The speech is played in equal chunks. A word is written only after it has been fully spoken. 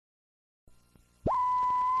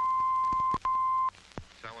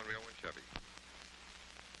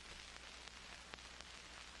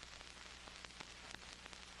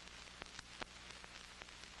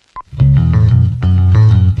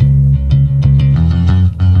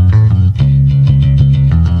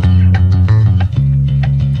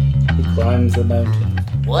climbs the mountain.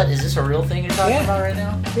 What? Is this a real thing you're talking about right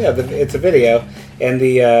now? Yeah, it's a video. And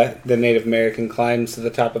the Native American climbs to the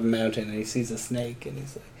top of the mountain and he sees a snake and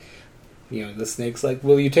he's like, the snake's like,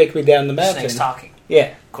 will you take me down the mountain? The snake's talking. Yeah,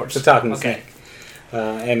 of course. It's a talking Okay.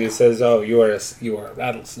 snake. And he says, oh, you are a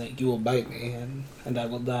rattlesnake. You will bite me and I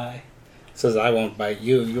will die. He says, I won't bite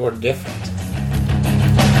you. You're different.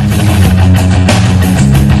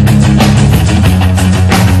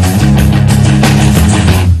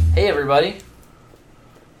 Hey, everybody.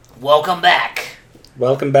 Welcome back.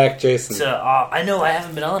 Welcome back, Jason. I know I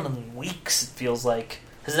haven't been on in weeks, it feels like.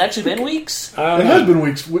 Has it actually been weeks? It has been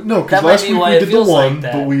weeks. No, because That might last be week why we it did the feels like one,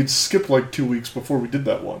 that. but we'd skipped like 2 weeks before we did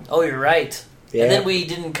that one. Oh, you're right. Yeah. And then we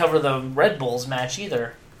didn't cover the Red Bulls match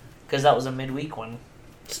either, because that was a midweek one.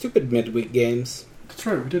 Stupid midweek games. That's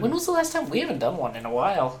right, we did. When was the last time? We haven't done one in a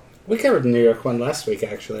while. We covered the New York one last week,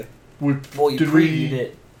 actually. Well, you did previewed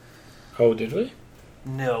it. Oh, did we?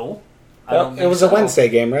 No. I Well, don't it think was so. a Wednesday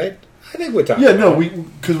game, right? I think we talked Yeah, about no,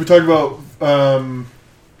 it. because we talked about.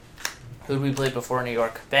 Who did we play before New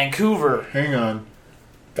York? Vancouver. Hang on.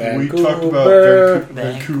 Vancouver. We talked about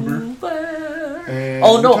Vancouver. And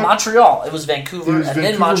Oh, we no, talked- Montreal. It was Vancouver, It was and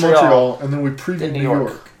Vancouver, then Montreal. and then we previewed Then New New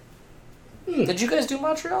York. York. Did you guys do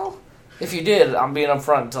Montreal? If you did, I'm being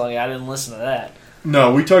upfront and telling you I didn't listen to that.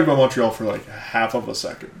 No, we talked about Montreal for like half of a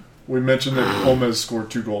second. We mentioned that Gomez scored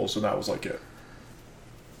 2 goals, and that was like it.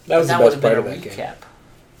 That was that the would best have been part a of that game. recap.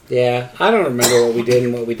 Yeah, I don't remember what we did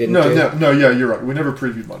and what we didn't do. No, yeah, you're right. We never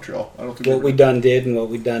previewed Montreal. I don't think What we done did and what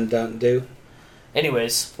we done don't do.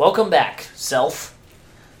 Anyways, welcome back, Self.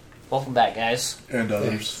 Welcome back, guys. And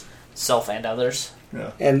others. Self and others.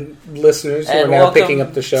 Yeah. And listeners who And are now welcome picking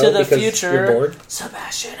up the show to the because future. you're bored.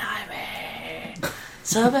 Sebastian Jaime.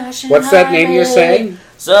 Sebastian What's that name you're saying?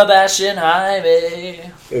 Sebastian Jaime.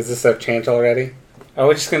 Is this a chant already? Are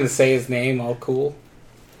we just going to say his name all cool?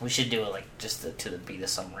 We should do it like just to the beat of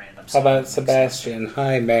some random How song. about Sebastian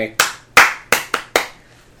Jaime?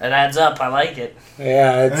 It adds up. I like it.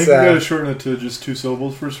 Yeah, I it's... think we gotta shorten it to just 2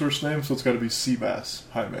 syllables for his first name, so it's gotta be Seabass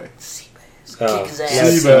Jaime. Seabass. Oh, Kick his ass.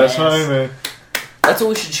 yes. Seabass Jaime. That's what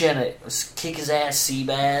we should chant it. Kick his ass,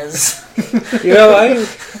 Seabass. You know,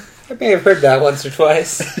 I may have heard that once or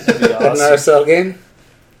twice That'd be at an awesome. RSL game.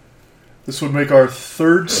 This would make our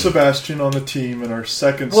 3rd Sebastian on the team and our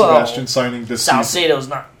 2nd Whoa. Sebastian signing this season. Salcedo's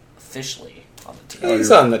not officially on the team.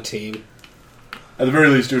 He's on the team. At the very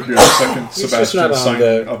least, it would be our 2nd He's just Sebastian not on signing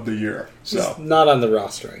the- of the year. He's So not on the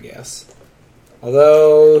roster, I guess.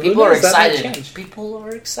 Although, who People are knows, that might excited. change. People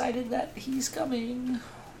are excited that he's coming.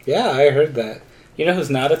 Yeah, I heard that. You know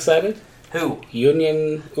who's not excited? Who?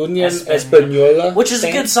 Union Española. Española. Which is a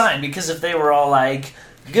fans. good sign, because if they were all like,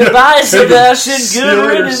 goodbye, Sebastian, See you good later,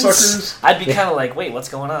 riddance, suckers. I'd be kind of like, wait, what's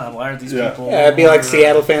going on? Why aren't these Yeah. people... Yeah, it'd be like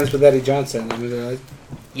Seattle fans with Eddie Johnson. I mean, they're like,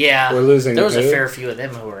 Yeah. we're losing. There was a who? fair few of them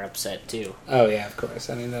who were upset, too. Oh, yeah, of course.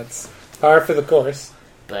 I mean, that's par for the course.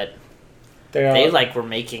 But They're they, all, were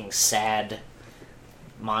making sad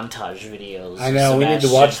montage videos. I know, of we need to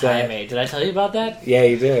Sebastian watch that. Jaime. Did I tell you about that? Yeah,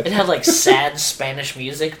 you did. It had, sad Spanish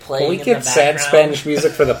music playing Can we in the get background. sad Spanish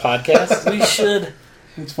music for the podcast? We should.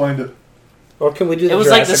 let's find it. Or can we do the It was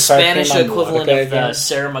like the Jurassic Park Spanish theme on equivalent melodica of the again?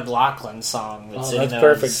 Sarah McLachlan song. That's Oh, in that's those.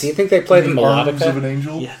 perfect. Do you think they play the In the Arms of an melodica?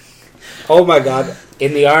 Angel. Yeah. Oh my god.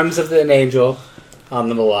 In the arms of an angel on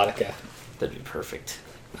the melodica. That'd be perfect.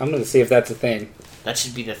 I'm going to see if that's a thing. That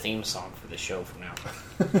should be the theme song for the show from now.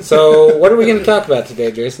 So, what are we going to talk about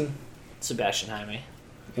today, Jason? Sebastian Jaime.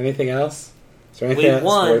 Anything else? Is there We anything else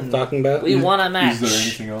won. worth talking about? We won a match. Is there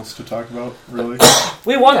anything else to talk about, really?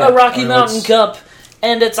 We won Yeah. the Rocky Alright, Mountain let's- Cup,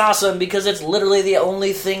 and it's awesome because it's literally the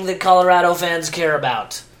only thing that Colorado fans care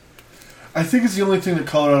about. I think it's the only thing that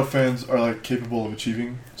Colorado fans are capable of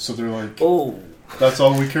achieving. So they're like, Oh, that's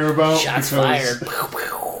all we care about. shots because fired.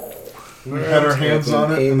 We had our hands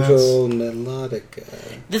on it. And that's, Angel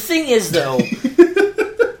melodica. The thing is, though,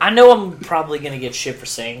 I know I'm probably going to get shit for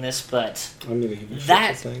saying this, but I'm going to give you shit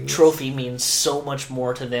that for saying this. trophy means so much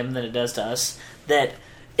more to them than it does to us that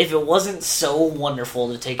if it wasn't so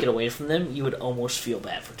wonderful to take it away from them, you would almost feel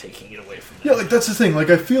bad for taking it away from them. yeah, that's the thing.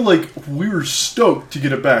 I feel like we were stoked to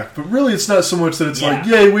get it back, but really, it's not so much that it's Yeah.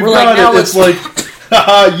 yay, we've We're like, got now it. It's like,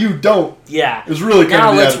 haha, you don't. Yeah. It's really kind Now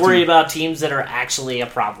of the let's attitude. worry about teams that are actually a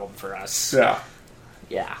problem for us. Yeah.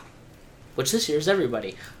 Yeah. Which this year is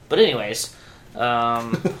everybody. But anyways,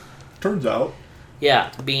 Turns out. yeah,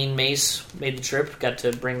 Bean Mace made the trip, got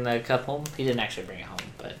to bring the cup home. He didn't actually bring it home,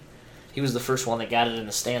 but he was the first one that got it in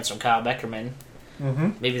the stands from Kyle Beckerman.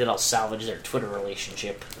 Mm-hmm. Maybe that'll salvage their Twitter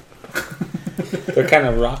relationship. They're kind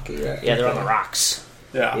of rocky, right? Yeah, they're on the rocks.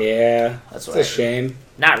 Yeah. Yeah, That's it's what a I heard. shame.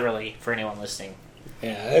 Not really, for anyone listening.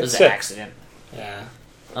 Yeah, It was it's an accident, Yeah,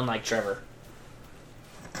 unlike Trevor.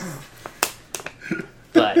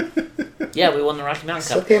 But yeah, we won the Rocky Mountain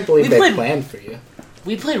Still Cup. can't believe We they played- planned for you.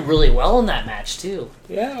 We played really well in that match too.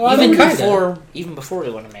 Yeah, well, even kinda. before we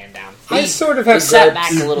went a man down. I We- sort of we have sat gripes.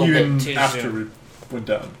 back a little Even bit too after soon. we went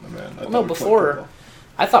down, man. I thought No, we played before. pretty well.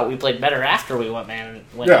 I thought we played better after we went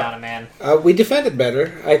down a man. We defended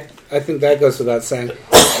better. I think that goes without saying.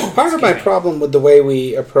 Part of my Excuse me. problem with the way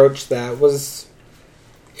we approached that was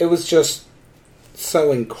it was just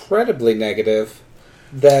so incredibly negative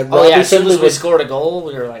that Oh yeah, Robbie as soon simply as we would- scored a goal,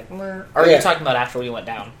 we were like, "Meh." Or are Yeah. you talking about after we went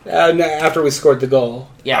down? no, after we scored the goal.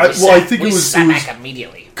 Yeah, I think we it was- sat it was- back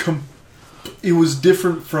immediately. It was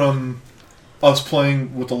different from us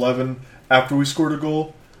playing with 11 after we scored a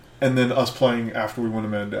goal, and then us playing after we went a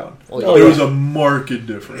man down. Well, Oh, there yeah. was a marked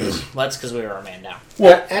difference. Well, that's because we were a man down.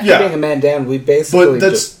 Well, After yeah, being a man down, we basically But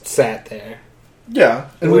that's- just sat there. yeah,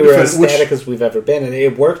 and we were as defended, static as we've ever been, and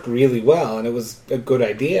it worked really well, and it was a good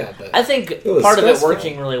idea. But I think was part of it stressful.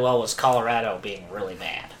 working really well was Colorado being really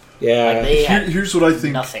bad. yeah, Like they had here's what I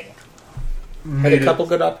think nothing. had made a couple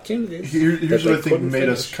good opportunities. Here's that what I they think couldn't made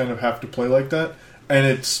us finish. kind of have to play like that, and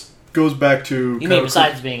it goes back to You mean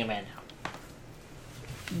besides being a man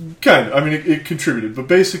down? kind of. I mean, it contributed, but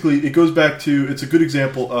basically, it goes back to it's a good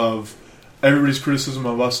example of everybody's criticism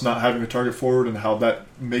of us not having a target forward and how that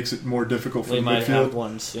makes it more difficult for We the might have midfield,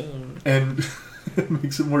 one soon. and it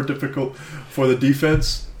makes it more difficult for the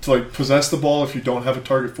defense to like possess the ball if you don't have a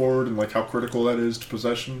target forward, and like how critical that is to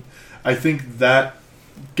possession. I think that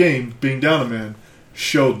game being down a man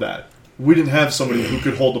showed that we didn't have somebody who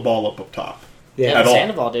could hold the ball up top. Yeah, At all.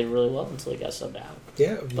 Sandoval did really well until he got subbed out.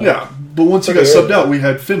 yeah, but- Yeah, but once he got Pretty subbed early. out, we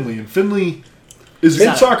had Finley, and Finley is a He's good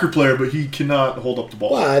not- soccer player, but he cannot hold up the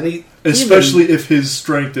ball. Well, and he, Especially if his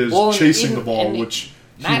strength is Well, and chasing even- the ball, and which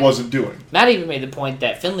he Matt- wasn't doing. Matt even made the point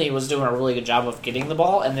that Finley was doing a really good job of getting the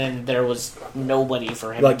ball, and then there was nobody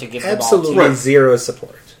for him like to give the ball absolutely to. Right. zero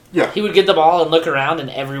support. Yeah, He would get the ball and look around, and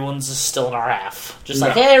everyone's just still in our half. Just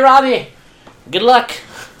like, Yeah. hey, Robbie, good luck.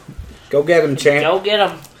 Go get him, champ. Go get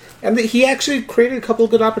him. And he actually created a couple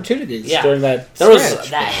of good opportunities Yeah. during that There was stretch,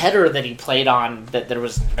 that but- header that he played on that there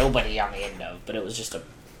was nobody on the end of, but it was just a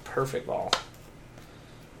perfect ball.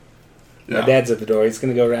 My yeah. dad's at the door. He's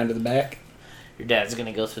going to go around to the back. Your dad's going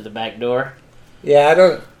to go through the back door. Yeah,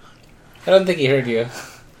 I don't think he heard you.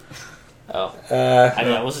 Oh. Uh, I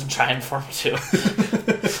mean, I wasn't trying for him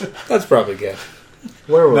to. that's probably good.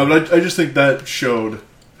 Where were No, we? but I just think that showed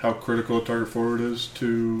how critical a target forward is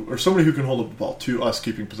to, or somebody who can hold up the ball, to us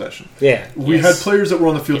keeping possession. Yeah, We Yes. had players that were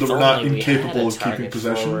on the field If that were not only we had incapable a of keeping target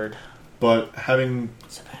possession, forward. but having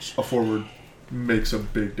Sebastian. a forward makes a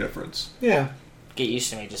big difference. yeah. Get used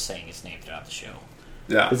to me just saying his name throughout the show.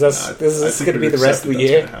 Yeah, Is this- I- this is I think gonna we've be the rest of the accepted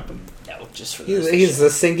year? that's gonna happen. No, just for the rest He's of the the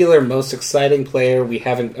singular most exciting player we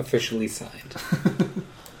haven't officially signed.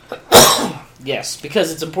 show. Yes,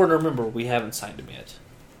 because it's important to remember we haven't signed him yet.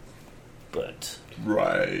 But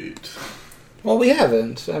Right. Well, we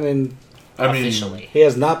haven't. I mean, I mean, officially, he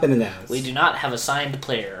has not been announced. we do not have a signed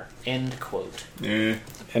player. End quote. yeah.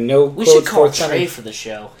 And no We should quotes call forthcoming. Trey for the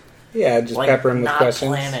show. Yeah, just Like, pepper him with not questions.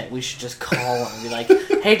 plan it. We should just call him and be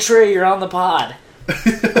like, "Hey Trey, you're on the pod."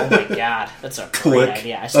 Oh my god, that's a great Click.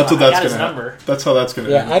 idea. I That's what got that's his gonna number. happen. That's how that's gonna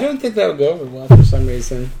Yeah, end. I don't think that would go over well for some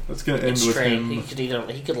reason. That's gonna end It's with Trey. him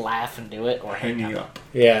He could laugh and do it or hang hanging up. up.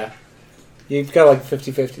 Yeah. You've got like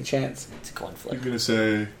 50-50 chance. It's a coin flip. You're gonna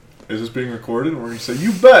say, "Is this being recorded?" And we're gonna say,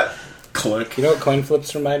 "You bet." Click. You know what coin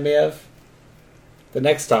flips remind me of? The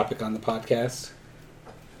next topic on the podcast.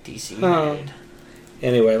 DC Oh. United.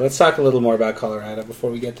 Anyway, let's talk a little more about Colorado before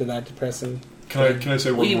we get to that depressing. Can I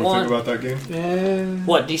say one We more want- thing about that game?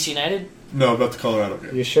 What, DC United? No, about the Colorado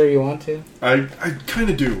game. You sure you want to? I kind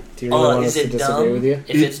of do. Do you really want us Is to it disagree dumb? with you?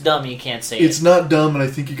 If It- it's dumb, you can't say It's it. not dumb, and I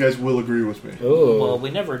think you guys will agree with me. Ooh, Well, we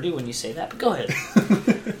never do when you say that, but go ahead.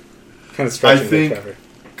 kind of stretching I think- there, Trevor.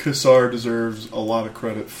 Kassar deserves a lot of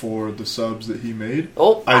credit for the subs that he made.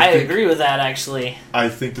 Oh, I I think- agree with that, actually. I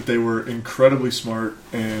think that they were incredibly smart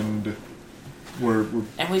and were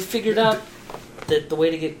And we figured out that the way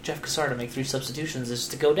to get Jeff Cassar to make 3 substitutions is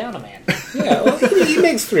to go down a man. Yeah, well, he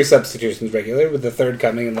makes 3 substitutions regular, with the third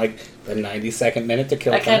coming in like the 92nd minute to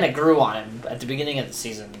kill That time. kind of grew on him at the beginning of the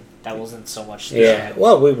season. That wasn't so much. Yeah,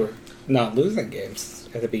 well, we were not losing games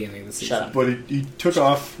at the beginning of the season. Shut up. but he took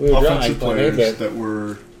off We were offensive drawing plenty, players but- that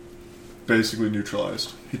were basically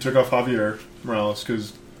neutralized. He took off Javier Morales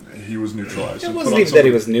because he was neutralized. It and wasn't put on even that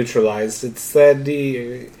he somebody- was neutralized. It's that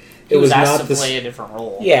He it was was asked not to the play a different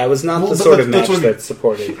role. yeah, it was not Well, the but sort of that's match what I mean. that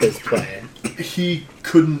supported his play. He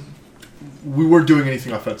couldn't. We weren't doing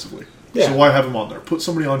anything offensively. Yeah. So why have him on there? Put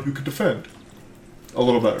somebody on who could defend a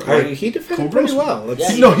little better. I Like mean, he defended Cole pretty Grossman. well.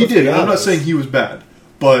 Let's- Yeah, No, he let's did. be And I'm not honest. saying he was bad,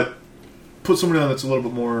 but put somebody on that's a little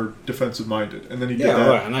bit more defensive minded, and then he did Yeah, that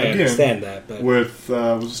well, and I again understand that, but with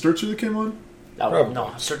was it Sturzer that came on? Oh, Probably.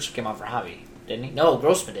 no, Searcher came on for Javi, didn't he? No,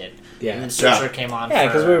 Grossman did. yeah, And then Searcher Yeah. came on yeah, for...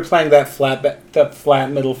 because we were playing that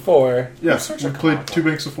flat middle four. Yeah, Sturzer we come played on for? 2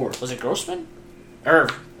 banks of 4. Was it Grossman? Or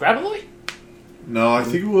Grabavoy? No, I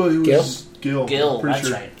think it was Gil. Gil, Pretty that's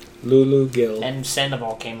sure. right. Lulu Gill. And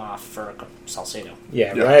Sandoval came off for Salcedo.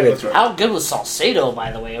 Yeah, Yeah, right. that's right. How good was Salcedo,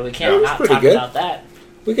 by the way? We It can't was not pretty talk good. about that.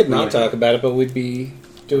 We could not Really? talk about it, but we'd be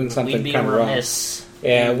doing something We'd be kind of wrong. remiss.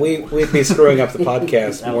 Yeah, we'd be screwing up the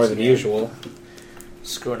podcast That more was than good. usual.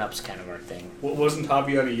 Screwing up's kind of our thing. Wasn't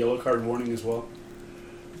Javi on a yellow card warning as well?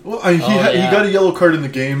 Well, Oh, he yeah. got a yellow card in the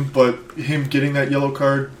game, but him getting that yellow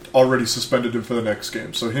card already suspended him for the next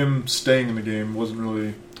game. So him staying in the game wasn't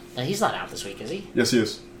really. Now, he's not out this week, is he? Yes, he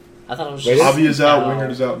is. I thought it was Wait, just... Javi is out, No. Wingert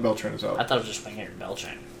is out, and Beltran is I out. thought it was just Wingert and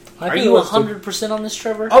Beltran. I Are think you it was the- 100% on this,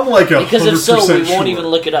 Trevor? I'm like 100% Because if so, we won't sure. even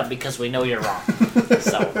look it up because we know you're wrong.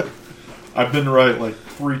 So, I've been right like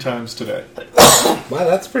 3 times today. Wow,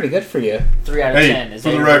 that's pretty good for you. 3 out of Hey, 10. Is for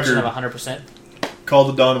that the your version record- of 100%? Called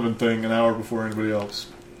the Donovan thing an hour before anybody else.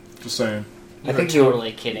 Just saying. You I were think you were-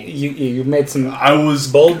 totally kidding. You made some I was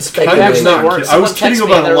bold kind of speculation. not weren't. kidding. I was Someone kidding texted me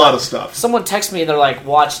about and a they're lot like- of stuff. Someone texted me and they're like,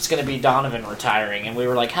 watch, it's going to be Donovan retiring. And we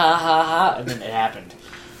were like, ha ha ha. And then it happened.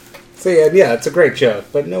 So yeah, it's a great joke,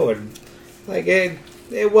 but no one like it.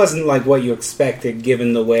 It wasn't like what you expected,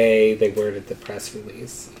 given the way they worded the press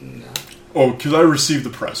release. No. Oh, because I received the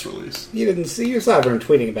press release. You didn't see. You saw everyone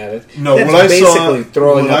tweeting about it. No, That's what I basically saw,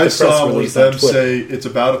 throwing what up I the press saw was release on them Twitter. say it's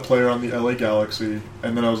about a player on the LA Galaxy,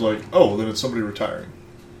 and then I was like, oh, then it's somebody retiring.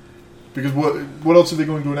 Because what else are they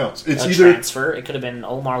going to announce? It's A either transfer. It could have been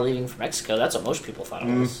Omar leaving for Mexico. That's what most people thought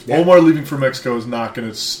it was. Yeah. Omar leaving for Mexico is not going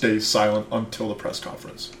to stay silent until the press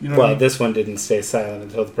conference. You know what I Well, mean? this one didn't stay silent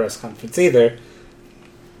until the press conference either.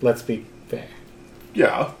 Let's be fair.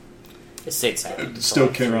 Yeah. It stayed silent It until still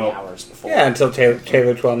like came 3 out. hours before. Yeah, until Taylor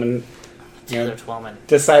Twellman Taylor Twellman.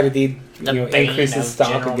 decided he'd The bane increase his of stock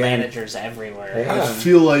general again. managers everywhere. Yeah. I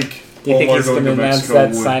feel like Do you think Omar he's going going to to announce Mexico that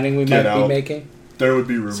would signing we get might be out. making? There would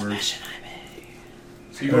be rumors. Sebastian Jaime.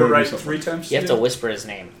 So you There were would be right something. 3 times You have today? to whisper his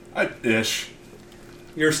name. Ish.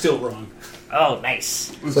 You're still wrong. Oh,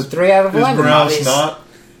 nice. So 3 out of Is 11. Morales obvious. not?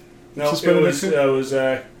 No, Suspended it was next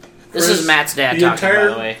year? This This is Matt's dad the talking, entire-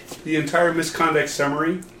 by the way. the entire misconduct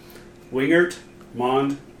summary. Wingert,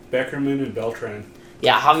 Mond, Beckerman, and Beltran.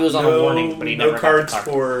 Yeah, Javi was on a warning, but he never no got cards the card.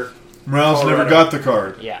 for. Morales never Colorado. got the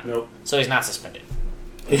card. Yeah, Nope. so he's not suspended.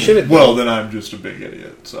 He should have. Well, then I'm just a big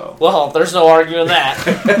idiot, so. Well, there's no arguing that.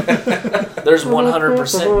 There's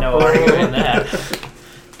 100% no arguing that.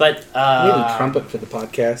 But, We need a trumpet for the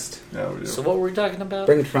podcast. Yeah, we do. so what were we talking about?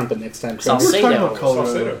 Bring a trumpet next time. Chris. Salsa. We're talking about Salcedo.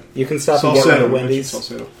 Colorado. Salcedo. You can stop and get one Salcedo. at we mentioned Wendy's.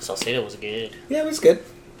 Salcedo. Salcedo was good. Yeah, it was good.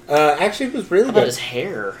 Actually, it was really How about good. his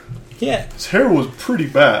hair? Yeah. His hair was pretty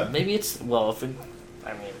bad. Maybe it's, well, if it,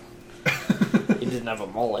 I mean, he didn't have a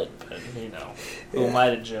mullet, but, you know, who am I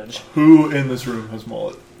to judge? Who in this room has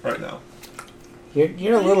mullet right now?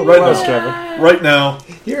 You're a little Right close, now. Trevor. Right now,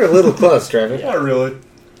 You're a little close, Trevor. Yeah. not really.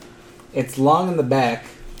 It's long in the back.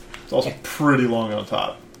 It's also pretty long on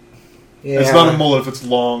top. Yeah. It's not a mullet if it's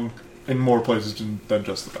long in more places than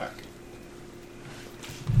just the back.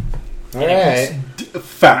 All right.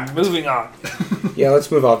 Fact. Moving on. Yeah,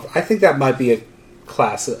 let's move on. I think that might be a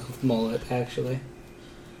class of mullet, actually.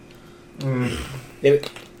 It-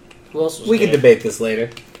 Who else was we good? can debate this later.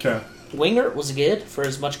 Okay. Wingert was good for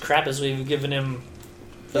as much crap as we've given him.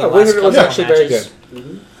 For Yeah, the last Wingert was couple actually very matches.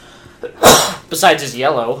 good. Besides his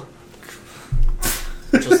yellow,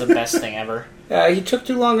 which was the best thing ever. He took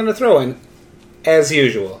too long on a throw-in, as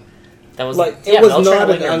usual. That was Like yeah, it was Beltran not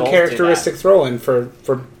and an Wingert both do uncharacteristic throw-in for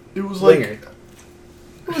It was like Wingert.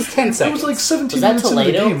 It was 10 it seconds. was like 17 that. Was that minutes into the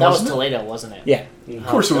Toledo? game, that was wasn't it? Toledo, wasn't it? Yeah. Of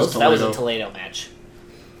course it was That was a Toledo. Toledo match.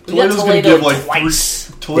 We Toledo's got going to Toledo give like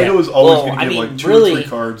twice. Toledo Yeah. is always Well, going to I give mean, like 2 really, or 3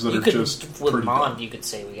 cards that you are could, just with pretty Mond, dumb. you could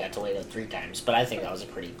say we got Toledo 3 times, but I think that was a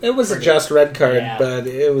pretty. It was a pretty- just red card, Yeah. but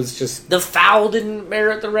it was just... The foul didn't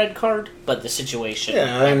merit the red card, but the situation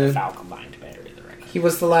Yeah, and I the mean- foul combined merited the red card. He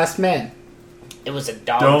was the last man. It was a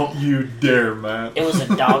dog. Don't you dare, Matt. It was a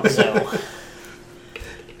dogzo.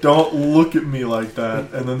 Don't look at me like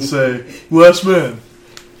that and then say, last man.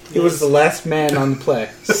 He was the last man on the play.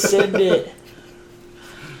 Send it.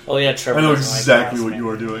 Oh yeah, Trevor. I know doesn't like exactly the what last you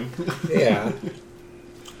man. are doing. Yeah.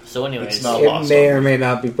 So, anyways, It's not It lost may on or me. may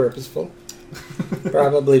not be purposeful.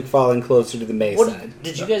 Probably falling closer to the May what side.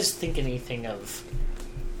 did you guys think anything of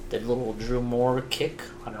the little Drew Moore kick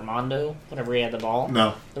on Armando whenever he had the ball?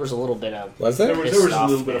 No. There was a little bit of Was There there? was a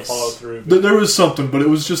little bit of Pissed follow through. There was something, but it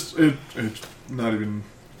was just, it not even...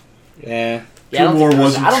 Yeah. yeah. I don't Drew Moore think there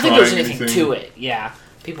was, wasn't I don't think there was trying anything anything. to it. Yeah,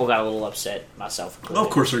 People got a little upset, myself included. Of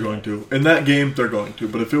course they're going to. In that game, they're going to.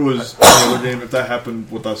 But if it was any other game, if that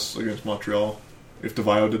happened with us against Montreal, if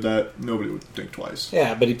DeVio did that, nobody would think twice.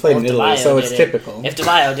 Yeah, but he played in Well, if Italy, DeVio so it's did it- typical. If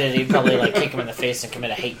DeVio did it, he'd probably like kick him in the face and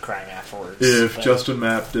commit a hate crime afterwards. If But Justin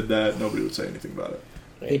Mapp did that, nobody would say anything about it.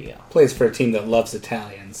 there you He go. plays for a team that loves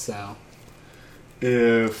Italians, so...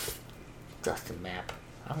 If Justin Mapp.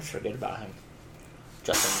 I was forget about him.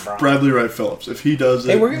 Justin Brown. Bradley Wright Phillips, if he does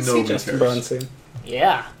it, Hey, we're going to see nobody Justin cares. Braun soon.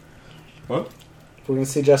 Yeah, What? We're going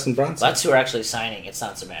to see Justin Braun soon. that's who we're actually signing. It's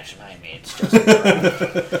not Sebastian Jaime. It's Justin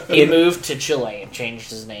Brown. He moved to Chile and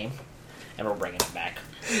changed his name, and we're bringing him back.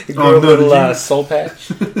 He grew Oh, a no, little did you- soul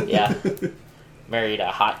patch. Yeah, married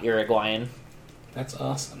a hot Uruguayan. That's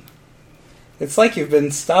awesome. It's like you've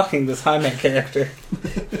been stalking this Jaime character.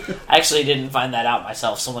 I actually didn't find that out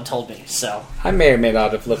myself. Someone told me. So, I may or may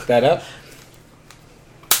not have looked that up.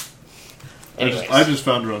 anyways, I just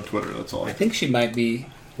found her on Twitter, that's all. I think she might be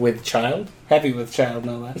with child. Heavy with child,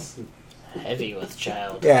 no less. heavy with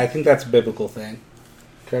child. Yeah, I think that's a biblical thing.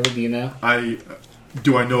 Trevor, do you know?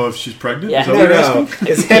 Do I know if she's pregnant? Yeah. Is that No, what you're no. asking?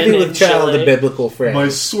 Is It's heavy been with in child Chile. a biblical phrase? My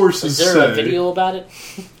sources Is there say a video about it?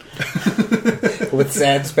 With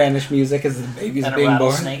sad Spanish music as the baby's And a being born?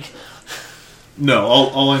 rattlesnake? No,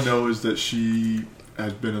 all I know is that she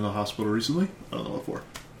has been in the hospital recently. I don't know what for.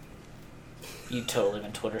 You totally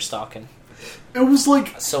been Twitter stalking. It was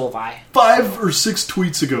like So have I. 5 or 6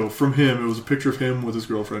 tweets ago from him. It was a picture of him with his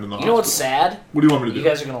girlfriend in the You hospital. know what's sad? What do you want me to You do?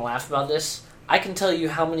 guys are going to laugh about this. I can tell you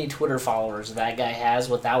how many Twitter followers that guy has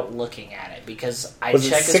without looking at it because I Was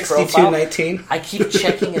it check his profile. 6219? I keep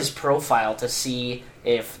checking his profile to see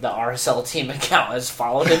if the RSL team account has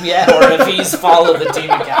followed him yet or if he's followed the team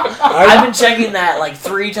account. I've been checking that like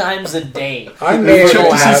 3 times a day. I Have may you or checked may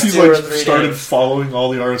to see have. if he's 2 or like 3 started days. following all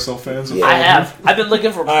the RSL fans? Yeah. I have. I've been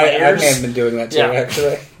looking for I players. may have been doing that too, Yeah.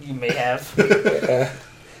 actually. You may have.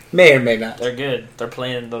 May or may not. They're good. They're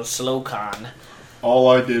playing the slow con. All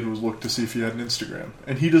I did was look to see if he had an Instagram,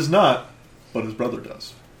 and he does not, but his brother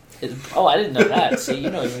does. Oh, I didn't know that. See,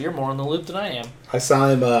 you're more in the loop than I am. I saw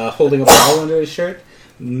him holding a ball under his shirt,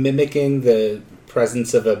 mimicking the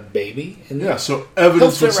presence of a baby. In there. Yeah, so He'll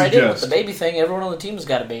evidence would fit right in with suggest. the baby thing. Everyone on the team's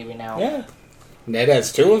got a baby now. Yeah. Ned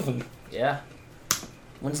has 2 of them. Yeah.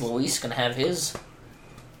 When's Luis gonna have his?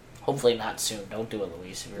 Hopefully not soon. Don't do it,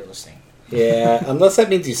 Luis, if you're listening. Yeah, unless that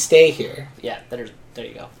means you stay here. Yeah, there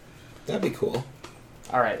you go. That'd be cool.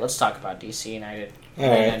 All right, let's talk about DC United. All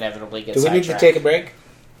And right. inevitably get Do we need to sidetracked. take a break?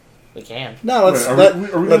 We can. No, let's Wait, let, are we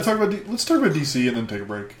going to let's, talk about? Let's talk about DC and then take a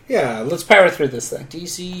break. yeah, let's power through this thing.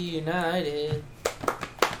 DC United.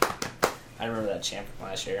 I remember that champ from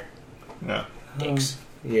last year. Yeah, Dicks.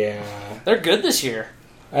 Yeah, They're good this year.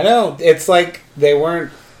 I know. It's like they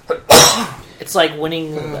weren't. It's like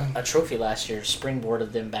winning a trophy last year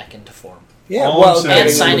springboarded them back into form. Yeah, All well, I'm saying And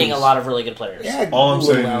is- signing a lot of really good players. Yeah, All I'm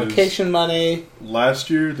little saying is- allocation money. last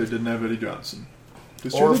year they didn't have Eddie Johnson.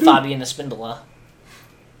 This year Or they do. Fabian Espindola.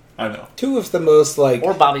 I know. 2 of the most like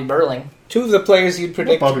Or Bobby Burling. 2 of the players you'd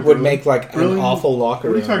predict Bobby would Burling. make like an Burling- awful locker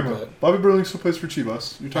What are room. you talking about? Bobby Burling still plays for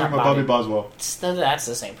Chivas. You're talking Not about Bobby Bobby. Boswell. That's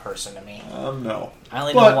the same person to me. No. I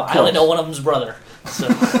only But know I only close. know one of them's brother. So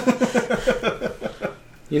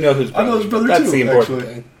You know who's I know his brother That's too, the important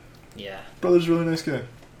actually. thing. yeah. Brother's a really nice guy.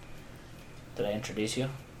 Did I introduce you?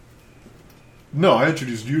 No, I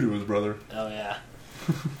introduced you to his brother. Oh yeah.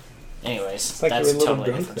 Anyways, like that's a you were a little totally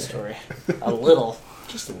drunk different there. story. A little.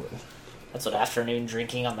 Just a little. That's what afternoon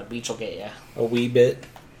drinking on the beach will get you. A wee bit.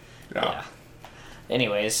 Yeah,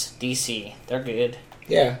 Anyways, DC, they're good.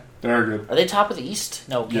 Yeah. they're good. Are they top of the East?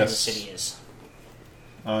 No, Kansas Yes. City is.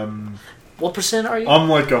 I'm What percent are you?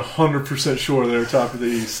 like 100% sure they're top of the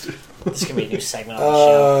East. This can be a new segment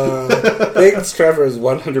on the show. Things Trevor is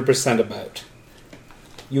 100% about.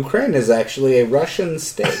 Ukraine is actually a Russian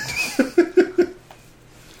state.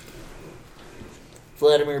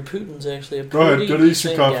 Vladimir Putin's actually a Go ahead, pretty go to the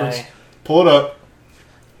Eastern decent Conference. guy. Pull it up.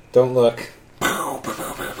 Don't look.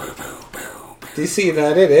 DC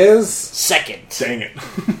United is... Second. Dang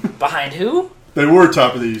it. Behind who? They were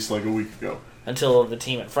top of the East like a week ago. Until the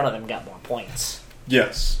team in front of them got more points.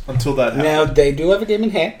 Yes, until that happened. Now, they do have a game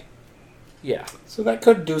in hand, Yeah. so that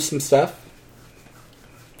could do some stuff.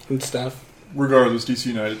 Good stuff. Regardless, DC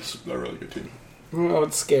United's a really good team. Oh,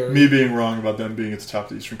 it's scary. Me being wrong about them being at the top of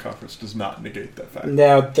the Eastern Conference does not negate that fact.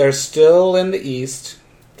 Now, they're still in the East.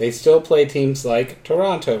 They still play teams like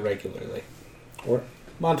Toronto regularly. Or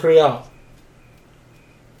Montreal.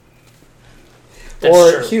 That's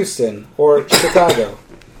or true. Houston. Or Chicago.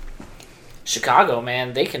 Chicago,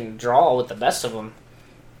 man, they can draw with the best of them.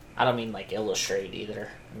 I don't mean like illustrate either.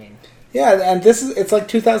 I mean, Yeah, and it's like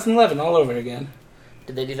 2011 all over again.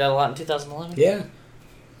 did they do that a lot in 2011? Yeah.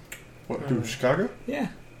 What, who, Chicago? Yeah.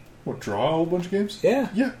 What, draw a whole bunch of games? Yeah.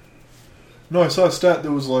 Yeah. No, I saw a stat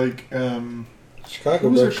that was like, Chicago who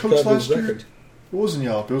was their broke coach Chicago's last year? record. It wasn't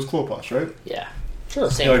Yallop, it was Klopas, right? Yeah.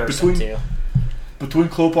 Sure. Same Yeah, like person, between- too. Between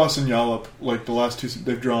Klopas and Yallop, like the last two,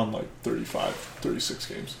 they've drawn like 35, 36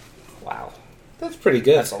 games. Wow. That's pretty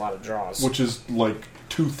good. That's a lot of draws. Which is like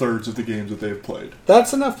 2/3 of the games that they've played.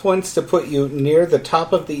 That's enough points to put you near the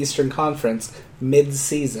top of the Eastern Conference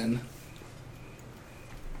mid-season.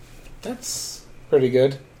 That's pretty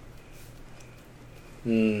good.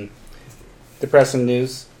 Depressing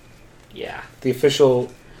news. Yeah. The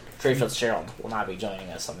official Trey Fitzgerald will not be joining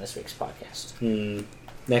us on this week's podcast.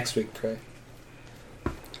 next week, Trey.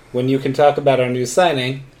 When you can talk about our new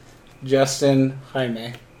signing, Justin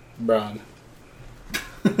Jaime Braun.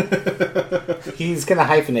 He's going to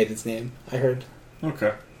hyphenate his name, I heard.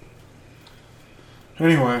 Okay.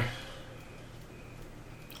 Anyway.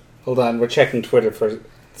 Hold on, we're checking Twitter for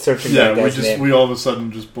searching Yeah, that guy's name. we all of a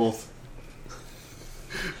sudden just both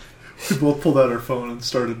we both pulled out our phone and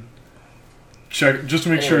started check just to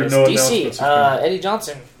make sure Anyways, no DC, announcements have come. Eddie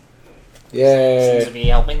Johnson seems Yay. to be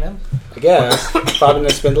helping them. I guess. Fabian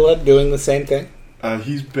Espindola doing the same thing.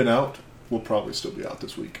 He's been out. Will probably still be out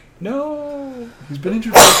this week. No. He's been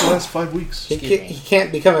injured for like the last 5 weeks. He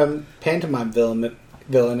can't become a pantomime villain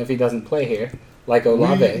if he doesn't play here, like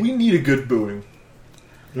Olave. We need a good booing.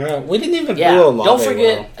 No, we didn't even Yeah, boo Olave don't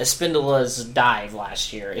forget well. Espindola's dive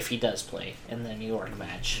last year if he does play in the New York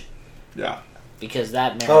match. Yeah. Because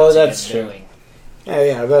that merits Oh, that's a good true. booing.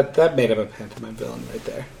 Yeah, that made him a pantomime villain right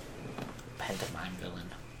there. Pantomime villain.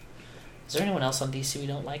 Is there anyone else on DC we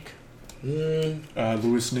don't like?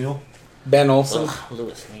 Lewis Neal. Ben Olsen. Ugh,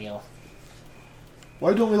 Lewis Neal.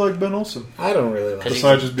 Why don't we like Ben Olsen? I don't really like 'Cause him. he's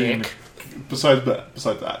Besides a just being dick. besides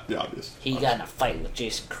that, the obvious. He got in a fight with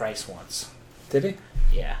Jason Christ once. Did he?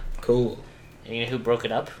 Yeah. Cool. And you know who broke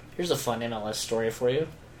it up? Here's a fun MLS story for you.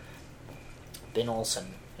 Ben Olsen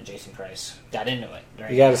and Jason Christ got into it.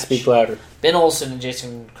 During You gotta a match. speak louder. Ben Olsen and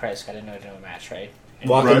Jason Christ got into it in a match, right? And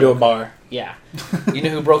Walk Right. into a bar. Yeah. You know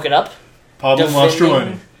who broke it up? Pablo Defending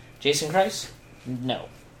Mastroeni. Jason Christ? No.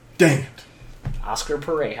 Dang it. Oscar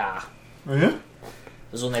Pereja. Oh yeah?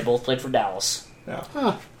 This is when they both played for Dallas. Yeah.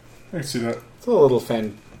 Huh. I can see that. It's a little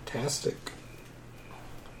fantastic.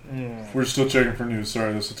 We're still checking for news.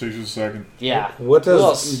 Sorry, this will take just a second. Yeah. What Who does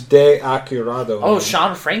else? De Accurado Oh, mean?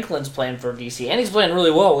 Sean Franklin's playing for DC, and he's playing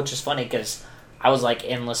really well, which is funny because I was like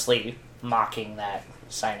endlessly mocking that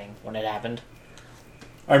signing when it happened.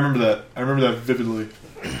 I remember that vividly.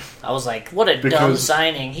 I was like, "What a dumb Because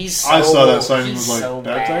signing!" He's so, I saw that sign and he's was like, so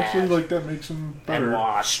that's bad actually like that makes him and better.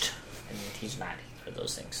 washed, and he's not for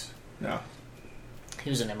those things. Yeah. He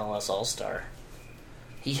was an MLS All-Star.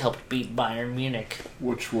 He helped beat Bayern Munich,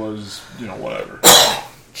 Which was, whatever.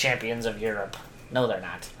 champions of Europe. No, they're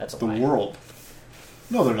not. That's a The lie. world.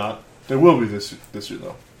 No, they're not. They will be this year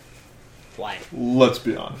though. Why? Let's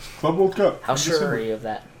be honest. Club World Cup. How in sure December. are you of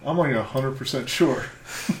that? I'm like 100% sure.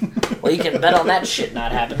 Well, you can bet on that shit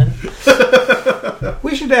not happening.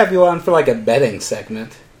 We should have you on for like a betting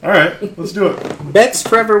segment. All right, let's do it. Bets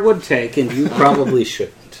Trevor would take and you probably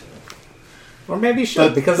shouldn't. Or maybe you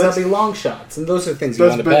should, because that's- they'll be long shots, and those are things you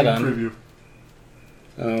That's want to bet betting on.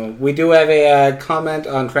 preview. We do have a comment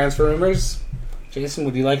on transfer rumors. Jason,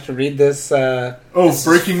 would you like to read this? Oh, This is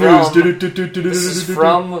breaking from- news. This is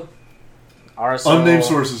from RSL. Unnamed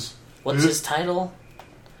sources. What's his title?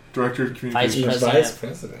 Director of Vice Communications. President. Vice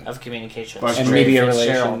President. Of Communications. Vice And Trey Media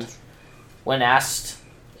Fitzgerald. Relations. When asked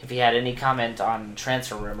if he had any comment on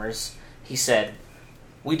transfer rumors, he said,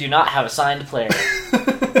 "We do not have a signed player."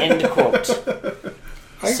 End quote.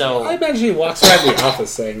 So- I imagine he walks around the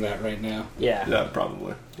office saying that right now. Yeah. Yeah,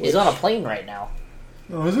 probably. He's on a plane right now.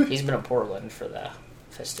 Oh, is it? He's been in Portland for the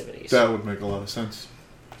festivities. That would make a lot of sense.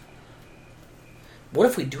 What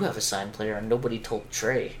if we do have a signed player and nobody told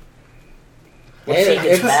Trey? What Hey, if he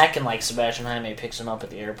gets it's- back and like Sebastian Jaime picks him up at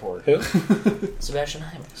the airport? Who? Sebastian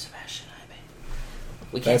Jaime.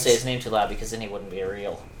 We can't That's- say his name too loud because then he wouldn't be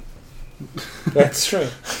real. That's true.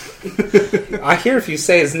 I hear if you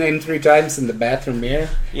say his name 3 times in the bathroom mirror,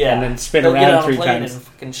 Yeah, and then spin he'll get around on a 3 plane times, and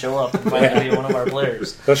fucking show up and find out to be one of our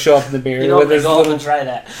players. he'll show up in the You mirror don't with his go up little, and try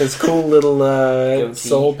that. his cool little Goatee.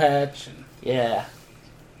 soul patch. Yeah,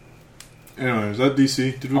 Anyway, is that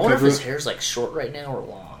DC? Did we I wonder if cover his it? hair's like short right now or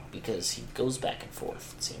long because he goes back and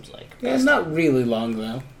forth. It seems like. Yeah, it's not really long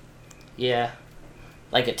though. Yeah,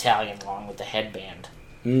 like Italian long with the headband.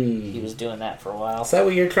 He was doing that for a while. Is that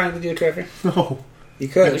what you're trying to do, Trevor? No. You We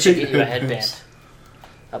could. should get you a headband.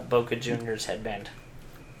 A Boca Juniors headband.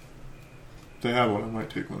 If they have one, I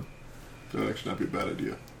might take one. That'd actually not be a bad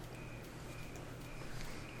idea.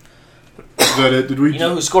 Is that it? Did we? You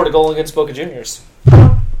know who scored a goal against Boca Juniors?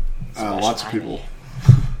 Lots of people.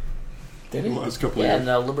 Did The he? last couple Yeah, of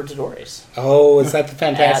and years. Libertadores. Oh, is that the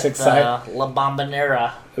fantastic At side? La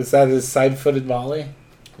Bombonera. Is that his side-footed volley?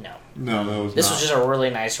 No. No, that was This not. was just a really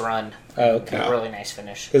nice run. Oh, okay. Yeah. A really nice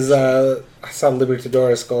finish. Because I saw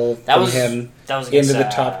Libertadores goal That from was him. that was against, into the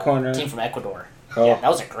top corner. Team from Ecuador. Oh. Yeah, that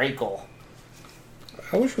was a great goal.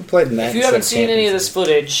 I wish we played in that. If you haven't instead seen any of Champions this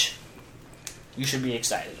footage, you should be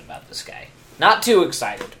excited about this guy. Not too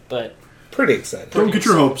excited, but League. Pretty excited. Don't get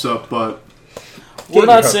your hopes up, but we're your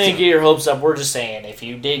not hopes saying up. get your hopes up. We're just saying if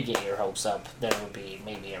you did get your hopes up, there would be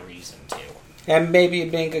maybe a reason to. And maybe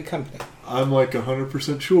it'd be in good company. I'm like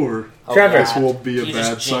 100% sure Oh, Trevor. this God. will be a You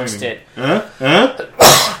bad just jinxed signing. it. Huh?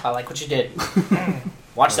 I like what you did.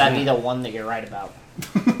 Watch that be the one that you're right about.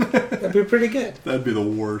 That'd be pretty good. That'd be the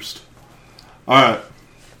worst. All right,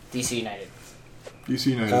 DC United. DC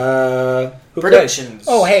United. Who Predictions. plays?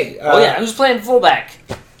 Oh, hey. Oh yeah, who's playing fullback?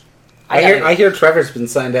 I hear Trevor's been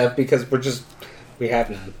signed up because we have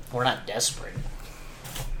none. We're not desperate.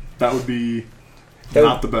 that would be That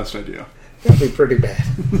not the best idea. That'd be pretty bad.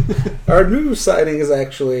 Our new signing is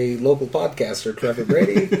actually local podcaster Trevor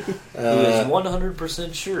Brady. Who is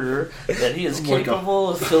 100% sure that he is Oh my God. capable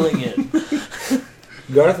of filling in.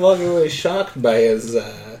 Garth Walker was shocked by his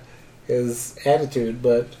attitude,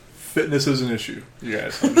 but Fitness is an issue, you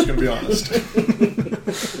guys. I'm just gonna be honest.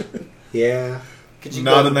 yeah. Could you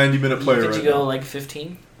Not go, a 90-minute player Could right you go now. like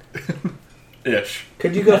 15? Ish.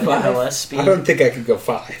 Could you go five? MLS speed. I don't think I could go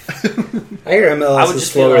 5. I hear I MLS would is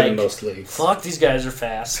just be slower like, than most leagues. Fuck, these guys are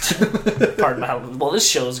fast. Pardon my. Well, this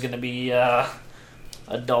show is going to be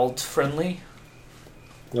adult friendly.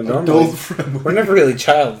 We're normally Adult friendly. we're never really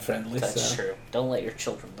child friendly. That's So. true. Don't let your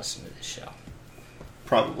children listen to this show.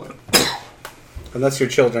 Probably. Unless your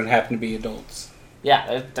children happen to be adults.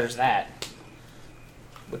 Yeah, there's that.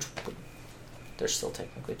 Which they're still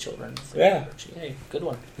technically children. Yeah. Hey, good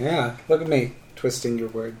one. Yeah, look at me twisting your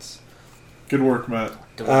words. Good work, Matt.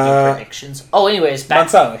 Do we do predictions? Oh, anyways,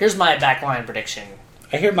 Mansali. here's my backline prediction.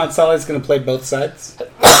 I hear Mansali's going to play both sides.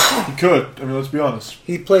 He could. I mean, let's be honest.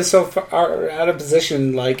 He plays so far out of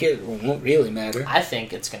position, like it won't really matter. I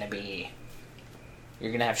think it's going to be. You're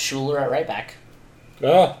going to have Schuler at right back,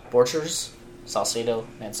 Oh, Borchers, Salcedo,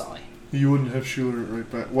 Mansali. You wouldn't have Schuler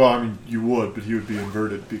right back. Well, I mean, you would, but he would be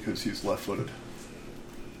inverted because he's left-footed.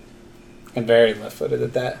 and very left-footed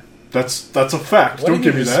at that. That's a fact. What Don't did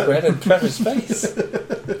give you me just spread that. in Trevor's face?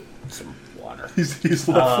 Some water. He's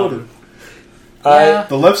left-footed. Yeah.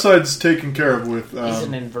 The left side's taken care of with. He's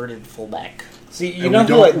an inverted fullback. See, you and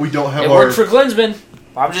know who we don't have It our. worked for Klinsman.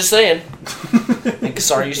 I'm just saying. And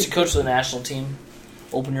Cassar used to coach the national team.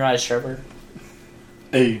 Open your eyes, Trevor.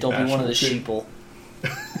 Don't be one of the sheeple.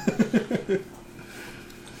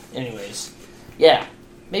 Anyways, yeah,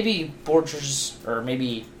 maybe Borchers or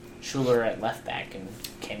maybe Schuler at left back and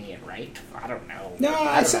Kenny at right. I don't know. No,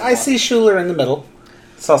 I I see Schuler in the middle.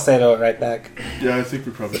 Salcedo at right back. Yeah, I think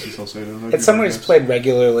we probably see Salcedo. It's someone who's played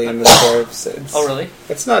regularly in the reserves. It's, Oh, really?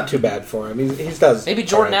 It's not too bad for him. He does. Maybe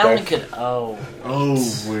Jordan all right Allen there. could. Oh,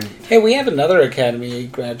 Oh, wait. Hey, we have another academy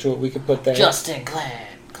graduate we could put there. Justin Glad.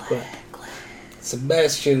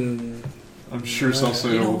 Sebastian. I'm sure You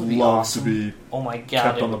Salcedo know what would would be love awesome? to be Oh my god,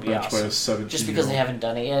 kept it on the would be bench by a awesome. 17-year-old. Just because they haven't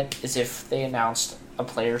done it yet is if they announced a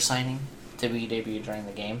player signing to be debuted during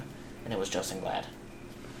the game, and it was Justin Glad.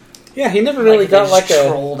 Yeah, he never really they got just like a.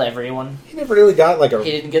 trolled everyone. He never really got like a.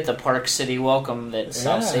 He didn't get the Park City welcome that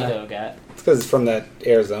Salcedo got. It's because it's from that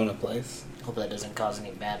Arizona place. Hope that doesn't cause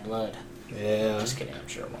any bad blood. Yeah. Just kidding, I'm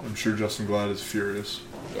sure it won't. I'm sure Justin Glad is furious.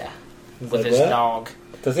 Yeah. He's With like, his "What? dog.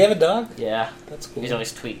 Does he have a dog? Yeah. That's cool. He's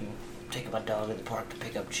always tweeting, taking my dog to the park to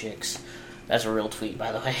pick up chicks. That's a real tweet,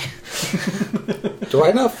 by the way. Do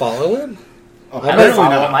I not follow him? I don't Apparently follow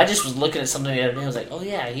not. him. I just was looking at something the other day. I was like, oh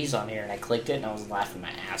yeah, he's on here. And I clicked it and I was laughing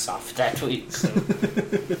my ass off at that tweet. So.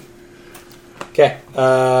 Okay.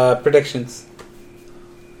 Predictions.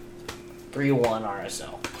 3-1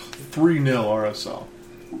 RSL. 3-0 RSL.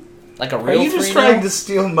 Like a Are real you just 3-0? trying to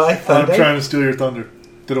steal my I'm thunder? trying to steal your thunder.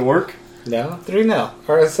 Did it work? No. 3-0.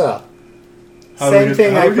 RSL. How Same do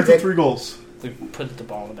thing how I do we get the predict. 3 goals? We put the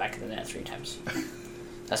ball in the back of the net 3 times.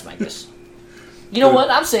 That's my guess. You know Good. what?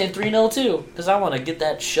 I'm saying 3-0 too. Because I want to get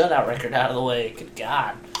that shutout record out of the way. Good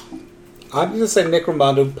God. I'm going to say Nick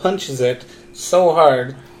Romano punches it so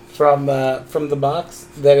hard from the box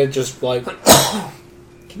that it just like.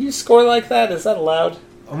 Can you score like that? Is that allowed?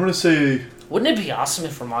 I'm going to say Wouldn't it be awesome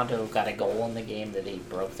if Armando got a goal in the game that he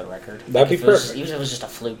broke the record? That'd be If it was- perfect. Even if it was just a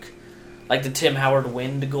fluke. Like the Tim Howard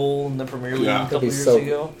Wind goal in the Premier League Yeah. a That'd couple be years so-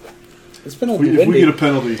 ago. It's been a if we windy. get a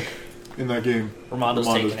penalty in that game, Armando's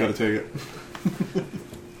Armando's taking got to it. take it.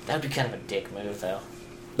 That'd be kind of a dick move, though.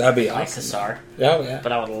 That'd be Like awesome. Kassar. Yeah.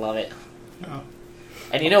 But I would love it. Yeah.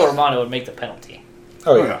 And you know Romano would make the penalty.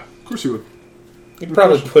 Oh, Oh, yeah. yeah. Of course he would. He'd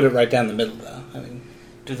probably put it right down the middle, though. I mean,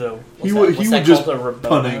 Do the... He would just called? A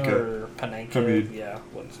Rabona Panenka. or Panenka? Hamid. Yeah.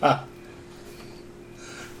 What's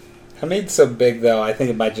Hamid's so big, though, I think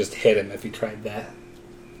it might just hit him if he tried that.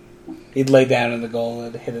 He'd lay down in the goal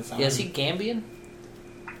and hit his arm. Yeah, is he Gambian?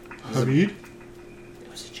 Hamid? It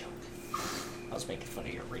was a joke. I was making fun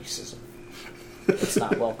of your racism. It's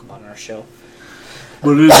not welcome on our show.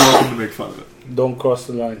 But it is welcome to make fun of it. Don't cross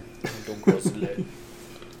the line. Don't cross the line.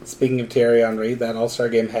 Speaking of Thierry Henry, that All-Star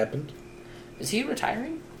game happened. Is he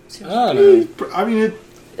retiring? Oh, no. I mean, It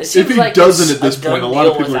if seems he like doesn't it's at this a done point, a lot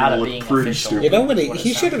of deal people are without going to it look being pretty official. stupid. You know what? What He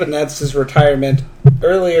it should have sounds announced his retirement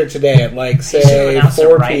earlier today at like, He should have say, announced it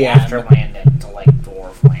 4 right p.m. after Landon to like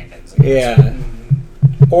dwarf Landon's. Yeah.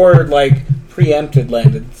 Or like preempted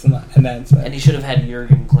Landon's announcement. And he should have had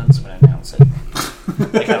Jurgen Klinsmann announce it.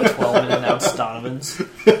 Like how Twellman announced Donovan's.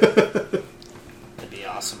 That'd be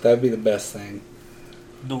awesome. That'd be the best thing.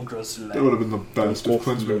 Don't cross the That line. would have been the best if Wolf-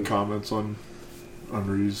 Klinsman comments on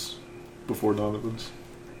Henry's before Donovan's.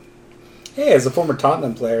 Hey, as a former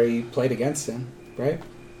Tottenham player, you played against him, right?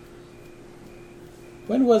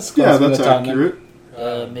 When was Yeah, Klinsmann that's at Tottenham?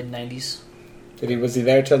 accurate. Mid-90s. Was he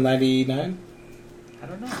there till 99? I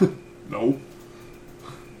don't know. No.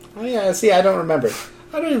 Oh yeah, see, I don't remember.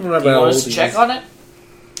 I don't even Do remember you how want old us to he check is. on it?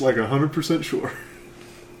 Like 100% sure.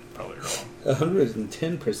 Probably wrong.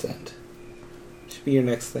 110%. Should be your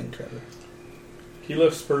next thing, Trevor. He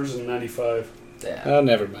left Spurs in '95. Yeah. Oh,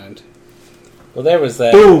 never mind. Well, there was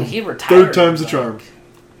that. Boom! He retired. Third time's the like- charm.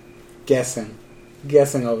 Guessing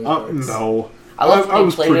always works. No. I love I when he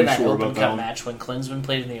was played in pretty that sure Open about that Cup one. match when Klinsmann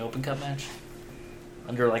played in the Open Cup match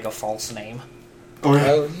under like a false name, Oh,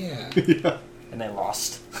 yeah. Oh yeah. Yeah. and they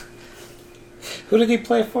lost. Who did he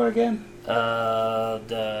play for again?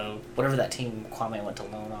 The whatever that team Kwame went to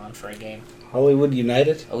loan on for a game. Hollywood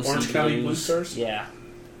United. OC Orange County Blues. Blue Stars? Yeah,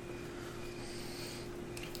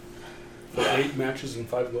 For 8 matches and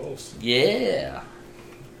 5 goals. yeah.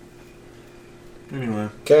 Anyway.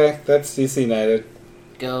 Okay, that's DC United.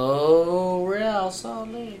 Go Real Salt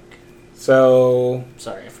Lake. So,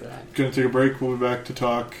 Sorry for that. Gonna take a break. We'll be back to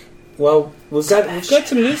talk. well, we've got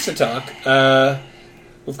some news to talk.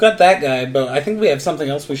 We've got that guy, but I think we have something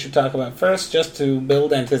else we should talk about first, just to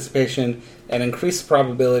build anticipation and increase the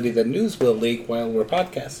probability that news will leak while we're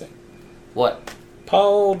podcasting. What?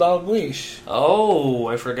 Paul Dalglish, Oh,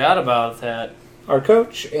 I forgot about that. our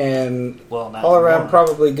coach and Well, not all around anymore.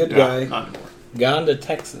 probably good Yeah, guy, not anymore. gone to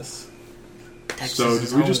Texas. Texas So,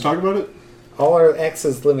 is did we just home. talk about it? All our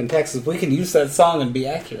exes live in Texas. We can use that song and be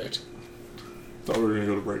accurate. Thought we were gonna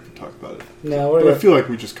go to break and talk about it. No, we're But I gonna, feel like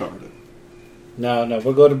we just covered it. no.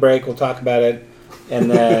 We'll go to break. We'll talk about it, and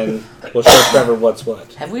then we'll show Trevor what's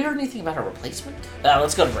what. Have we heard anything about a replacement?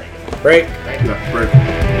 Let's go to break. Break. Yeah,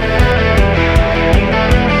 break.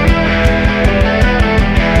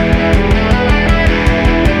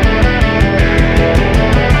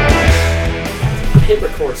 Hit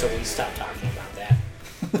record so we stop talking about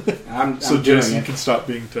that. I'm So, doing Jason it. can stop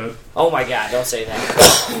being Ted. Oh my god, don't say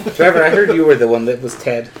that. Trevor, I heard you were the one that was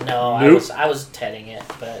Ted. No, Nope. I was tedding it,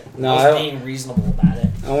 but No, I I was don't- being reasonable about it.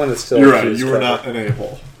 I want to still. You're right. accuse You were Trevor. not an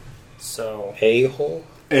a-hole. So A-hole.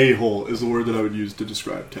 A-hole is the word that I would use to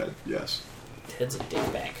describe Ted. Yes. Ted's a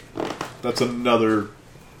dickbag. That's another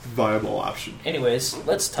viable option. Anyways,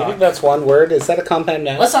 let's Do you think talk. that's one word? Is that a compound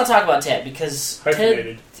noun? Let's not talk about Ted because Ted,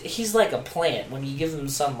 Hyphenated. he's like a plant. When you give him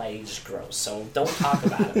sunlight, he just grows. So don't talk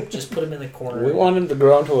about him. Just put him in the corner. We want him to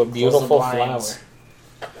grow into a Close the beautiful flower. blinds.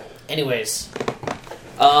 Anyways, News.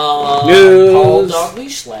 Paul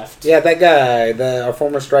Dalglish left. Yeah, that guy, our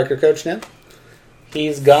former striker coach now.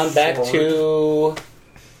 He's gone back to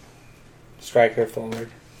striker forward.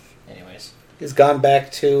 Anyways, He's gone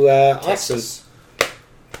back to Austin, Texas.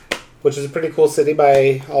 which is a pretty cool city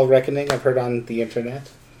by all reckoning. I've heard on the internet.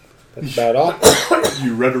 That's about all.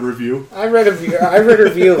 You read a review? I read a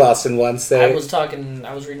review of Austin once. I was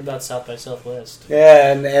reading about South by Southwest.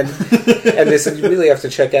 Yeah, and they said you really have to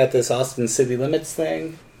check out this Austin city limits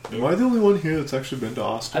thing. Am I the only one here that's actually been to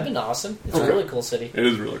Austin? I've been to Austin. It's Okay. a really cool city. It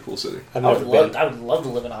is a really cool city. I've I never would been. love to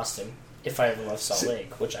live in Austin if I ever left Salt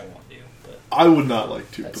Lake, which I won't do. But I would not like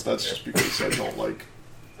to, That's but that's fair. just because I don't like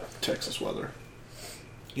Texas weather.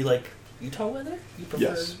 you like Utah weather? You prefer?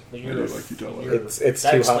 Yes, well, I do like Utah weather. It's that too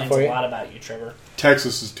hot explains for a you. lot about you, Trevor.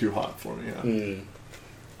 Texas is too hot for me, yeah.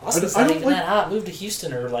 Hmm. Austin's I not don't even like- that hot. Move to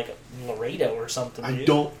Houston or like Laredo or something. I dude.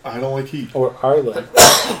 don't like heat. Or Arlen.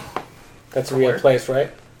 That's a real Where? place, right?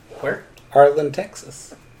 Where? Arlen,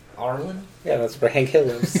 Texas. Arlen? Yeah, that's where Hank Hill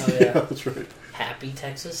lives. Oh yeah. That's right. Happy,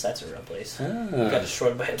 Texas. That's a real place. Ah. Got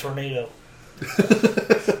destroyed by a tornado.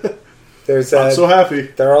 There's I'm so happy.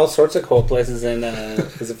 there are all sorts of cool places in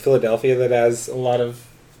is it Philadelphia that has a lot of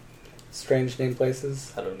strange named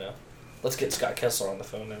places? I don't know. Let's get Scott Kessler on the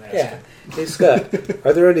phone and ask Yeah. him. Hey Scott,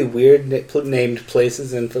 are there any weird named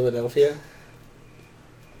places in Philadelphia?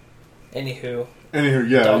 Anywho,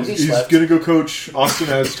 Yeah, Doggy he's slept. going to go coach Austin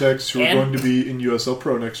Aztecs, who are And- going to be in USL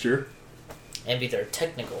Pro next year, and be their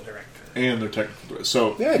technical director. and their technical director.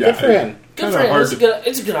 So Yeah, good for him. Good Kinda for him. hard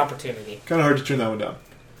It's a good opportunity. Kind of hard to turn that one down.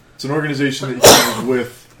 It's an organization that he was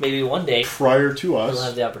with Maybe one day prior to he'll have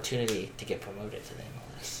us. the opportunity to get promoted to the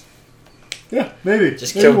MLS. Yeah, maybe.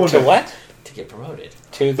 Just Maybe To, one to day. what? To get promoted.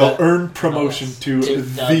 To They'll the earn promotion MLS. to the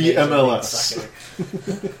the Major League MLS.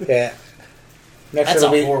 Soccer. yeah. Next That's a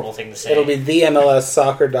it'll be horrible thing to say. it'll be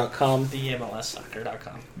themlssoccer.com.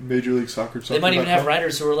 TheMLSsoccer.com. Major League Soccer. They might even have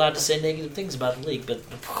writers who are allowed to say negative things about the league, but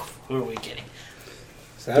who are we kidding?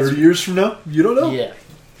 So that's 30 years from now? You don't know. Yeah.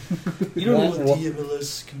 You don't know what Well- the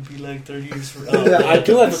MLS can be like 30 years from Yeah, I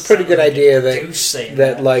do have a pretty good idea that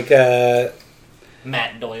that like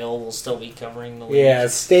Matt Doyle will still be covering the league. yeah,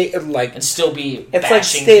 state like And still be It's like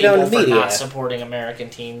bashing state-owned people for media. not supporting American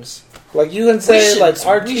teams. like you can We say should- like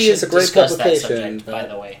we RT is should a great discuss that publication. subject, by but-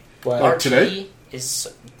 the way. What? Like RT today? is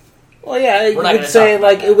Well, yeah, you We're not could gonna say talk about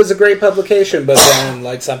like that. it was a great publication, but then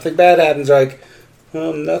like something bad happens, like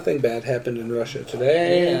nothing bad happened in Russia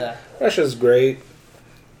today. yeah, Russia's great.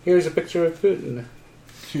 Here's a picture of Putin.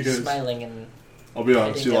 You guys, smiling and I'll be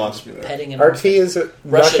honest, you petting lost me and- there. petting and RT is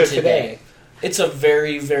Russia today. It's a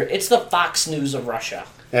very, very. It's the Fox News of Russia.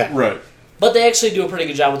 Yeah. Right. But they actually do a pretty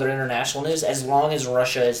good job with their international news as long as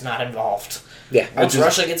Russia is not involved. Yeah. Once just-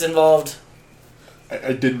 Russia gets involved,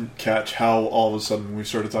 I didn't catch how all of a sudden we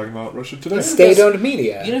started talking about Russia today. State-owned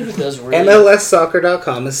media. you know who does really...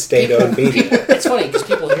 MLSsoccer.com is state-owned media. It's funny because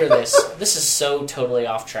people hear this. This is so totally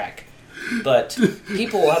off track. But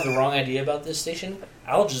people have the wrong idea about this station.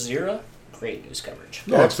 Al Jazeera, great news coverage.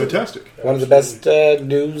 No, it's fantastic. One of the best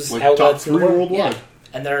news Like top outlets in 3 the world. worldwide. Yeah.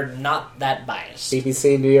 And they're not that biased.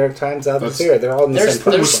 BBC, New York Times, Al That's- Jazeera. They're all in the There's same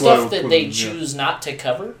pretty place. much what I stuff would that put they in, yeah. choose not to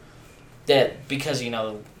cover that because,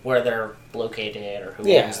 where they're located or who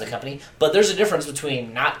Yeah. owns the company. But there's a difference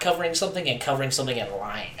between not covering something and covering something and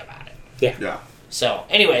lying about it. Yeah. So,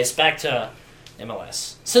 anyways, back to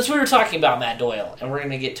MLS. Since we were talking about Matt Doyle, and we're going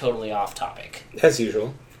to get totally off topic, As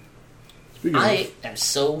usual. Speaking of, I am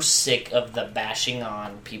so sick of the bashing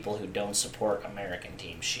on people who don't support American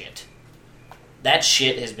team shit. That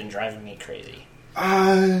shit has been driving me crazy.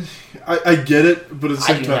 I get it, but at the I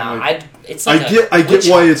same do time, not. like, It's like I get witch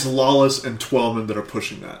why hunt. it's Lawless and Twellman that are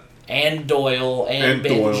pushing that. And Doyle and, And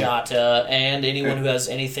Ben Doyle. Jota and anyone And- who has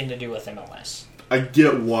anything to do with MLS. I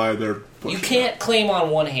get why they're pushing You can't claim on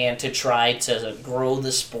one hand to try to grow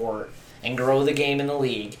the sport and grow the game in the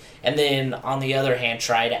league, and then on the other hand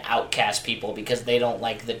try to outcast people because they don't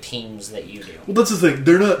like the teams that you do. Well, that's the thing.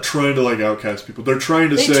 They're not trying to like outcast people. They're trying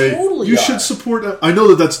to They say totally you are. should support. I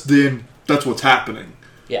know that's what's happening,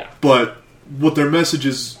 Yeah. but what their message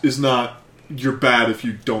is not you're bad if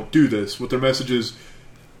you don't do this. What their message is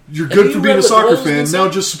you're Have good you for read being a what soccer Doyle's been fan. Now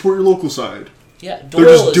saying? just support your local side. Yeah, They're Doyle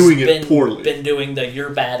just has doing it been, poorly. Been doing the "you're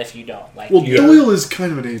bad if you don't." Like, Well, you're- Doyle is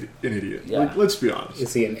kind of an idiot. Yeah. Like, let's be honest.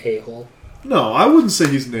 Is he an a-hole? No, I wouldn't say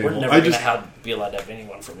he's an we're a-hole. never I going just to be allowed to have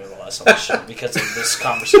anyone from MLS on the show because of this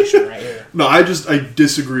conversation right here. no. I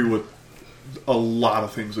disagree with a lot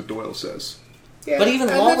of things that Doyle says. Yeah, But even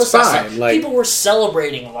and Lawless, that's fine. Like, people were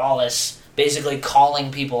celebrating Lawless, basically calling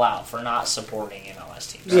people out for not supporting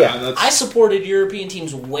MLS teams. Yeah. that's, I supported European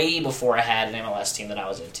teams way before I had an MLS team that I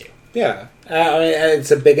was into. yeah, I mean,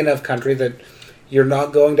 it's a big enough country that you're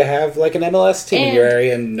not going to have like an MLS team in And- your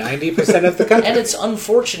area in 90% of the country. And it's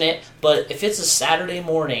unfortunate, but if it's a Saturday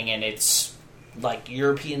morning and it's like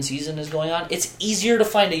European season is going on, it's easier to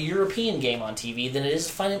find a European game on TV than it is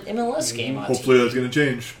to find an MLS game on hopefully TV. that's going to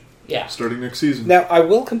change Yeah. starting next season. Now, I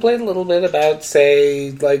will complain a little bit about,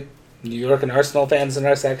 say, like New York and Arsenal fans in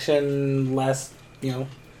our section last, Oh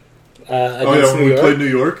against yeah, when New we York. played New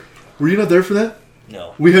York, were you not there for that?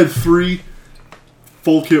 No. We had 3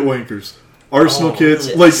 full kit wankers, Arsenal Oh, kits,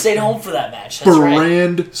 really? I like stayed home for that match. That's right.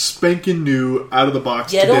 brand spanking new out of the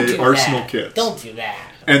box Yeah, don't today do Arsenal that. kits, Don't do that.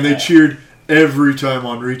 and they cheered every time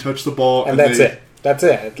Henri touched the ball, And that's they, it. That's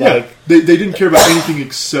it. Yeah, Like, they didn't care about anything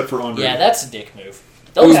except for Henri. Yeah, that's a dick move.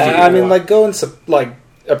 Those yeah, people I mean, are- like, go and,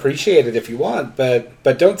 appreciate it if you want, but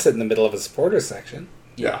don't sit in the middle of a supporter section.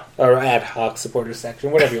 yeah. Or ad hoc supporter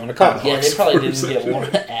section, whatever you want to call it. Yeah, they probably didn't Sports get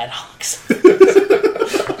one ad hocs.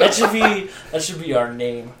 that should be our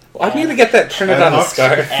name. I'm going to get that printed Ad on a hoc?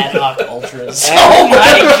 scarf. Ad hoc ultras. Ad- Oh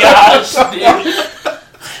my gosh,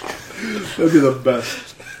 dude! That'd be the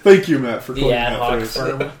best. Thank you, Matt, for The coining ad that hoc phrase.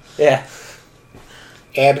 firm. Yeah.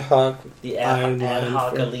 Ad hoc. The Iron ad Line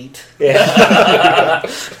hoc firm. elite. Yeah.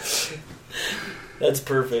 That's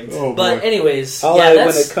perfect. Oh, but boy. anyways, All yeah, right, when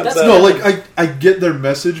that's, it comes that's up- No, like I get their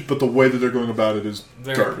message, but the way that they're going about it is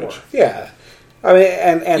very garbage. poor. Yeah. I mean,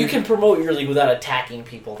 and You can promote your league without attacking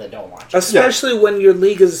people that don't watch it. especially when your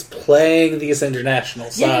league is playing these international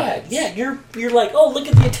Yeah, sides. yeah, you're like, oh, look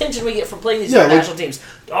at the attention we get from playing these Yeah, like- international teams.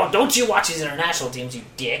 Oh, don't you watch these international teams, you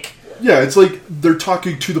dick. Yeah, it's like they're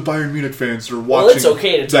talking to the Bayern Munich fans that are watching Well, it's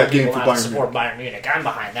okay to tell that game people for not to Bayern support Munich. Bayern Munich. I'm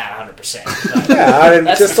behind that 100%. Yeah, I mean,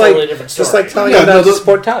 That's just a totally like different just story. like telling Yeah, you not no, to the-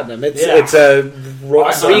 support Tottenham. It's Yeah. it's a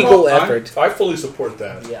regal I'm- effort. I fully support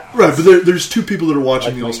that. Yeah. Right, but there's two people that are watching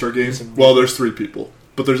Like the my- All-Star game. Well, there's three people.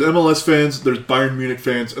 But there's MLS fans, there's Bayern Munich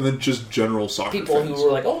fans, and then just general soccer People fans. who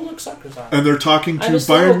were like, oh, look, soccer's on. And they're talking to I miss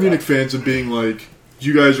the Bayern World Munich Cup. fans and being like,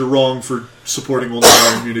 you guys are wrong for supporting only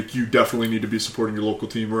Bayern Munich. You definitely need to be supporting your local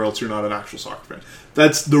team or else you're not an actual soccer fan.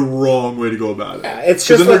 That's the wrong way to go about it. Yeah, it's Because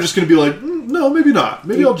just then they're like- just going to be like, no, maybe not.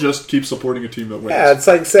 Maybe I'll just keep supporting a team that wins. Yeah, it's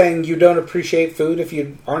like saying you don't appreciate food if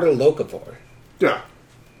you aren't a locavore. Yeah.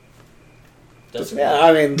 Doesn't Yeah,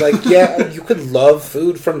 I mean, like, yeah, you could love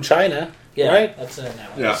food from China, yeah, right? that's an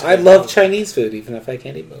analogy. Yeah. I love Chinese food, even if I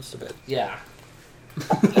can't eat most of it. Yeah.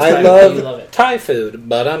 I right, love, you love it. Thai food,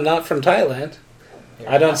 but I'm not from Thailand.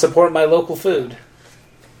 I Yeah. don't support my local food.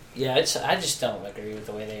 Yeah, I just don't agree with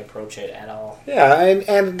the way they approach it at all. Yeah,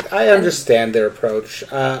 and I understand their approach.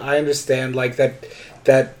 I understand like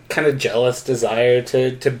that kind of jealous desire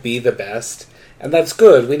to be the best, and that's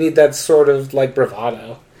good. We need that sort of like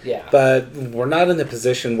bravado, Yeah. but we're not in a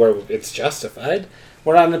position where it's justified.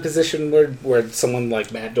 We're not in a position where someone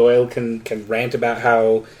like Matt Doyle can rant about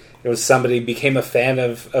how somebody became a fan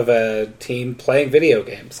of a team playing video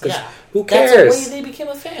games. 'Cause Yeah. who That's cares? the way they became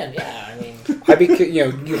a fan. Yeah, I mean,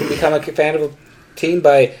 you can become a fan of a team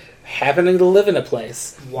by happening to live in a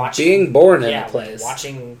place, watching, being born in yeah, a place.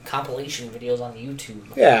 watching compilation videos on YouTube.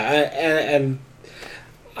 Yeah, and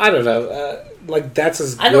I don't know, like that's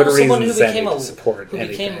as I know good a someone reason who as any became to support who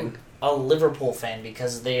anything. became a Liverpool fan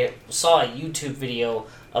because they saw a YouTube video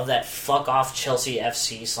of that "fuck off Chelsea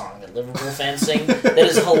FC" song that Liverpool fans sing. That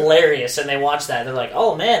is hilarious, and they watch that. They're like,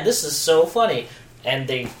 "Oh man, this is so funny!" And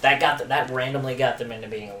that randomly got them into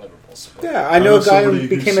being a Liverpool supporter. Yeah, I know a guy who somebody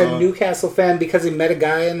who became saw- a Newcastle fan because he met a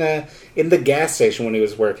guy in the gas station when he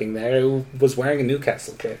was working there who was wearing a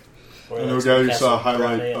Newcastle kit. Where I know a it's guy who Newcastle saw a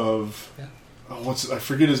highlight Brown Ale. of I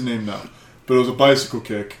forget his name now, but it was a bicycle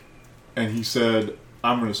kick, and he said,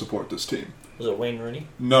 "I'm going to support this team." Was it Wayne Rooney?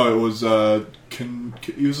 No, it was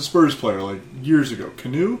he was a Spurs player like years ago.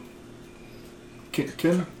 Canoe,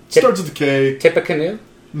 Ken starts with a K. Tippecanoe?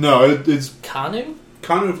 No, it's Kanu?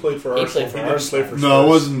 Kanu played for He Arsenal. played for He didn't Arsenal. play for Spurs. no, it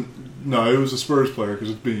wasn't. No, it was a Spurs player because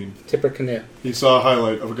it's Bean. Tippecanoe. He saw a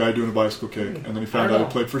highlight of a guy doing a bicycle kick, and then he found I out don't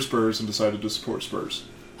he played for Spurs and decided to support Spurs.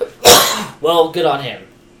 Well, good on him.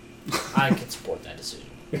 I can support that decision.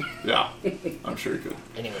 Yeah, I'm sure he could.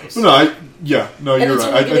 Anyways. But no, you're And it's right.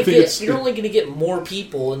 only I gonna think get, you're only going to get more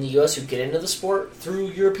people in the U.S. who get into the sport through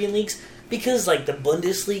European leagues because, like, the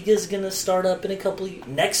Bundesliga is going to start up in a couple of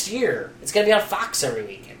next year. It's going to be on Fox every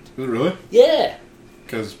weekend. Is it really? Yeah.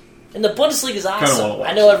 Because And the Bundesliga is wanna awesome. watch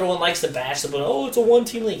I know it. everyone likes to bash the Bundesliga. Oh, it's a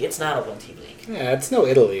one-team league. It's not a one-team league. Yeah, it's no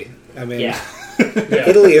Italy. I mean, Yeah.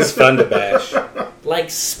 Italy is fun to bash. Like,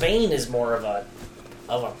 Spain is more of a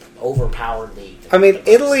overpowered league. I mean,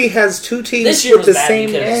 Italy has two teams This year with was the bad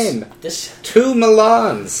same because name. this. Two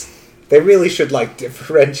Milans. They really should, like,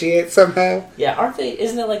 differentiate somehow. Yeah, aren't they?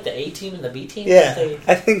 Isn't it like the A team and the B team? Yeah, Aren't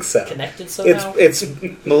I think so. they connected somehow? It's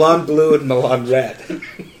Milan Blue and Milan Red.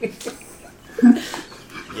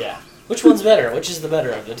 Yeah. Which one's better? Which is the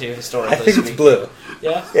better of the two historically? I think it's speaking? blue.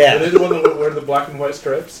 Yeah. Are they Yeah, the one that wear the black and white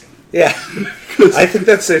stripes? yeah. I think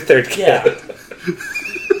that's their third kid. Yeah.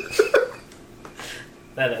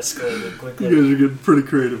 That escalated you quickly. guys are getting pretty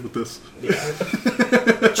creative with this.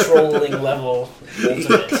 Yeah. Trolling level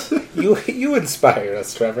ultimate. You inspire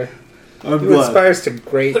us, Trevor. I'm You glad. inspire us to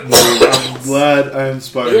great I'm moves. glad I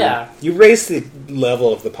inspired Yeah. You raise the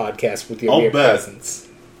level of the podcast with your I'll mere bet. presence.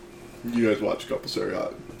 you guys watch a couple Serie A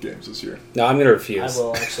games this year. No, I'm going to I refuse.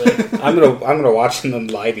 will actually. I'm gonna watch them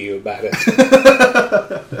and lie to you about it.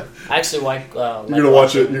 I actually like. You're gonna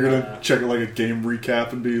watch it. You're gonna check it like a game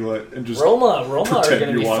recap and be like, and just Roma are pretend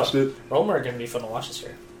gonna you be watched fun. it. Roma are gonna be fun to watch this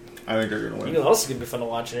year. I think they're gonna You win. know what else is gonna be fun to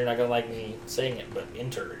watch, and you're not gonna like me saying it, but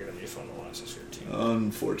Inter are gonna be fun to watch this year too.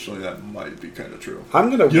 Unfortunately, that might be kind of true. I'm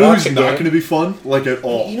gonna You know watch who's a not game. going to be fun? Like at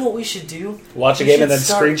all. You know what we should do? Watch a We game should and then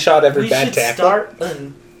start- screenshot every we bad should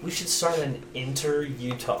tackle. We should start an Inter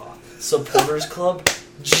Utah supporters club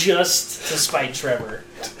just to spite Trevor.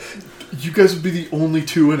 you guys would be the only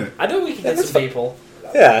two in it. I know we can get That's some fun. people.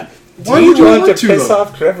 Yeah. Why Do you would you want want to to, piss though?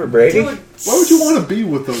 off Trevor Brady? Dude, Why would you want to be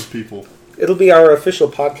with those people? It'll be our official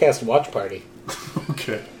podcast watch party.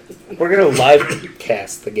 Okay. We're going to live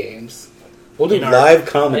cast the games. We'll do in our- live in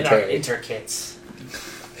our commentary interkits.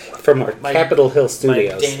 from our My- Capitol Hill My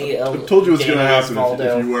studios. Danny I told you what's going to Danny happen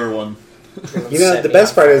Osvaldo. if you wear one. You know, Set the me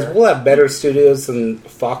best on part is fire. we'll have better studios than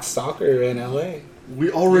Fox Soccer in LA. We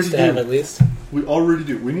already Used to have at do. least. We already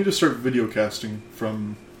do. We need to start video casting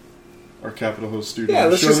from our Capitol Hill studio. Yeah,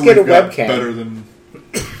 let's Show just them get we've a got webcam. Better than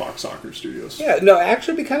Fox Soccer Studios. Yeah, no,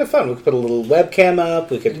 actually it'd be kind of fun. We could put a little webcam up.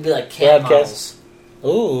 We It could could be like cam broadcast. models.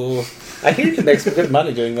 Ooh, I hear you can make some good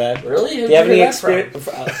money doing that. Really? Do you have any experience?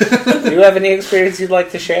 Do you have any experience you'd like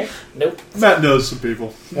to share? Nope. Matt knows some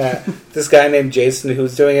people. This guy named Jason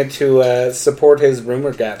who's doing it to support his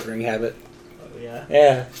rumor gathering habit. Oh, yeah.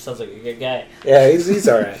 Yeah, Sounds like a good guy. yeah, he's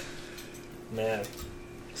all right. Man,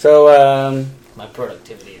 So, my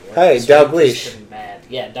productivity at work. Hey, this dog week has leash. been bad.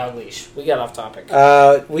 Yeah, dog leash. We got off topic.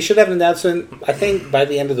 we should have an announcement. I think by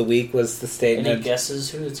the end of the week was the Any statement. guesses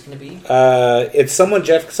who it's going to be? It's someone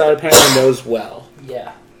Jeff Casada apparently knows well.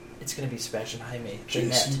 Yeah. It's going to be Sebastian Jaime. They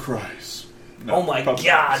Jason met. Christ. Oh my probably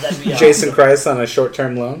god, that'd be Jason awesome. Christ on a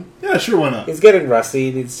short-term loan. Yeah, sure, why not? He's getting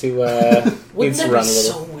rusty. He needs to Wouldn't needs that to be run a little.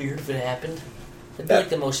 so weird if it happened? It'd be like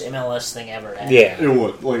the most MLS thing ever. To happen. Yeah, It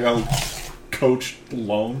would. Like, a coach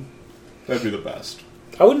loan. That'd be the best.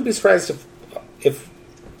 I wouldn't be surprised if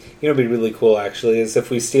you know, it'd be really cool actually is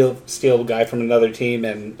if we steal a guy from another team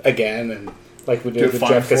and like we did Get with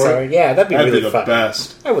fined Jeff for Casada. it? Yeah, that'd be That'd really be the fun.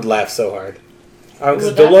 best. I would laugh so hard. Because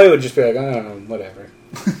would that- Deloitte would just be like, oh, whatever.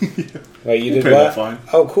 Wait, you We'll did pay what? that fine.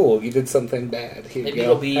 Oh, cool. You did something bad. Here Maybe you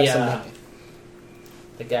go. it'll be Have some money.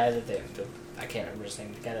 the guy that I can't remember his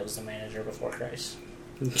name. The guy that was the manager before Christ.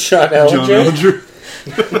 John John Ellinger.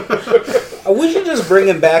 Ellinger. We should just bring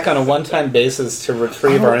him back on a one-time basis to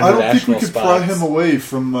retrieve our I don't think international we could spots. pry him away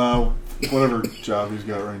from whatever job he's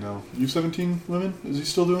got right now. U17 women? Is he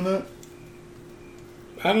still doing that?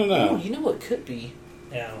 I don't Oh, know. you know what could be?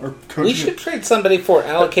 Yeah. Or coaching We should trade somebody for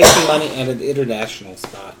allocation money and an international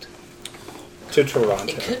spot to Toronto.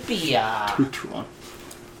 It could be at Toronto?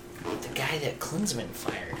 the guy that Klinsmann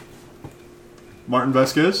fired. Martin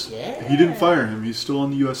Vasquez? Yeah. He didn't fire him. He's still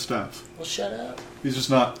on the U.S. staff. Well, shut up. He's just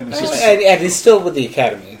not an And, assistant. and he's still with the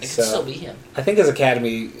academy, It could so still be him. I think his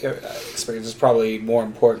academy experience is probably more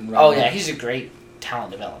important. Right Oh now. yeah, he's a great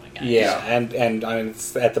talent development guy. Yeah, and I mean,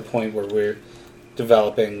 it's at the point where we're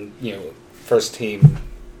developing, first team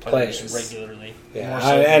Players players. regularly. Yeah, More so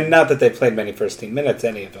and than not that they played many first team minutes,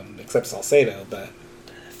 any of them, except Salcedo. But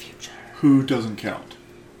the future. Who doesn't count?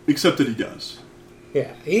 Except that he does.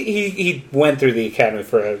 yeah, he went through the academy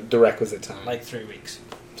for the requisite time. Like 3 weeks.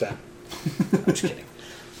 So. I'm just kidding.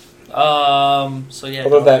 So yeah.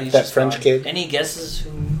 Although that Dalglish is French gone. kid. Any guesses who?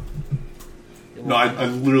 it No, will I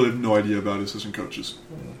be? literally have no idea about assistant coaches.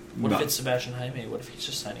 What None. if it's Sebastian Jaime? What if he's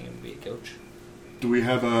just signing him to be a coach? Do we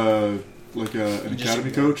have an You just academy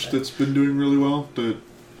ignore coach that. that's been doing really well that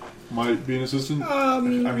might be an assistant? I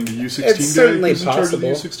mean, the U16 it's guy certainly who's in charge of the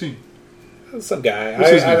possible. U16. Some guy. What's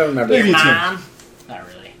his I name? don't remember. Maybe it's him. Mom? Not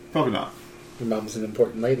really. Probably not. Your mom's an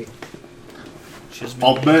important lady. She was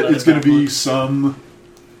I'll being bet let it's going about to be books. some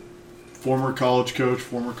former college coach,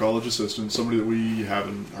 former college assistant, somebody that we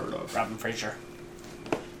haven't heard of. Robin Fraser.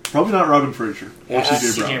 Probably not Robin Fraser or Yeah,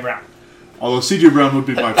 CJ Brown. CJ Brown. Although CJ Brown would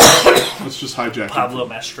be my favorite. Let's just hijack Pablo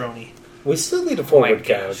him. Mastroni. We still need a Oh my forward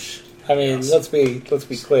gosh. coach. I mean, Yes. let's be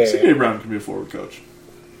clear. CJ Brown can be a forward coach.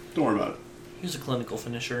 Don't worry about it. He was a clinical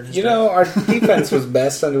finisher in his You know, our defense was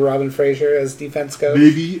best under Robin Fraser as defense coach.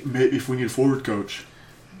 Maybe if we need a forward coach,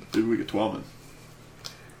 maybe we get Twelman.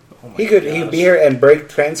 Oh my He'd be gosh. here and break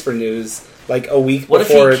transfer news like a week What if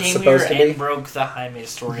before he it's came here supposed to and be. broke the Jaime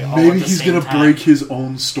story all Maybe at the he's same going to time? break his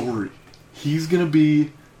own story. He's going to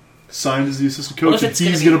be signed as the assistant What coach, if and it's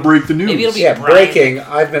he's gonna going be- to break the news. maybe it'll be- Yeah, Brian- breaking.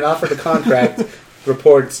 I've been offered a contract.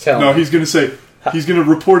 Reports tell No, me. he's going to say he's going to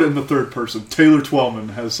report it in the third person. Taylor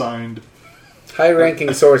Twellman has signed.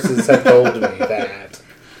 High-ranking sources have told me that.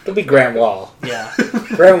 It'll be Grant Wall. Yeah.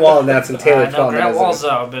 Grant Wall announcing Taylor I know Twellman. Grant as a-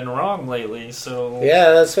 Wall's been wrong lately, so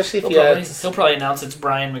Yeah, especially if he'll probably announce it's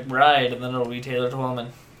Brian McBride, and then it'll be Taylor Twellman.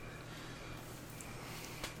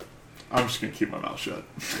 I'm just going to keep my mouth shut.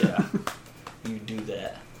 Yeah, you do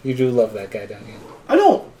that. You do love that guy, don't you? I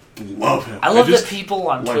don't love him. I love just, that people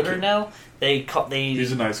on like Twitter him. now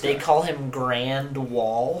He's a nice they guy. call him Grand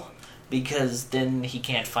Wall because then he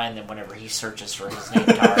can't find them whenever he searches for his name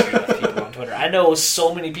to argue with people on Twitter. I know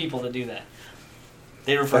so many people that do that.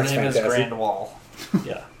 They refer That's to him as fantastic. Grand Wall.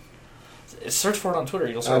 Yeah, search for it on Twitter.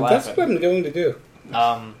 You'll start That's laughing. what I'm going to do.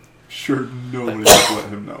 sure nobody has let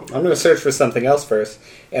him know. I'm going to search for something else first,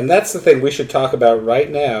 and that's the thing we should talk about right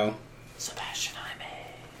now. Sebastian Jaime.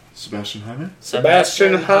 Sebastian Jaime?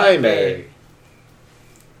 Sebastian Jaime.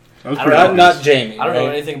 That was pretty Not obvious. Jamie. I don't know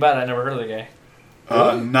right? anything about it. I never heard of the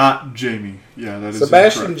guy. Not Jamie. Yeah, that is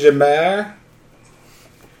Sebastian incorrect.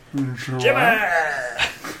 Jimmer!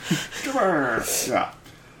 Yeah.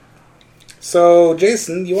 So,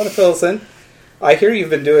 Jason, you want to fill us in? I hear you've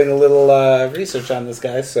been doing a little research on this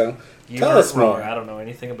guy, so You tell heard us wrong. more. I don't know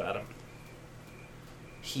anything about him.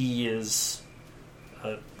 He is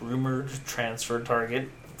a rumored transfer target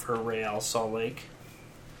for Real Salt Lake,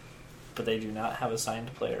 but they do not have a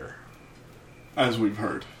signed player, As we've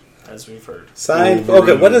heard. as we've heard. Signed. Over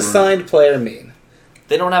Okay, and what does over. signed player mean?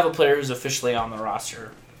 They don't have a player who's officially on the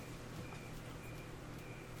roster.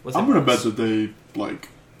 I'm going to bet that they,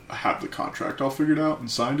 have the contract all figured out and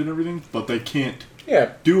signed and everything, but they can't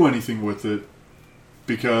Yeah, do anything with it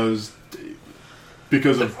because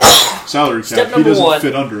of salary Step cap. He number doesn't one,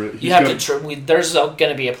 fit under it. You have to. There's going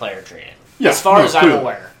to be a player traded. Yeah, as far no, as I'm clearly.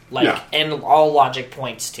 aware, Yeah. and all logic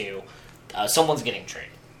points to someone's getting traded.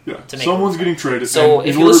 Yeah, to make someone's it getting traded. So and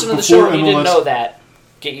if in you order- listen to the show before and you didn't MLS know that,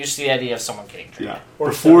 get used to the idea of someone getting traded. Yeah, Or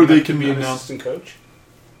before stepping they up can to be an announced. assistant coach,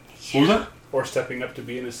 What was that? or stepping up to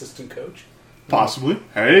be an assistant coach. Possibly.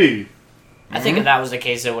 Hey. I think if that was the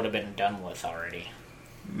case, it would have been done with already.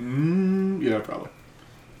 Yeah, probably.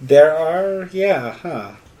 there are. Yeah,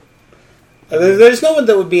 huh. There's no one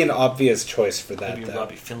that would be an obvious choice for that, Maybe though.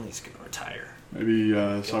 Robbie Finley's going to retire. Maybe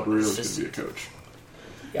Sabario's going to be a assistant. coach.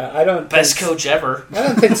 Yeah, I don't. Best think, coach ever. I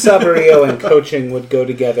don't think Sabarillo and coaching would go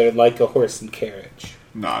together like a horse and carriage.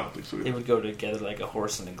 No, I don't think so. They Either. would go together like a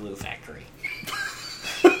horse in a glue factory.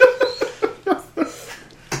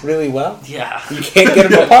 Really well. Yeah. You can't get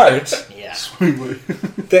them apart. Yeah. Sweetly.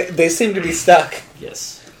 They seem to be stuck.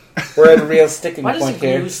 Yes. We're at a real sticking Why does the point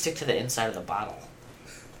here. glue stick to the inside of the bottle?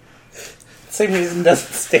 Same reason it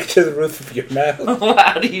doesn't stick to the roof of your mouth.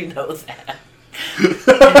 How do you know that?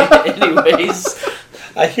 Anyways,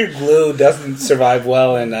 I hear glue doesn't survive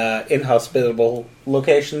well in inhospitable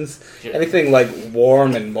locations. Yeah. Anything like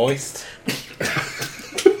warm and moist.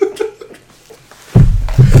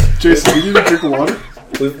 Jason, you need a drink of water?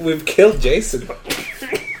 We've killed Jason.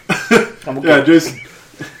 Yeah, Jason.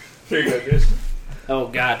 There you go, Jason. oh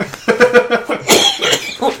god,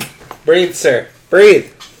 Breathe, sir.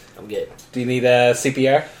 Breathe. I'm good. Do you need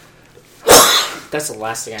CPR? That's the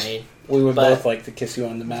last thing I need. We would But- both like to kiss you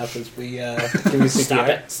on the mouth as we give you CPR. Stop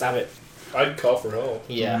it. Stop it. I'd call for help.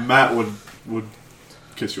 Yeah. Matt would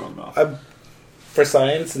kiss you on the mouth. For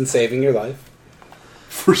science and saving your life.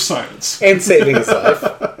 For science. And saving his life.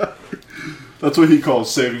 That's what he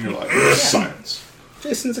calls saving your life. Science.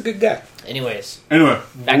 Jason's a good guy. Anyways, Anyway,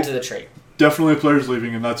 back to the trade. definitely a player's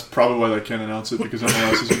leaving, and that's probably why they can't announce it, because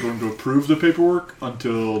MLS isn't going to approve the paperwork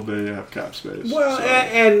until they have cap space. Well, So-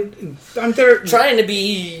 and I'm there. Trying to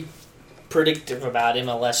be predictive about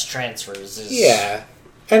MLS transfers is Yeah.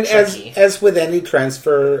 And tricky. as with any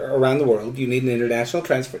transfer around the world, you need an international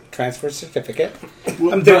transfer certificate.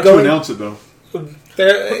 well, they're not going- to announce it, though.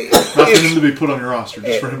 There, Not for him it's, to be put on your roster,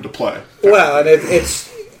 just for him to play. well, and it's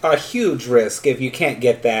a huge risk if you can't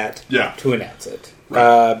get that Yeah. to announce it.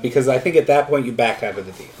 Right. Because I think at that point you back out of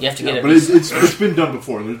the deal. You have to Yeah, get but a it's been done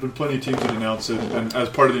before. There's been plenty of teams that announce it, and as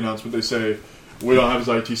part of the announcement, they say, we don't have his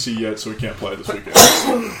ITC yet, so we can't play this weekend.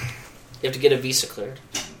 You have to get a visa cleared.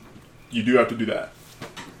 You do have to do that.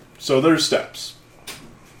 So there's steps.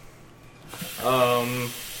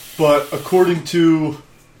 But according to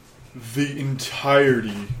the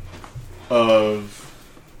entirety of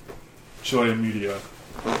Chilean media,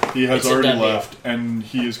 he has It's a already done deal. left, and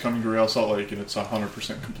he is coming to Real Salt Lake, and it's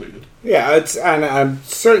 100% completed. Yeah, and I'm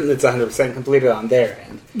certain it's 100% completed on their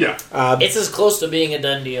end. Yeah. It's as close to being a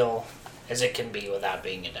done deal as it can be without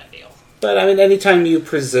being a done deal. But I mean, anytime you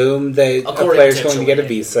presume that a According player's to going to get a Chilean.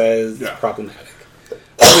 visa is Yeah. problematic.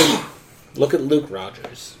 I mean, look at Luke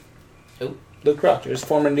Rogers. Who? Luke Rogers,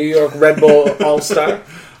 former New York Red Bull All-Star.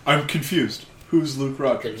 I'm confused. Who's Luke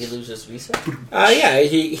Rogers? Did he lose his visa? Yeah,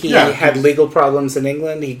 he Yeah. had legal problems in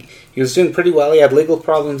England. He was doing pretty well. He had legal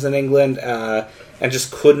problems in England and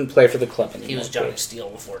just couldn't play for the club anymore. He was Johnny Steele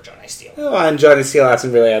before Johnny Steele. Oh, and Johnny Steele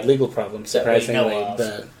hasn't really had legal problems, That we know surprisingly. of.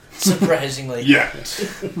 But Surprisingly. Yeah.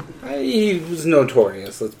 he was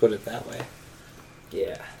notorious, let's put it that way.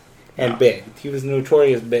 Yeah. And Yeah. big. He was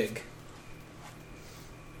notorious big.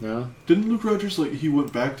 No? Didn't Luke Rogers, he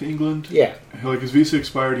went back to England? Yeah. His visa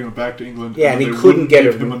expired, he went back to England. Yeah, and then he they couldn't wouldn't get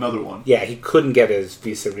give it- him another one. Yeah, he couldn't get his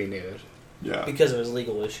visa renewed. Yeah. Because of his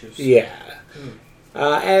legal issues. Yeah.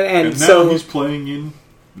 And And now so he's playing in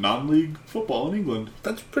non-league football in England.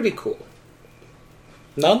 that's pretty cool.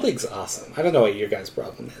 Non-league's awesome. I don't know what your guys'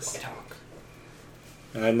 problem is. White Hawk.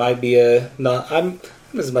 I might be I'm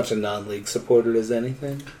as much a non-league supporter as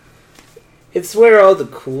anything. It's where all the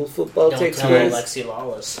cool football Don't takes tell place. Alexi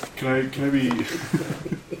Lawless. Can I be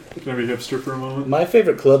can I be hipster for a moment? My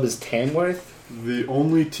favorite club is Tamworth. The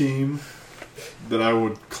only team that I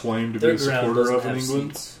would claim to be Their a ground supporter doesn't of in have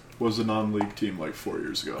England seats. was a non-league team like 4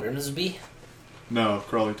 years ago. Grimsby? No,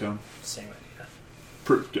 Crawleytown. Same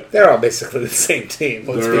idea. Yeah. They're all basically the same team.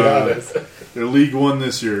 Let's be They're, honest. They're League One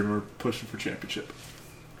this year, and we're pushing for championship.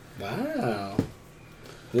 Wow.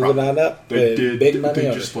 Moving on up. They with did. big money They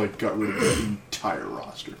on just it. got rid of the entire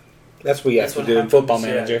roster. That's what you have That's to what do in happens, Football yeah.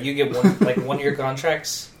 Manager. You get 1-year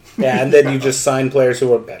contracts. Yeah, and then you just sign players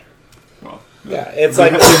who are better. Well, Yeah, it's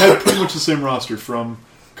they, like had, they had pretty much the same roster from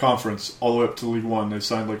conference all the way up to League One. They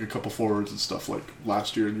signed like a couple forwards and stuff like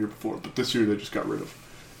last year and the year before, but this year they just got rid of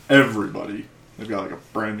everybody. They've got like a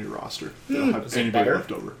brand new roster. They don't have Is it anybody better?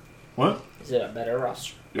 left over. What? Is it a better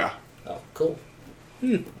roster? Yeah. Oh, cool.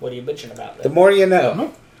 What are you bitching about the then? more you I'm know.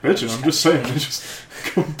 not bitching. I'm just saying they just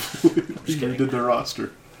completely kidding. redid their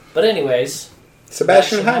roster. But anyways,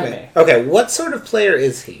 Sebastian Sebastian Jaime. Okay, what sort of player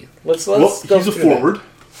is he? Let's Well, go he's a through that. forward.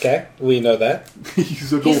 Okay, we know that.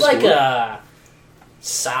 He's a goal he's like scorer. a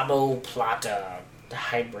Sabo Plata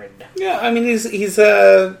hybrid. Yeah, I mean he's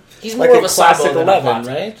a He's like more a of a classic Sabo than 11, a Plata.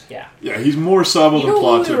 right? Yeah. Yeah, he's more Sabo You than know who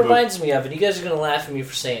Plata. he but reminds me of, and you guys are going to laugh at me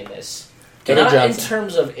for saying this. Kenny Not Johnson. in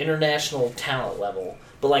terms of international talent level,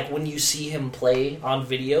 but like when you see him play on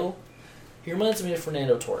video, he reminds me of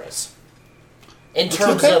Fernando Torres. In It's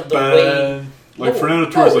terms okay. of the way... Like No, Fernando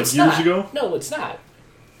Torres, like it's years not. ago. No, it's not.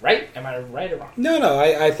 Right? Am I right or wrong? No,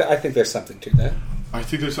 I think there's something to that. I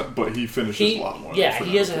think there's, but he finishes He, a lot more. yeah, than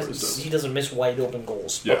he Fernando Torres doesn't. does. He doesn't miss wide open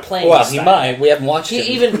goals. Yeah. But playing Well, his he style- might. We haven't watched him.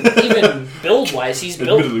 Even build wise, he's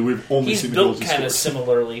built. Admittedly, we've only He's seen the goals built he kind of scored.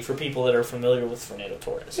 similarly for people that are familiar with Fernando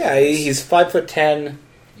Torres. Yeah, he's 5'10".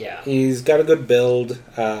 Yeah. He's got a good build.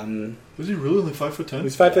 Was he really only 5'10"?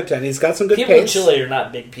 He's 5'10". He's got some good People in pace. Chile are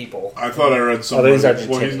not big people, I thought I read somewhere. he's that- Argentinian.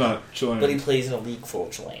 well, he's not Chilean. but he plays in a league full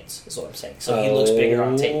of Chileans. Is what I'm saying. So he looks bigger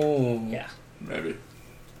on tape. Oh. Yeah. Maybe.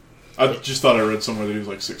 I just thought I read somewhere that he was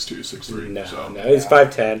like 6'2", 6'3". No, so. no, he's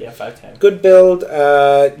 5'10". Yeah, 5'10". Good build,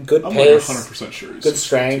 good I'm pace, like 100% sure he's good 6'2".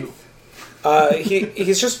 strength.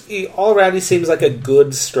 He's just all around. He seems like a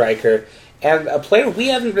good striker and a player we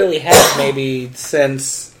haven't really had maybe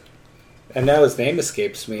since. And now his name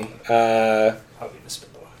escapes me. Probably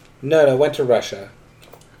misspelled. No, went to Russia.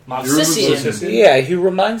 Movsisian. Yeah, he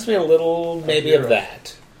reminds me a little maybe of Euro.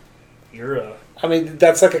 that. You're a... I mean,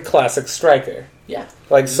 that's like a classic striker. Yeah.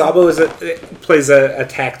 Like Sabo plays a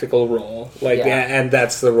tactical role, like Yeah. and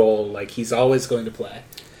that's the role. Like he's always going to play,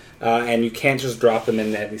 and you can't just drop him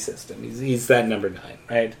in any system. He's that number 9,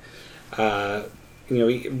 right?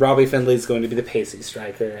 Robbie Findlay's going to be the pacey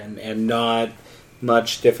striker, and not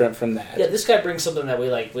much different from that. Yeah, this guy brings something that we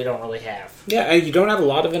don't really have. Yeah, and you don't have a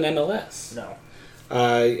lot of an MLS. No.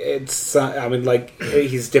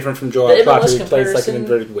 He's different from Joel The Plata, MLS who plays like an comparison-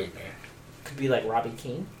 inverted winger. Could be like Robbie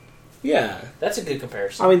Keane. Yeah, That's a good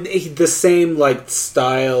comparison. I mean the same like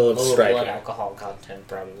style of a little striker. blood alcohol content,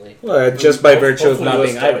 probably. Just by virtue of Hopefully not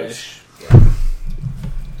less being Irish. Irish.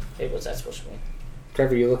 Hey, what's that supposed to mean?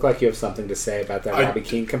 Trevor, you look like you have something to say about that I- Robbie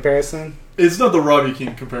Keane comparison. It's not the Robbie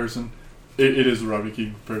Keane comparison. It is the Robbie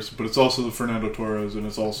Keane comparison, but it's also the Fernando Torres, and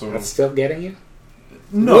it's also... That's still getting you?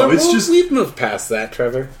 No, it's just... We've moved past that,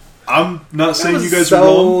 Trevor. I'm not That saying was you guys so, are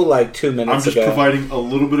wrong. like 2 minutes I'm just ago. providing a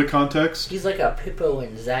little bit of context. He's like a Pippo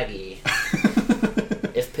Inzaghi.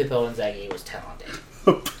 If Pippo Inzaghi was talented.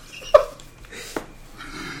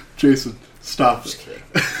 Jason, stop Just it.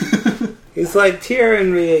 kidding. He's like Thierry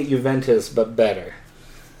Henry at Juventus, but better.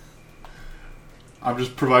 I'm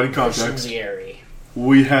just providing context. Shinzieri.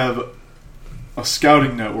 We have a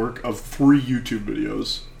scouting network of 3 YouTube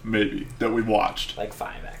videos, maybe, that we watched. Like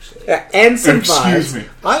 5, actually. Yeah, and some Excuse vines. me.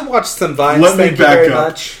 I watched some vines. Let me Thank you back very up.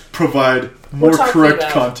 much. Provide more talking correct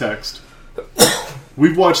about- context.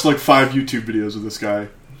 We've watched like 5 YouTube videos of this guy,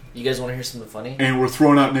 You guys want to hear something funny? and we're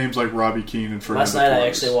throwing out names like Robbie Keane and Fernando Last night I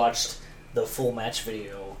Torres. actually watched the full match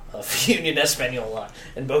video of Union Española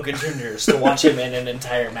and Boca Juniors to watch him in an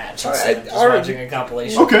entire match instead of just Alright. watching a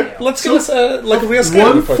compilation Okay. video. Let's give us a real scouting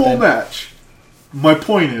One report full then. match. My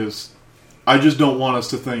point is, I just don't want us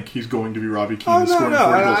to think he's going to be Robbie Keane Oh, and no, scoring no,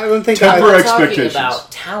 40 I goals. don't think Temper I'm not talking expectations.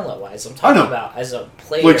 about talent-wise. I'm I talking know. about as a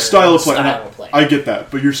player. Like style of play. Style of play. I get that,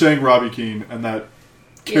 but you're saying Robbie Keane, and that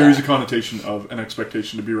carries Yeah. a connotation of an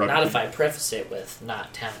expectation to be Robbie Not Keane. if I preface it with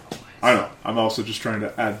not talent-wise. I know. I'm also just trying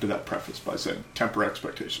to add to that preface by saying temper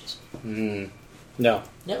expectations. No.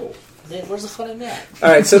 No. Then where's the fun in that? All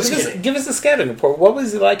right, so Just kidding. give us a scouting report. What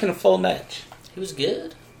was he like in a full match? He was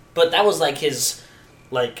good, but that was like his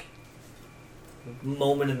like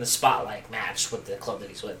moment in the spotlight match with the club that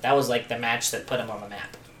he's with. That was like the match that put him on the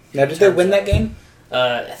map. Now, did they win that game?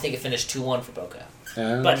 I think it finished 2-1 for Boca,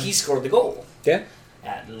 but he scored the goal. Yeah,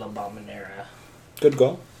 At La Bombonera. good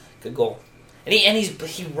goal. Good goal. And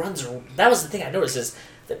he runs. That was the thing I noticed is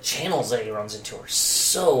the channels that he runs into are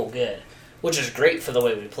so good, which is great for the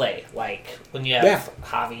way we play. Like when you have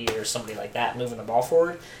Javi or somebody like that moving the ball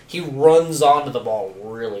forward, he runs onto the ball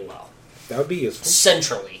really well. That would be useful.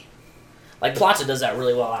 Centrally, like Plata does that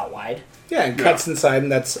really well out wide. Yeah, and cuts inside,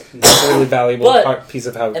 and that's a really valuable piece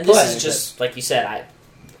of how we and play. And this is just like you said,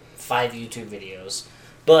 5 YouTube videos,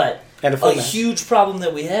 but. And a huge problem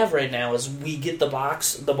that we have right now is we get the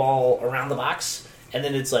ball around the box, and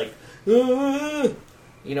then it's like, you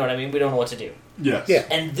know what I mean? We don't know what to do. Yes. Yeah.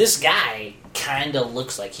 And this guy kind of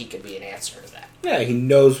looks like he could be an answer to that. Yeah, he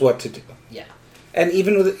knows what to do. Yeah. And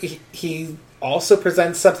even with he also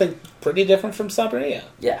presents something pretty different from Sabria.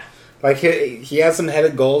 Yeah. Like he has some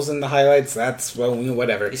headed goals in the highlights. That's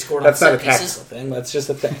whatever. He scored that's on not a set tactical pieces. thing. That's just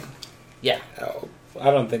a thing. Yeah. Oh, I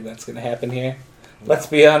don't think that's going to happen here. Let's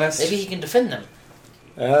be honest. Maybe he can defend them.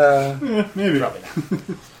 Maybe. Probably not.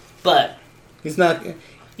 But He's not.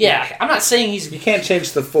 yeah, I'm not saying he's. You can't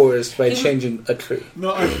change the forest by changing a tree.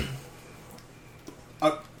 No,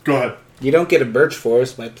 go ahead. You don't get a birch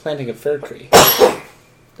forest by planting a fir tree.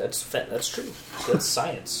 That's true. That's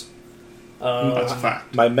science. That's a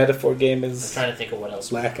fact. My metaphor game I'm is trying to think of what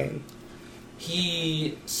else. lacking.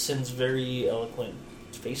 He sends very eloquent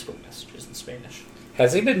Facebook messages in Spanish.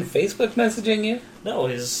 Has he been Facebook messaging you? No,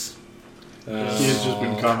 his He has just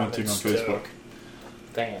been commenting on comments to Facebook.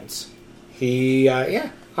 fans.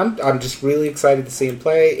 I'm just really excited to see him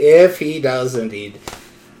play. If he does indeed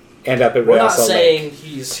end up at We're Real not Salt Lake. saying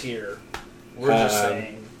he's here. We're just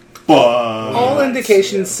saying. But All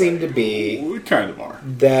indications seem to be we kind of are.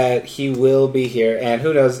 that he will be here, and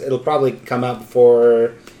who knows, it'll probably come out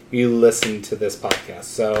before you listen to this podcast.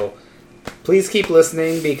 So please keep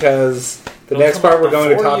listening, because the It'll next come part out we're going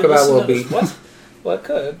to before talk you about listen will to be... this. What? Well, it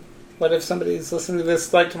could. What if somebody's listening to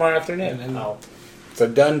this like tomorrow afternoon, and Oh. it's a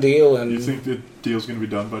done deal, and You think the deal's going to be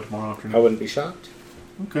done by tomorrow afternoon? I wouldn't be shocked.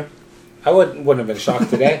 Okay. I wouldn't have been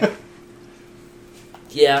shocked today.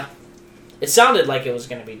 Yeah. It sounded like it was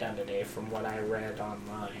going to be done today from what I read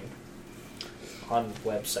online. On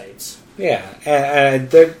websites. Yeah,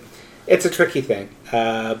 and it's a tricky thing,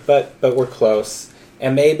 but we're close,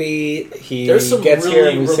 and maybe he There's some gets here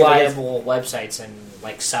really and we see what he gets. reliable websites and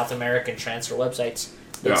like South American transfer websites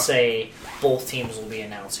that Yeah. say both teams will be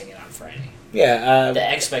announcing it on Friday. Yeah, The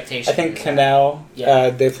expectation I think is Canal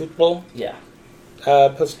de Football yeah.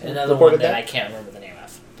 reported Another one that that. I can't remember the name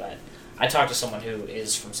of, but I talked to someone who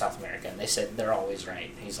is from South America, and they said they're always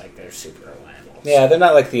right. He's like, they're super reliable. Yeah, they're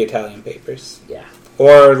not like the Italian papers. Yeah.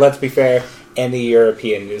 Or, let's be fair, any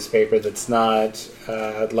European newspaper that's not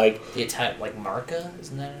like... The Italian, like Marca,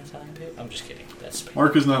 isn't that an Italian paper? I'm just kidding. That's Spain.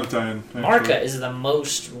 Marca's not Italian. actually. Marca is the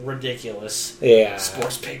most ridiculous Yeah.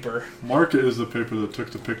 sports paper. Marca is the paper that took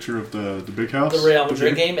the picture of the big house. The Real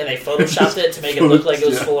Madrid game, and they photoshopped it to make it look like it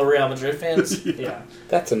was Yeah. full of Real Madrid fans. Yeah.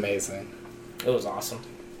 That's amazing. It was awesome.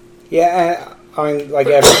 Yeah, I mean, like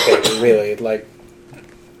every paper, really. Like,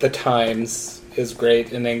 the Times is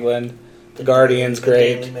great in England. The Guardian's the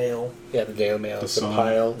great. Daily Mail. Yeah, the Daily Mail The is a Sun.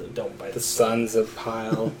 pile. Don't buy The the Sun. Sun's a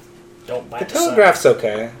pile. Don't buy The the Sun. Telegraph's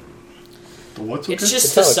okay. The what's okay? It's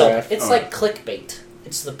just The the Telegraph. sub. It's Oh. like clickbait.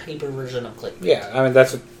 It's the paper version of clickbait. Yeah, I mean,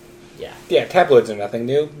 that's what... Yeah. Yeah, tabloids are nothing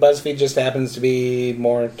new. BuzzFeed just happens to be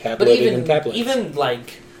more But tabloidy than tabloids. even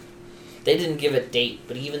like, they didn't give a date,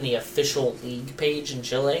 but even the official league page in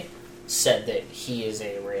Chile said that he is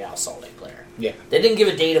a Real Salt Lake player. Yeah. They didn't give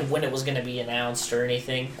a date of when it was going to be announced or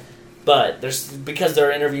anything, but because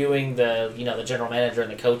they're interviewing the general manager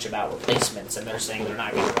and the coach about replacements, and they're saying they're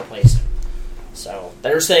not going to replace him. So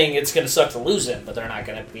they're saying it's going to suck to lose him, but they're not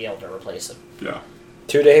going to be able to replace him. Yeah.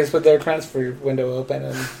 2 days with their transfer window open,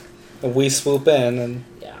 and we swoop in, and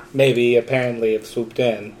Yeah. maybe, apparently, have swooped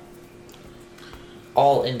in.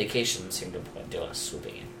 All indications seem to point to us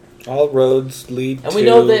swooping in. All roads lead And to we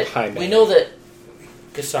know that Jaime.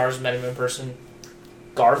 Kassar's met him in person.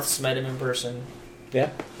 Garth's met him in person. Yeah.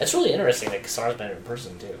 It's really interesting that Kassar's met him in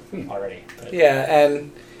person too already. But Yeah,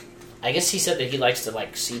 and I guess he said that he likes to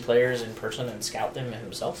see players in person and scout them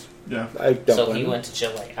himself. Yeah. I don't So blame he him. went to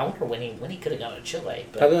Chile. I wonder when he could have gone to Chile.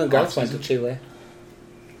 But Other than Garth went to Chile.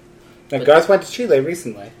 No, But- Garth went to Chile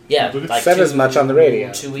recently. yeah, Did it? like Said as much on the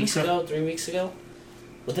radio. 2 weeks Okay. ago, 3 weeks ago,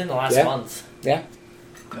 within the last Yeah. month. Yeah.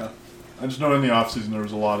 I just know in the off season there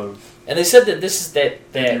was a lot of And they said that this is that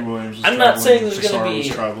Andrew Williams. Was I'm not traveling, saying there's gonna Cassar be- was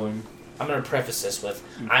traveling. I'm going to preface this with,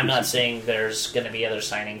 I'm not saying there's going to be other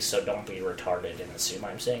signings, so don't be retarded and assume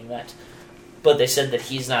I'm saying that. But they said that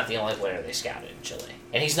he's not the only player they scouted in Chile.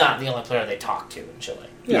 And he's not the only player they talked to in Chile.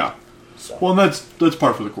 Yeah. So. Well, and that's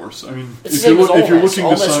par for the course. I mean, It's if the same as you're Olmes. looking to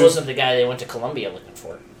Olmes sign, wasn't the guy they went to Colombia looking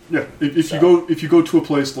for. yeah, if you go to a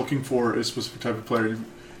place looking for a specific type of player,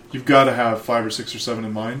 you've got to have 5 or 6 or 7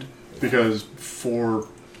 in mind, because 4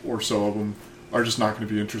 or so of them are just not going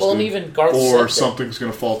to be interested. Well, and even Garth or said something's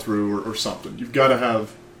going to fall through, or something. You've got to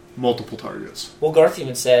have multiple targets. Well, Garth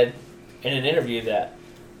even said in an interview that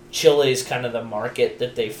Chile is kind of the market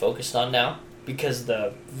that they focused on now, because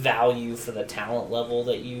the value for the talent level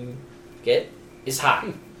that you get is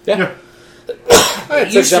high. Yeah.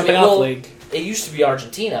 It's a jumping off league. It used to be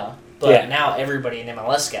Argentina, but Yeah. now everybody in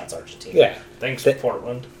MLS scouts Argentina. Yeah. Thanks, They-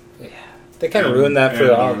 Portland. They kind of ruined that for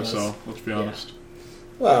and all of us. So let's be honest.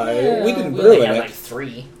 Well, Yeah, we didn't we only ruin had it. like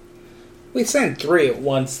 3. We signed 3 at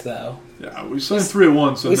once, though. Yeah, we signed 3 at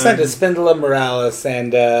once. And We then signed Espindola Morales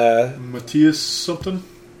and Matias something.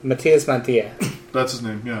 Matias Mantilla. That's his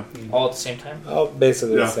name. Yeah. All at the same time? All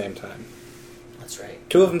basically Yeah. the same time. That's right.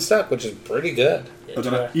 2 of them stuck, which is pretty good. Yeah, But two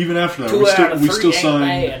then out- even after that, 2 we out of 3 still ain't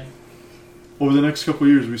signed bad. over the next couple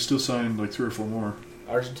of years. We still signed like 3 or 4 more.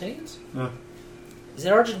 Argentinians? Yeah. Is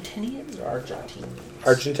it Argentinians or Argentinians?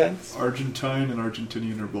 Argentines? Argentine and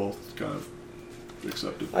Argentinian are both kind of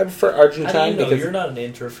accepted. I prefer How Argentine do you know because you're not an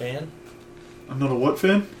Inter fan? I'm not a what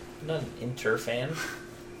fan? You're not an Inter fan.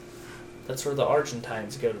 That's where the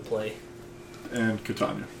Argentines go to play. And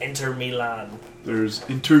Catania. Inter Milan. There's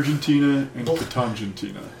Intergentina and Bl-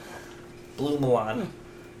 Catangentina. Blue Milan.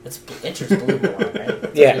 Inter's Blue Milan, right?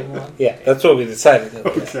 That's Yeah. Blue Milan? yeah, that's what we decided.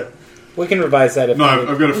 Okay. We can revise that if No, we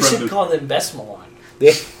I've got a We friend should that call them Best Milan.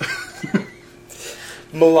 Yeah.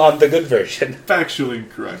 Milan, the good version. factually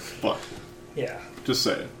incorrect, but Yeah. just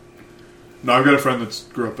say it. No, I've got a friend that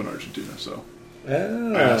grew up in Argentina, so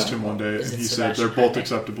Oh. I asked him one day, Is and it he said Sebastian they're both Jaime?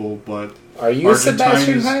 acceptable, but Are you Argentine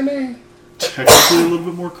Sebastian is- Jaime? technically a little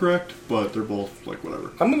bit more correct, but they're both like whatever.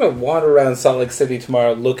 I'm gonna wander around Salt Lake City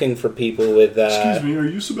tomorrow looking for people with Excuse me, are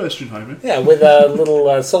you Sebastian Jaime? yeah, with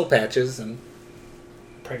little soul patches and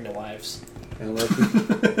Pregnant wives. like,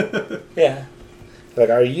 yeah. Like,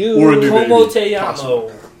 are you Or a new Como baby. te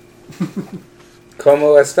Possible. llamo?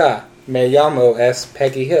 Como está? Me llamo es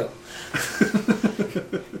Peggy Hill.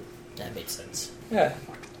 That makes sense. Yeah.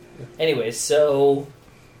 Anyways, so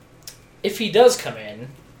if he does come in,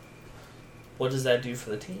 what does that do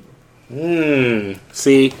for the team?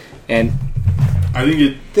 See, and I think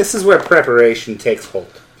it. this is where preparation takes hold.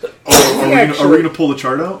 Oh, are we Actually- going to pull the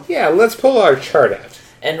chart out? Yeah, let's pull our chart out.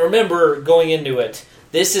 And remember, going into it,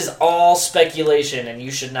 this is all speculation, and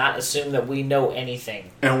you should not assume that we know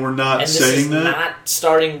anything. And we're not And this saying is that. not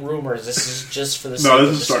starting rumors. This is just for the sake No, of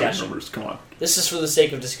this is starting discussion. numbers. Come on. This is for the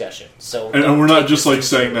sake of discussion. So, And don't we're not take just this like too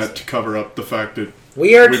saying that seriously. to cover up the fact that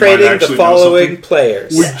We are We might trading the actually know following something.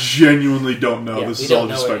 players. we genuinely don't know. Yeah, This we is don't all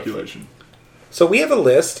just know speculation. So we have a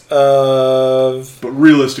list of But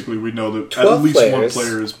realistically, we know that 12 at least players. one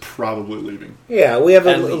player is probably leaving. we have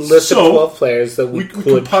a At least. list So, of 12 players that we We could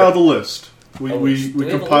compiled trade. a list. We A list. Do we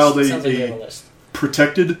we have a compiled list? It sounds like we have a a list.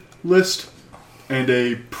 protected list and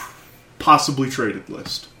a possibly traded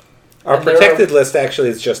list. Our And there protected list actually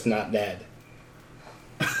is just not Ned.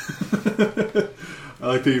 I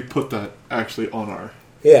like that you put that actually on our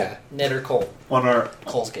Yeah. Ned or Cole. on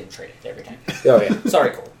Cole's getting traded every time. Oh yeah.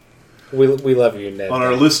 Sorry, Cole. we love you, Ned.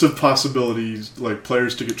 our list of possibilities, like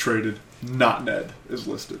players to get traded. Not Ned is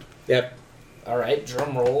listed. Yep. All right,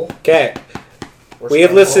 drum roll. Okay. Worst We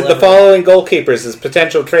have drum listed roll the ever. following goalkeepers as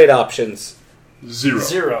potential trade options. 0.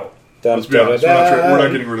 0. Dun, Let's be honest. We're dun.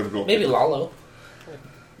 not getting rid of a goal. Maybe Lalo.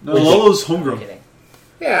 No, Lolo's I'm homegrown. kidding.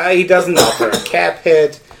 Yeah, he doesn't offer a cap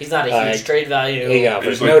hit. He's not a huge trade value. he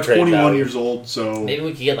offers He's no like trade 21 value. years old, so Maybe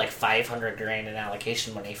we could get like 500 grand in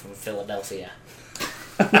allocation money from Philadelphia.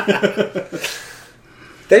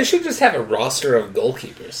 They should just have a roster of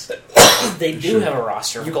goalkeepers. They do have a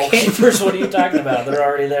roster of You goalkeepers. What are you talking about? They're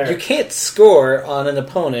already there. You can't score on an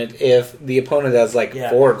opponent if the opponent has like Yeah.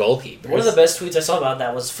 4 goalkeepers. One of the best tweets I saw about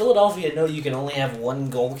that was Philadelphia know you can only have one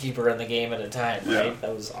goalkeeper in the game at a time, right? Yeah.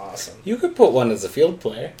 That was awesome. You could put one as a field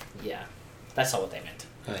player. Yeah. That's not what they meant.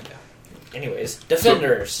 I know. Anyways,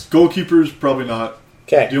 defenders. goalkeepers probably not.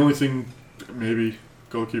 Okay. The only thing, maybe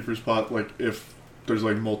goalkeeper spot, like if there's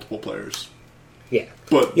like multiple players. Yeah.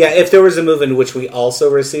 But Yeah, if there was a move in which we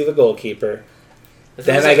also receive a goalkeeper, If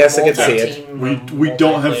Then it was I guess I could see it. multi-team, we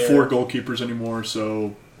don't have multiplayer 4 goalkeepers anymore,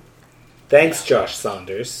 so thanks, Josh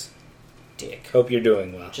Saunders. Dick. Hope you're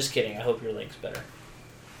doing well. Just kidding. I hope your leg's better.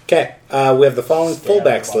 Okay, we have the following Stay out of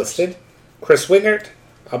fullbacks the box. listed: Chris Wingert,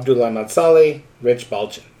 Abdullah Matsali, Rich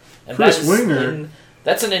Balchin. And Chris that is Winger.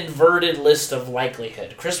 that's an inverted list of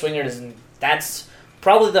likelihood. Chris Winger that's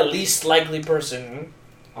probably the least likely person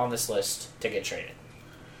on this list to get traded.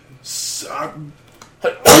 I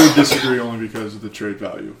would disagree only because of the trade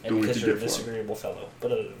value that And we because could you're a get for him. disagreeable fellow.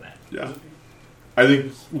 But other than that. Yeah. I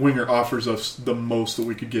think Winger offers us the most that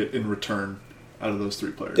we could get in return out of those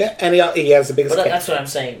three players. Yeah, and he has the biggest But cap. that's what I'm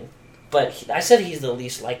saying. But I said he's the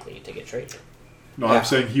least likely to get traded. No, Yeah. I'm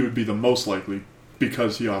saying he would be the most likely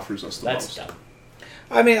because he offers us the That's most. dumb.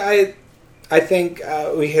 I mean, I think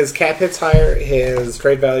his cap hit's higher, his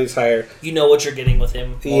trade value's higher. You know what you're getting with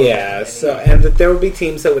him. more Yeah, than so anyone. and that there would be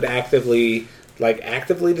teams that would actively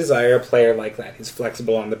desire a player like that. He's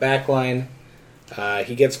flexible on the back line.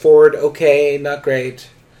 He gets forward, okay, not great.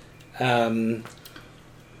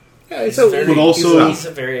 Yeah, He's, so very, But also- he's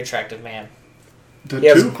a very attractive man. That he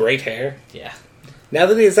has too? great hair. Yeah. Now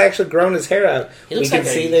that he's actually grown his hair out, He we looks can like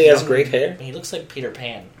see a that he has young- great hair. He looks like Peter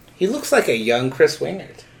Pan. He looks like a young Chris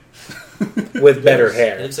Wingert with better He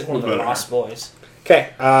hair. looks like one of With the better Lost Boys.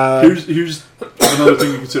 Okay, Here's another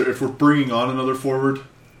thing to consider. If we're bringing on another forward,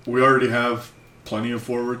 we already have plenty of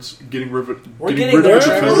forwards. Getting rid of We're a getting there.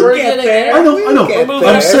 defender. We're getting there. I know. We'll get We're moving there.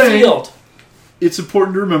 I'm up the saying- field. It's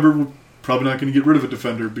important to remember we're probably not going to get rid of a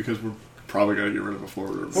defender because we're probably going to get rid of a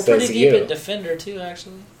forward. We're Says pretty deep you. at defender too,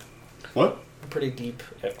 actually. What? We're pretty deep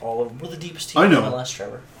at all of. We're the deepest team I in know. MLS,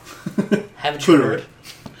 Trevor. Haven't you Clearly. heard?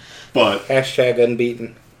 But hashtag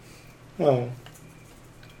unbeaten. Oh.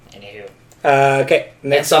 Anywho, Okay,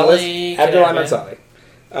 next on the list, Mansali, Abdullah Canadian.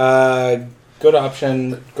 Mansali. Good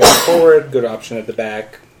option going forward, good option at the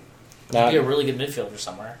back. he'd be a really good midfielder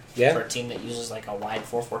somewhere. Yeah. For a team that uses like a wide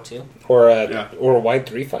 4-4-2. or Yeah. a wide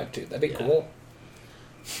 3-5-2. That'd be Yeah. cool.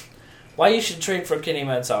 Why you should trade for Kenny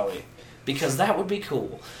Mansali? Because that would be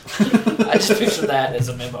cool. I just picture that as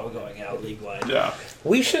a memo going out league wide. yeah,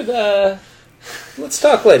 We should let's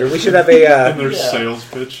talk later. We should have a and their Yeah. sales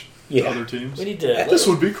pitch Yeah. to other teams. We need to. This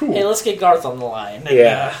would be cool. Hey, let's get Garth on the line. And,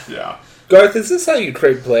 Yeah. Yeah. Garth, is this how you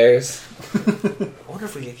trade players? I wonder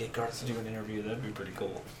if we could get Garth to do an interview. That'd be pretty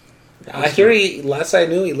cool. I hear last I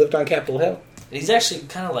knew he lived on Capitol Hill. He's actually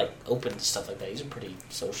kind of like open to stuff like that. He's a pretty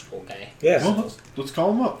sociable guy. Yeah. Well, let's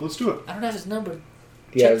call him up. Let's do it. I don't have his number.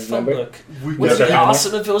 Yeah, Check his the phone number. book. We, Wouldn't it be Yeah.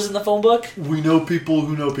 awesome if it was in the phone book? we know people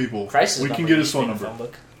who know people. Christ's we number can get his used to be phone in the number.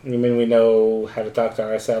 book. You mean we know how to talk to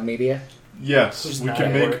RSL Media? Yes, Who's we not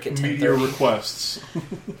can at work make at media 10:30. requests.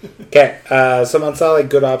 Okay, so Mansali,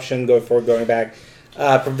 good option, go forward, going back.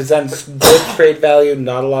 Presents good trade value,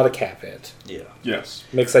 not a lot of cap hit. Yeah. Yes.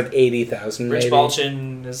 Makes like 80,000 Rich maybe.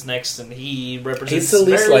 Balchin is next, and he represents He's the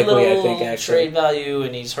least very likely, I little think, actually. trade value,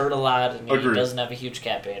 and he's hurt a lot, and he Agreed. doesn't have a huge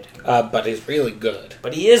cap hit. But he's really good.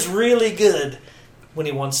 But he is really good when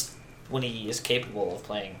he is capable of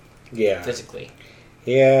playing Yeah. physically.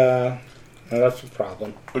 Yeah. Well, that's the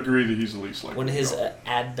problem. Agree that he's the least likely. When to his go.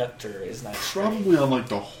 adductor is not straight. Probably on like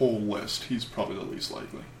the whole list, he's probably the least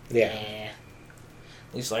likely. Yeah. Eh.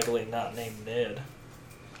 Least likely not named Ned.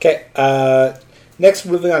 Okay, next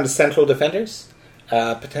moving on to central defenders.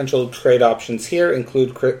 Potential trade options here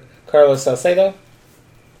include Carlos Salcedo,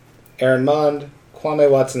 Aaron Mond, Kwame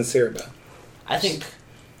Watson-Siriba. I think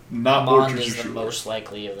Not Mond Borchers is the or most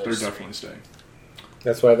likely of They're those. definitely staying.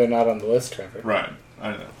 That's why they're not on the list, Trevor. Right.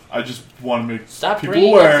 I know. I just want to make Stop people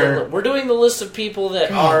bringing up aware. we're doing the list of people that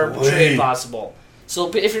Golly. are trade possible. So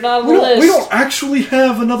if you're not on We the don't, list, we don't actually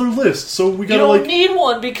have another list, so we you gotta don't like. need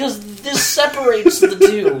one because this separates the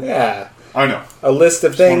two. Yeah. I know. A list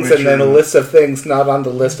of Just wanna things make and then a sure. list of things not on the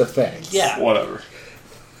list of things. Yeah. Whatever.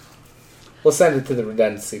 We'll send it to the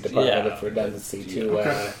redundancy department Yeah. of redundancy to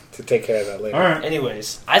Okay. to take care of that later. All right.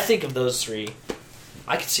 Anyways, I think of those three,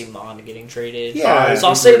 I could see Mond getting traded. Yeah.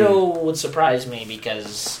 Salcedo would surprise me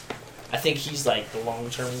because I think he's like the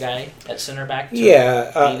long-term guy at center back. To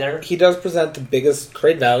Yeah, be there. he does present the biggest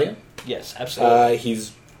trade value. Yes, absolutely.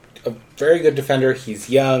 He's a very good defender. He's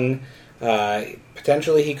young.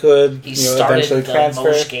 Potentially, he could He eventually started the transfer.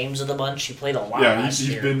 most games of the bunch. He played a lot Yeah, last he's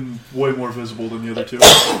year. been way more visible than the other two.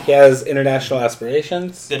 He has international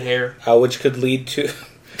aspirations, Good hair. which could lead to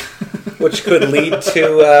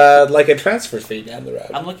like a transfer fee down the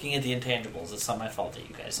road. I'm looking at the intangibles. It's not my fault that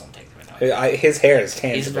you guys don't take them into His hair is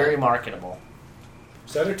tangible. He's very marketable.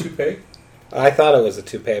 Is that a toupee? I thought it was a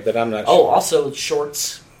toupee, but I'm not Oh, sure. also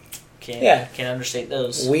shorts. Can't understate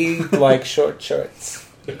those. We like short shorts.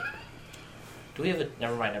 Do we have it?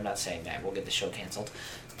 Never mind. I'm not saying that. We'll get the show canceled.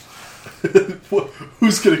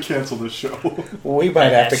 Who's gonna cancel this show? We might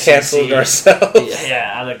have to FCC. cancel it ourselves.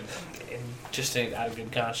 Yeah, out of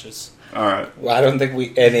good conscience. All right. Well, I don't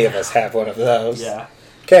think any of us have one of those. Yeah.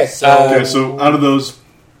 Okay, Okay, so out of those,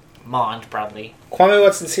 Mond probably. Kwame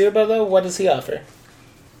Watson-Siriba, though, what does he offer?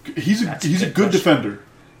 He's That's a good good question. defender.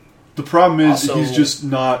 The problem is Also- he's just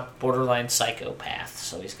not. Borderline psychopath,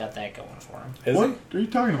 so he's got that going for him. Is What he? are you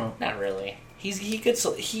talking about? Not really. He gets a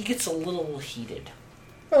little heated.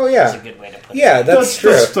 Oh That's a yeah, good way to put yeah, it. that's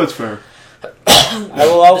true. That's fair. I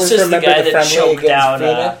will always This is the remember guy the that friendly against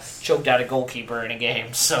Phoenix. choked out a goalkeeper in a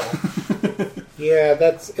game. So Yeah,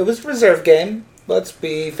 it was a reserve game. Let's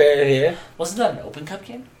be fair here. wasn't that an Open Cup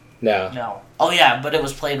game? No. No. Oh yeah, but it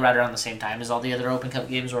was played right around the same time as all the other Open Cup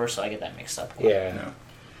games were, so I get that mixed up. Yeah. Yeah.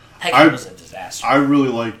 Heck, I- it was a disaster. I really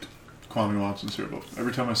liked Kwame Watson's here, but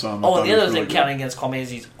every time I saw him, I Oh, thought and he the was other thing really counting against Kwame is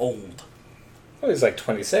he's old. Oh, he's like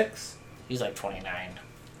 26. He's like 29.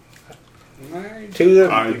 To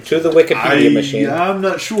the Wikipedia good. machine. I'm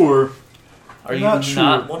not sure. Are I'm you not sure.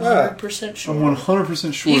 not 100% sure? I'm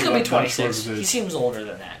 100% sure. He could be I'm not sure of 26. his He age. seems older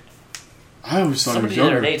than that. I always thought Somebody he the was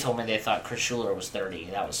other younger. day told me they thought Chris Schuler was 30.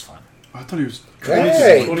 That was fun. I thought he was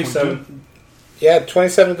Hey. 27. Yeah,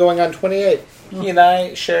 27 going on 28. He and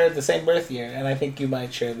I shared the same birth year, and I think you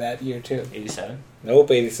might share that year too. 87. Nope,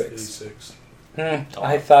 86. 86.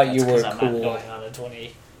 I thought you That's were 'cause I'm not cool. going on a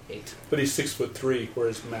 28. But he's 6'3",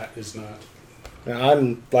 whereas Matt is not. Now,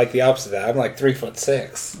 I'm like the opposite of that. I'm like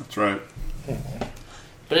 3'6". That's right.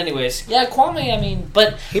 But anyways, yeah, Kwame. I mean,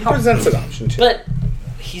 but He presents an option too. but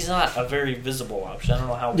he's not a very visible option. I don't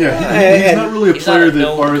know how. Yeah, he's and not really a he's not player a that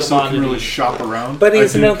known RSL can commodity. really shop around. But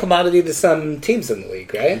he's I a known think- commodity to some teams in the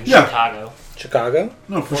league, right? Yeah, Chicago. Chicago?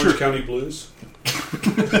 no, for Orange sure. County Blues.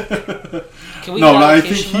 Can we No, get I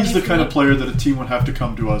allocation think he's money the from kind of them? player that a team would have to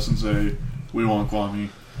come to us and say, "We want Kwame."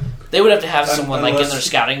 They would have to have someone like in Unless- their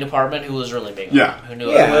scouting department who was really big. on Yeah. him, who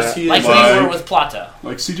knew Yeah. Unless he like is, we Like- were with Plata.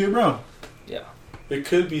 Like CJ Brown. Yeah. it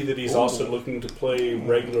could be that he's also looking to play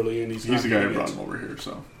regularly, and he's He's not the guy who doing brought it. him over here.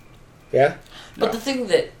 So Yeah? But Yeah. the thing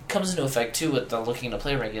that comes into effect too with the looking to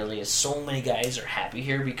play regularly is so many guys are happy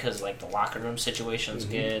here because like the locker room situation's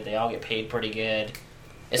good. They all get paid pretty good.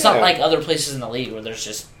 It's not Yeah. like other places in the league where there's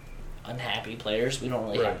just unhappy players. We don't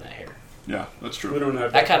really have Right. that here. yeah, that's We true. don't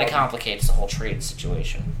have That kind of problem. complicates the whole trade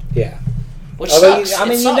situation. Yeah. Which Although, sucks. I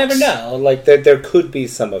mean, It you never sucks. know. Like, there could be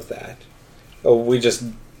some of that. Oh, we just...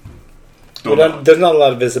 Don't know. there's not a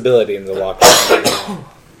lot of visibility in the locker room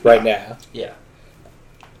right now. Yeah.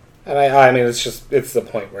 And I mean, it's the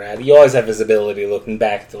point we're at. You always have visibility looking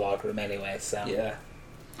back at the locker room anyway, so... Yeah.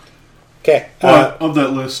 Okay. But of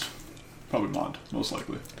that list, probably Mond, most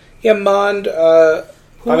likely. Yeah, Mond,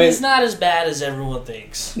 Who I mean- is not as bad as everyone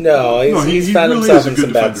thinks. no, he's he found really himself is a in good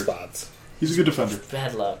some bad defender. spots. He's a good defender.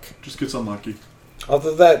 Bad luck. Just gets unlucky.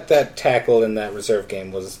 Although that tackle in that reserve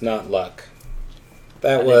game was not luck.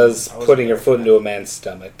 That I was wasn't putting your there foot for into a man's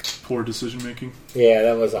stomach. Poor decision making. Yeah,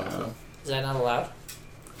 that was awful. Is that not allowed?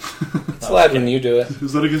 It's allowed when you do it.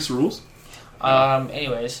 Is that against the rules?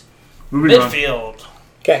 Anyways, Moving on. midfield.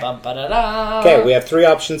 Okay. Bum-ba-da-da. Okay, we have three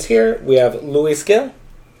options here. We have Luis Gil,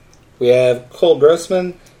 we have Cole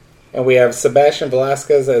Grossman, and we have Sebastian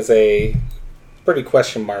Velasquez as a pretty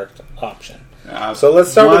question mark option. So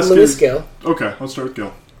let's start with Luis Gil. Okay, let's start with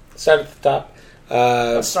Gil. Start at the top.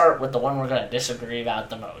 Let's start with the one we're going to disagree about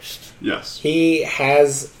the most. Yes. He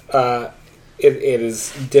has. It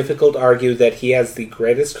is difficult to argue that he has the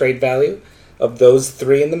greatest trade value of those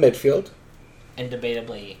three in the midfield. And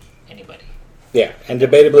debatably, anybody. Yeah, and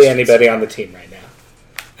debatably anybody on the team right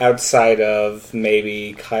now, outside of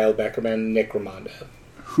maybe Kyle Beckerman, Nick Raimondo.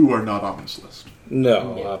 Who are not on this list?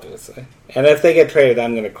 No, Yeah. obviously. And if they get traded,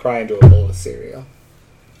 I'm going to cry into a bowl of cereal.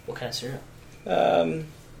 What kind of cereal?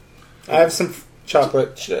 I have some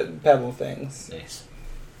chocolate pebble things. Nice.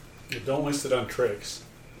 You don't waste it on tricks.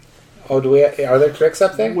 Oh, are there tricks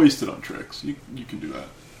up there? Wasted on tricks. You can do that.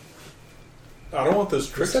 I don't want those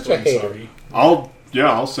tricks such a going hater. soggy.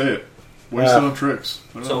 I'll say it. Wasted Yeah. on tricks.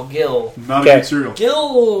 I don't So know. Gil. Not Okay. a good cereal.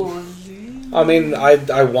 Gil. I mean,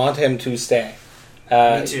 I want him to stay.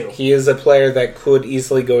 Me too. He is a player that could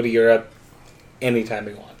easily go to Europe anytime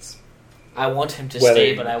he wants. I want him to Whether-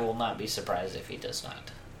 stay, but I will not be surprised if he does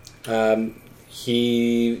not.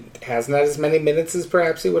 He hasn't had as many minutes as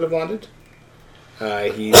perhaps he would have wanted.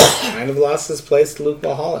 He's kind of lost his place to Luke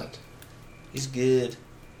Mulholland. He's good.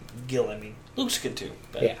 Gil, I mean. Luke's good too.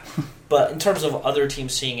 But, Yeah. But in terms of other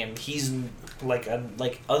teams seeing him, he's like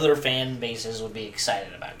other fan bases would be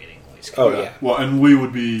excited about getting Luis. Oh, yeah. Well, and we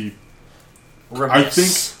would be, Remiss. I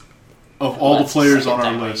think, of all That's the players second on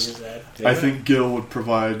our time I list, used that. I think Gil would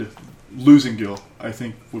provide, losing Gil, I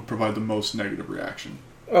think would provide the most negative reaction.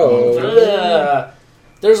 Oh,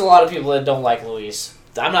 There's a lot of people that don't like Luis.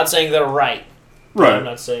 I'm not saying they're right. Right. I'm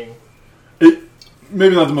not saying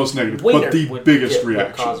Maybe not the most negative, Waiter but the would biggest would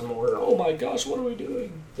reaction. cause more. Oh my gosh, what are we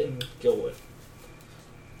doing? Than Gil would.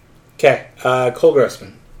 okay. Cole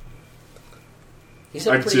Grossman. He's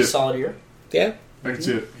had I a can pretty see it. solid year. Yeah. I can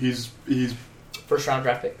see it. He's First round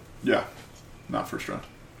draft pick. yeah, not first round.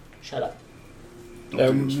 Shut up. Don't think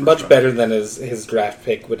it was first Much round. better than his draft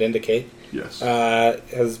pick would indicate. Yes.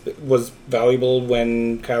 Was valuable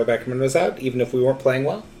when Kyle Beckerman was out, even if we weren't playing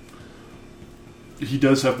well. He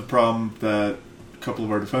does have the problem that a couple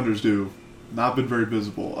of our defenders do. Not been very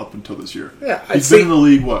visible up until this year. Yeah, I'd He's say. been in the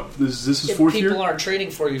league, what? Is this his fourth People year? aren't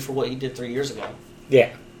trading for you for what you did 3 years ago. Yeah.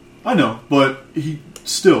 I know, but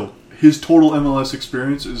his total MLS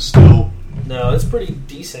experience is still... No, it's pretty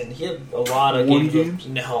decent. He had a lot of One games. games?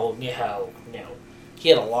 No. He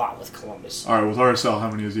had a lot with Columbus. Alright, with RSL, how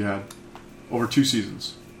many has he had? Over 2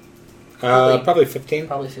 seasons. Probably 15.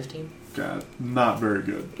 Probably 15. God, not very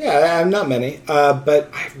good. Yeah, not many. But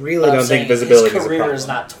I really I'm don't saying think visibility his is a career problem. is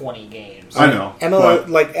not 20 games. I know,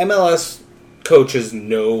 MLS coaches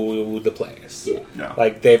know the players. Yeah.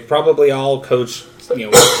 Like they've probably all coached,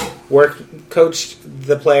 coached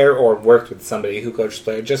the player or worked with somebody who coached the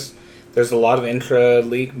player. Just there's a lot of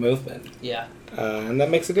intra-league movement, Yeah. and that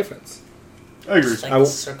makes a difference. I agree. It's like I the w-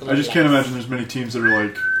 circle I of just life. can't imagine there's many teams that are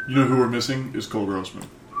like, who we're missing is Cole Grossman.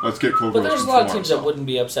 Let's get Cole But Grossman. there's a lot of from teams that RSL. wouldn't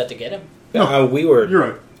be upset to get him. No, we were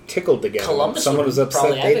You're right. tickled to get him. Columbus Someone would was upset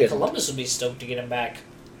probably. they I think didn't. Columbus would be stoked to get him back.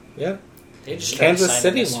 Yeah, They just tried to Kansas sign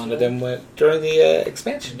City this wanted guy. him during the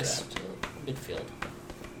expansion draft. Midfield.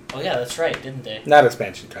 Oh yeah, that's right, didn't they? Not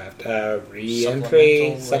expansion draft.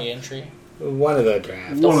 Re-entry. Supplemental re-entry. One of the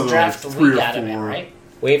drafts. One Don't of the, draft like, the 3 week or out of it, 4. right?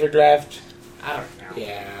 Waiver draft. I don't know.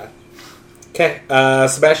 Yeah. Okay.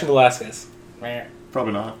 Sebastian Velasquez. Meh.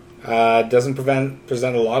 Probably not. Doesn't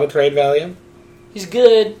present a lot of trade value. He's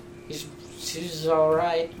good. He's all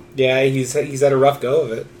right. Yeah, he's had a rough go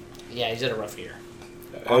of it. Yeah, he's had a rough year.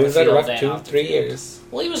 On He's the had a field rough and off the 2-3 field. years.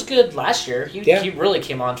 Well, he was good last year. He really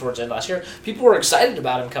came on towards the end last year. People were excited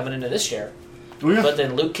about him coming into this year. Oh, yeah. But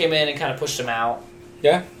then Luke came in and kind of pushed him out.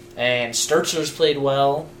 Yeah. And Sturtzer's played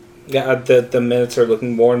well. Yeah, the minutes are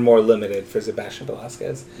looking more and more limited for Sebastian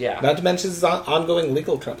Velasquez. Yeah. Not to mention his ongoing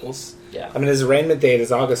legal troubles. Yeah. I mean, his arraignment date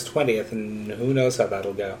is August 20th, and who knows how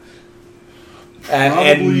that'll go.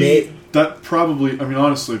 Probably, I mean,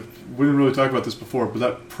 honestly, we didn't really talk about this before, but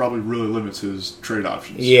that probably really limits his trade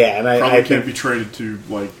options. Yeah, and Probably I can't think, be traded to,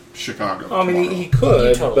 like, Chicago. I mean, tomorrow. he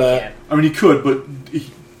could, He totally but can. I mean, he could, but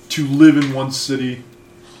to live in one city,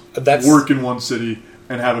 that's work in one city,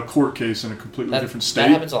 and have a court case in a completely different That state.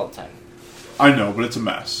 happens all the time. I know, but it's a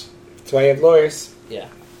mess. that's why you have lawyers. Yeah.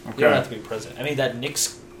 Okay. You don't have to be president. I mean, that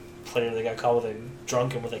Knicks player that got caught with a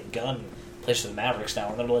drunk and with a gun plays for the Mavericks now,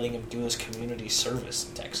 and they're letting him do his community service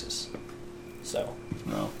in Texas. So,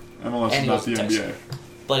 No, MLS And is he not was the in Texas. NBA.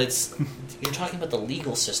 but it's you're talking about the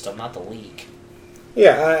legal system, not the league.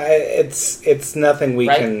 Yeah, it's nothing we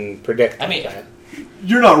Right. can predict. I mean- like that.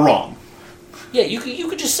 You're not wrong. Yeah, you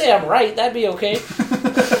could just say I'm right. That'd be okay.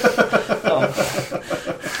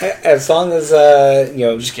 As long as I'm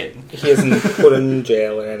he just kidding. isn't put in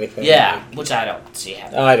jail or anything. Yeah, which I don't see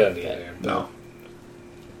happening. I don't either. No,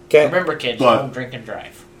 Okay, Remember, kids, But- don't drink and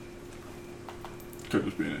drive. could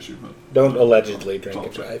just be an issue. But don't allegedly drink Oh,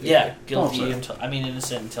 and drive. Yeah, Oh, guilty sorry. until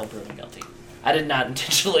innocent until proven guilty. I did not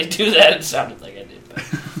intentionally do that. It sounded like I did. But.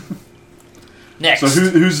 Next, so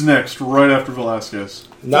who's next? Right after Velasquez?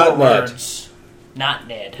 Not Four Ned. words. Not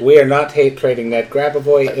Ned. We are not hate trading Ned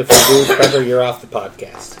Grabavoy. If we do, Trevor, you're off the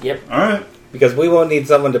podcast. Yep. All right. Because we won't need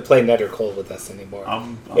someone to play Ned or Cole with us anymore.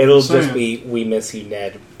 I'm It'll saying. just be We Miss You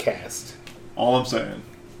Ned cast. All I'm saying.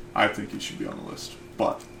 I think he should be on the list.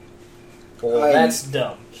 But Well, I- that's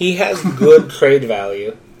dumb. He has good trade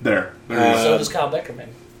value, there you Uh, So does Kyle Beckerman.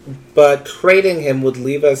 but trading him would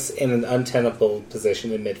leave us in an untenable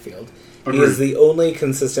position in midfield. go. He is the only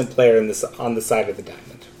consistent player on the side of the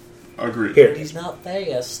diamond. Agreed. But Period. he's not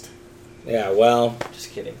fast. Yeah, well,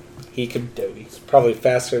 Just kidding. he could do. He's probably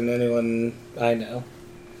faster than anyone I know,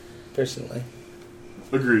 personally.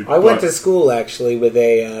 Agreed. I went but to school actually with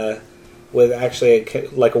a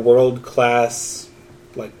world class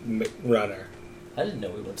runner. I didn't know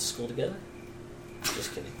we went to school together.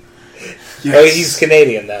 Just kidding. Yes. Oh, he's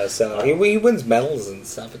Canadian though, so he wins medals and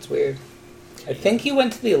stuff. It's weird. I think he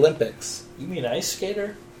went to the Olympics. You mean ice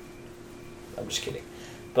skater? I'm just kidding.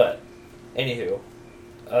 But, anywho.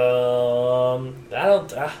 I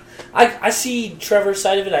don't... I see Trevor's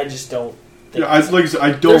side of it, I just don't think... Yeah, like I said,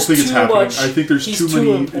 I don't There's think it's too happening. much- I think there's he's too too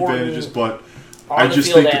many important advantages, but on I the just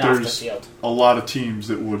field think and that off the there's field. a lot of teams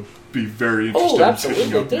that would be very interested Oh, in picking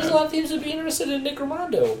absolutely. up There's Ned. a lot of teams that would be interested in Nick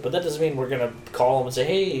Romando, but that doesn't mean we're going to call him and say,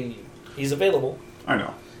 hey, he's available. I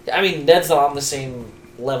know. I mean, Ned's not on the same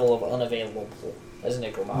level of unavailable as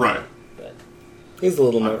Nick Romando. Right. But He's a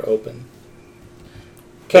little more open.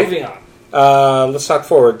 Okay, moving on. let's talk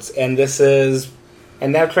forwards, and this is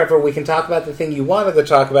And now, Trevor, we can talk about the thing you wanted to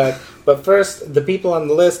talk about. But first, the people on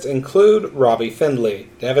the list include Robbie Findlay,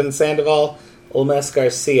 Devin Sandoval, Olmes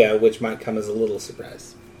Garcia, which might come as a little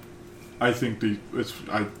surprise. I think it's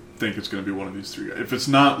going to be one of these three guys. If it's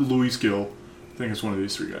not Luis Gil, I think it's one of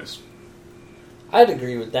these three guys. I'd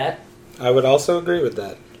agree with that. I would also agree with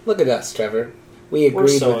that. Look at us, Trevor. We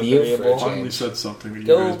agreed so with you for agreeable. a Finally change. said something that you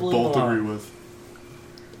Go guys Blue both Milan. agree with.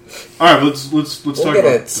 All right, let's We'll talk get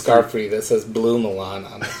about a scarf for you that says Blue Milan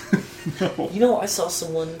on it. No. You know, I saw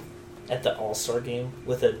someone at the All-Star game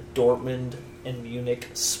with a Dortmund and Munich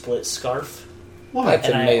split scarf. Why? That's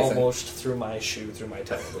and amazing. I almost threw my shoe through my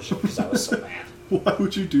television because I was so mad. Why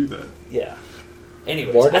would you do that? Yeah.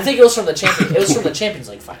 Anyways, Warden? I think it was from the Champions. It was from the Champions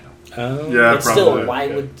League final. Oh. Yeah, But probably. still, why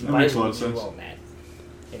Yeah. would That why makes a lot would of you sense. own that?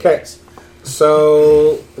 Okay. Anyways.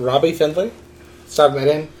 So, Robbie Findlay, let's talk about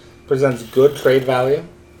him. Presents good trade value.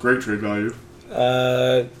 Great trade value.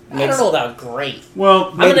 I don't know about great. Well,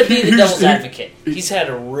 I'm going to be the here's devil's the- advocate. He's had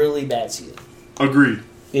a really bad season. Agreed.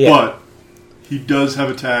 Yeah. But he does have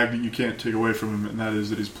a tag that you can't take away from him, and that is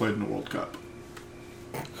that he's played in the World Cup.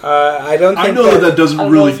 I don't think I know that doesn't I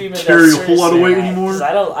don't know if really you meant carry that a whole lot of seriously weight or not, anymore. 'cause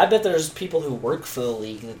I bet there's people who work for the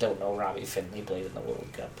league that don't know Robbie Findlay played in the World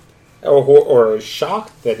Cup. or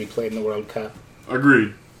shocked that he played in the World Cup.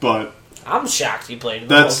 Agreed. But I'm shocked he played in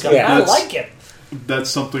the That's- World Cup. yeah, I that's- like him. that's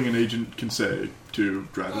something an agent can say to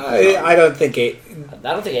drive it. I don't think I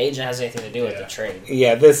don't think agent has anything to do with Yeah. the trade.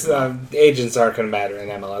 Yeah, this agents aren't going to matter in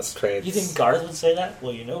MLS trades. You think Garth would say that?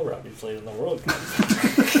 Well, you know Robbie played in the World Cup.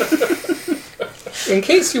 In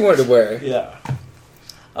case you weren't aware, Yeah.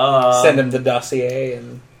 send him the dossier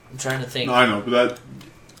and I'm trying to think. No, I know, but that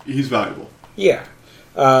he's valuable. yeah,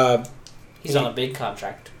 He's on a big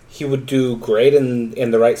contract. he would do great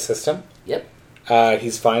in the right system. Yep.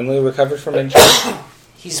 He's finally recovered from injury.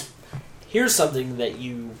 Here's something that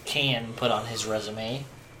you can put on his resume.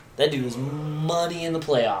 That dude is money in the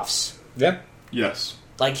playoffs. Yeah, Yes.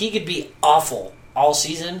 Like, he could be awful all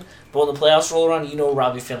season, but when the playoffs roll around, you know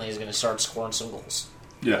Robbie Findlay is going to start scoring some goals.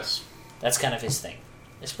 Yes. That's kind of his thing.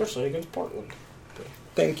 Especially against Portland.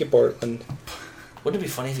 thank you, Portland. Wouldn't it be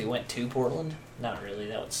funny if he went to Portland? Not really.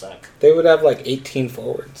 That would suck. They would have like 18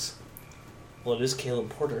 forwards. Well, it is Caleb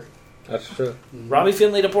Porter. That's true. Robbie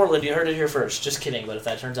Findlay to Portland. You heard it here first. Just kidding. But if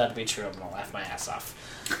that turns out to be true, I'm going to laugh my ass off.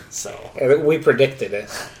 So, And we predicted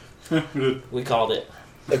it. we called it.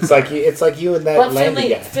 It's like you and that But Landy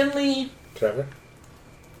guy, Finley Trevor.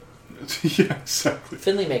 Yeah, exactly.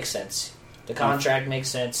 Finley makes sense. The contract makes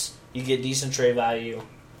sense. You get decent trade value.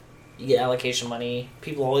 You get allocation money.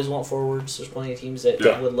 People always want forwards. There's plenty of teams that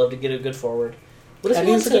Yeah. would love to get a good forward. What if And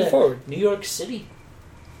he he's went a good to forward. New York City?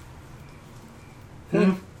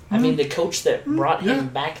 Hmm. I mean, the coach that brought Yeah. him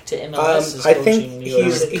back to MLS is I coaching think New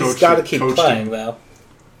York City. he's got to keep Coaching. playing though.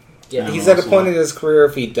 Yeah, Yeah. He's at a also point like- in his career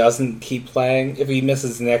if he doesn't keep playing, if he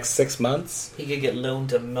misses the next 6 months, he could get loaned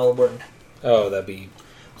to Melbourne. oh, that'd be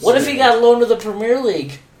What if he got loaned to the Premier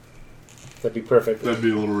League? perfect. That'd be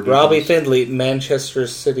a little ridiculous. Robbie Findlay, Manchester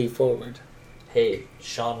City forward. Hey,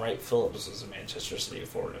 Sean Wright Phillips was a Manchester City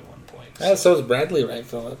forward at one point. So is Bradley Wright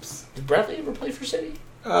Phillips. Did Bradley ever play for City?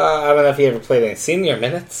 I don't know if he ever played any senior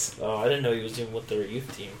minutes. Oh, I didn't know he was even with their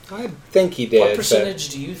youth team. I think he did. What but- percentage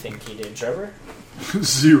do you think he did, Trevor?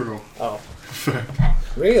 0. Oh.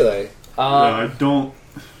 Really? Yeah, I don't.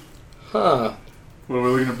 Huh. What are we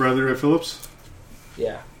looking at, Bradley Wright Phillips?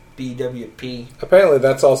 Yeah. BWP. Apparently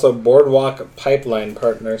that's also Boardwalk Pipeline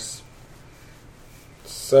Partners.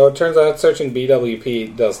 So it turns out searching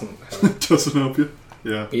BWP doesn't help. Doesn't help you.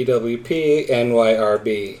 Yeah. BWP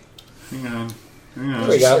NYRB. Hang on. There Hang we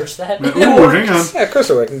Did you go. search that? Ooh, hang on. Yeah, of course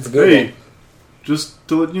it works. It's Google. Hey, just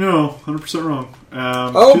to let you know, 100% wrong.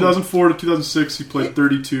 Oh. 2004 to 2006, he played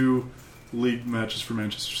 32 league matches for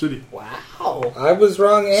Manchester City. Wow. I was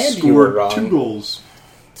wrong and you were Scored wrong. 2 goals.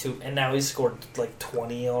 And now he's scored like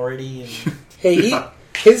 20 already. And Hey, Yeah.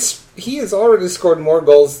 he has already scored more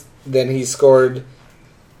goals than he scored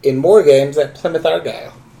in more games at Plymouth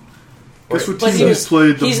Argyle. Guess what But team he he's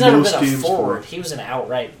played the he's never most been a games forward. for? He was an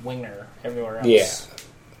outright winger everywhere else. Yeah.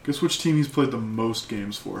 Guess which team he's played the most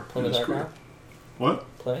games for in Plymouth his career? Argyle?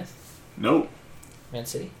 What? Plymouth? Nope. Man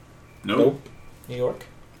City? Nope. New York?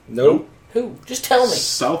 Nope. Who? Just tell me.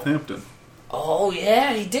 Southampton. Oh,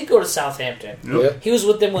 yeah, he did go to Southampton. Yep. Yeah. He was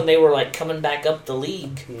with them when they were like coming back up the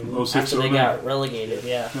league 06, after they 09. got relegated.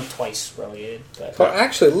 Yeah, twice relegated. But Well,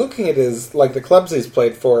 actually, looking at the clubs he's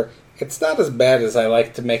played for, it's not as bad as I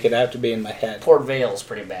like to make it out to be in my head. Port Vale's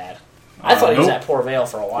pretty bad. I thought he was nope. at Port Vale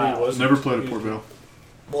for a while. He was. Never played at Port Vale.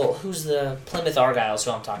 Well, who's the Plymouth Argyle's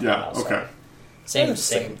who I'm talking Yeah, about? so- okay. Same. That's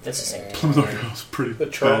the same That's the same. Plymouth Argyle's a pretty The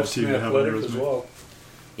bad Charles team Smith to have on your Athletic as resume. well.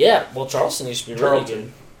 Yeah, well, Charleston used to be really Charlton.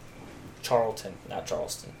 good. Charlton, not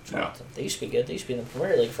Charleston. Charlton. Yeah. They used to be good. They used to be in the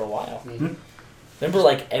Premier League for a while. Mhm. Remember,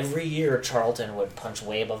 like, every year Charlton would punch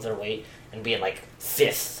way above their weight and be in, like,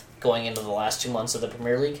 5th going into the last 2 months of the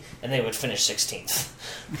Premier League, and they would finish 16th.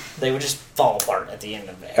 They would just fall apart at the end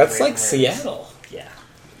of it. That's like Seattle. Yeah.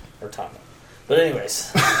 Or Tottenham. But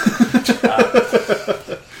anyways.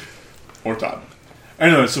 Or Tottenham.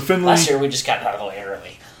 Anyway, so Finley. Last year we just got out of the way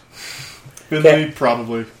early. Finley, Okay.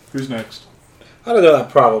 probably. Who's next? I don't know.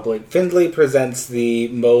 Probably Findlay presents the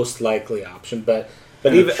most likely option, but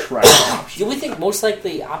An even attractive option. Do we think most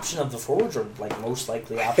likely option of the forwards or, like, most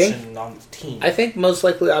likely I option think- on the team? I think most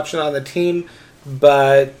likely option on the team,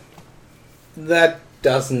 but that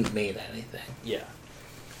doesn't mean anything. Yeah.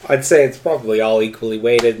 I'd say it's probably all equally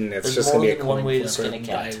weighted, and it's There's just more going to be a than one coin way to flip or skin a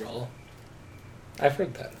cat. die roll. I've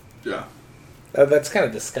heard that. Yeah. That's kind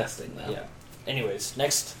of disgusting, though. Yeah. Anyways,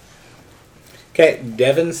 next. Okay,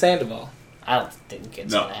 Devin Sandoval. I don't think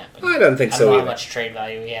it's No. going to happen. I don't think I so don't know how either. much trade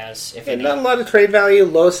value he has, if Yeah, any. not a lot of trade value,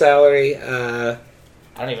 low salary. I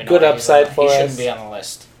don't even know. good why he's upside on, for He us. shouldn't be on the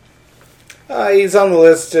list. He's on the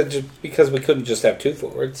list because we couldn't just have two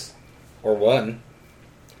forwards or one.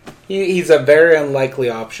 He's a very unlikely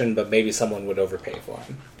option, but maybe someone would overpay for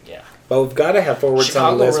him. Yeah. But we've got to have forwards on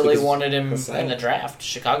Chicago the list. really because- wanted him because- in the draft.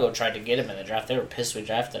 Chicago tried to get him in the draft. They were pissed we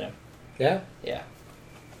drafted him. Yeah, Yeah.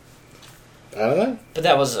 I don't know. But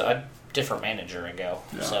that was a different manager ago.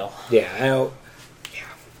 Yeah. So Yeah, I know. Yeah.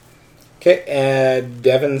 Okay,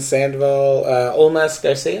 Devin Sandoval, Olmas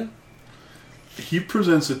Garcia. He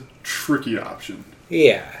presents a tricky option.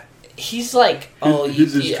 Yeah, he's like,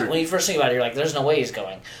 His is yeah, tricky. when you first think about it, you're like, there's no way he's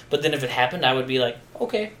going. But then if it happened, I would be like,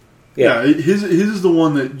 okay. Yeah, his is the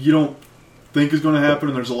one that you don't think is going to happen,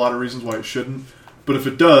 and there's a lot of reasons why it shouldn't. But if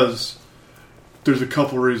it does, there's a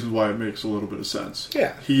couple reasons why it makes a little bit of sense.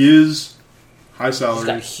 Yeah. He is high He's got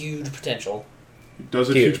salary. huge potential. He does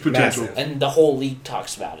have Huge, huge potential. massive. And the whole league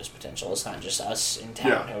talks about his potential. It's not just us in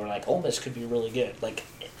town Yeah. who are like, Ole Miss could be really good. Like,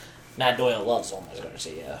 Matt Doyle loves Ole Miss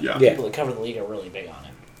Garcia. Yeah. Yeah. People that cover the league are really big on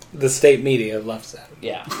him. the state media loves that.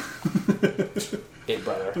 Yeah. Big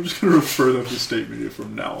brother. I'm just going to refer them to state media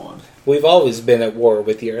from now on. We've always been at war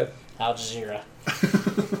with Europe. Al Jazeera.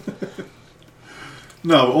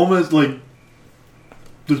 No, Olmez, like,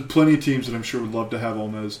 there's plenty of teams that I'm sure would love to have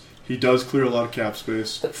Olmez. He does clear a lot of cap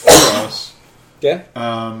space for us. Yeah,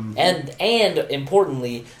 And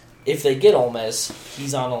importantly, if they get Ole Miss,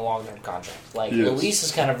 he's on a long-term contract. Like, Yes. Luis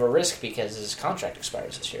is kind of a risk because his contract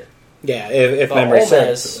expires this year. yeah. If But memory Ole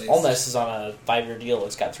serves, Miss, at Ole least. Miss is on a 5-year deal.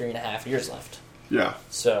 It's got 3.5 years left. Yeah.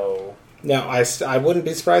 So Now, I wouldn't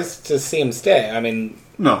be surprised to see him stay. I mean,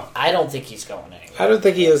 No. I don't think he's going anywhere. I don't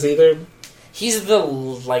think he is either. He's the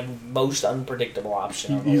most unpredictable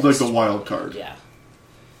option. On the He's like list. the wild card. Yeah,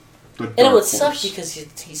 The and it dark would suck horse. because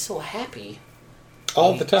he's so happy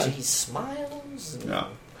All the time. He smiles. And Yeah.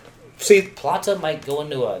 See, Plata might go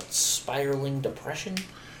into a spiraling depression.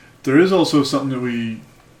 There is also something that we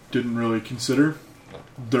didn't really consider.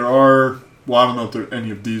 There are, well, I don't know if there are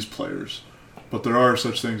any of these players, but there are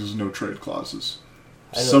such things as no trade clauses.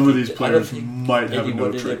 Some of these players might have a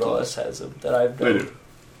no trade clause. has him that I've They do.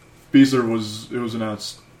 Beasler it was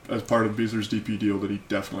announced as part of Beasler's DP deal that he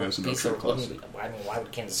definitely has a no trade clause. I mean, why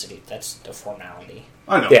would Kansas City? That's a formality.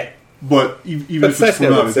 I know. yeah. But even But if it's it's nice to know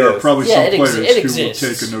formality, it there are exists. probably Yeah, some it players it who will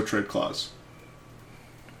exists. take a no trade clause.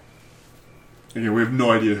 Again, we have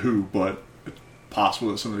no idea who, but it's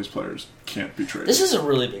possible that some of these players can't be traded. This is a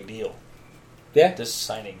really big deal. Yeah. This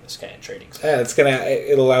signing this guy and trading. Yeah,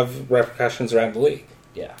 it'll have repercussions around the league.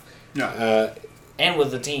 Yeah, yeah. and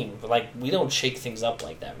with the team, like we don't shake things up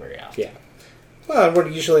like that very often. Yeah. Well, we're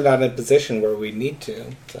usually not in a position where we need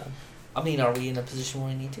to. So I mean, are we in a position where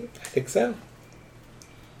we need to? I think so.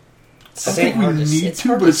 I think we hard to- need it's to,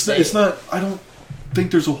 hard but to it's not. I don't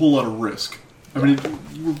think there's a whole lot of risk. I mean,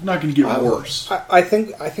 we're not going to get worse. I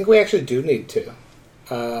think we actually do need to.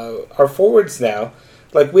 Our forwards now,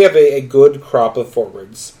 like we have a good crop of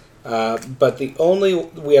forwards, but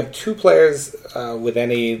we have two players with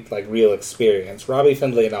any like real experience: Robbie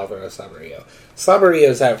Findlay and Alvaro Saborio.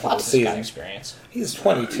 Saborio's out for the Lots of got season. experience. He's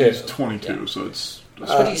 22. He's 22, Yeah. so it's.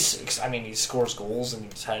 But he scores goals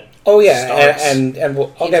and he's had. Oh yeah, starts. and I'll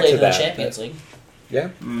He get played to in that. the Champions League. Yeah.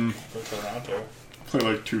 For Toronto. Play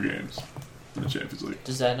like 2 games in the Champions League.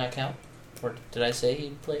 Does that not count? Or did I say he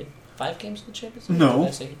played 5 games in the Champions League? No, Did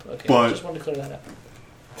I say he played? Okay, but- I just wanted to clear that up.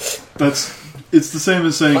 It's the same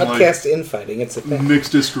as saying Podcast infighting. It's a like thing. Mix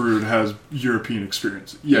Discarud has European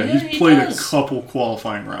experience. Yeah, Yeah, he's he played does. a couple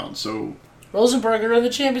qualifying rounds, so Rosenberger in the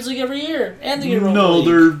Champions League every year and the Europa no, League.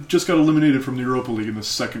 they're just got eliminated from the Europa League in the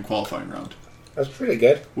second qualifying round. That's pretty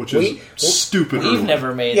good. which is stupid. We've early.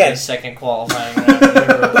 never made Yeah. the second qualifying round.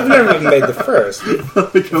 We've never even made the first. We've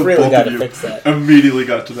Like how really both got of to you fix that. immediately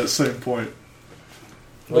got to that same point.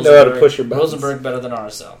 We know how to push your buttons. Rosenberg better than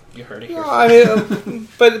RSL. You heard it here. No, I mean,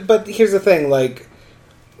 but here's the thing: like,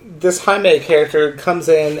 this Jaime character comes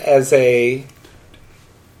in as a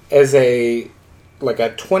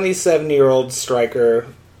 27-year-old striker,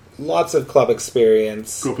 lots of club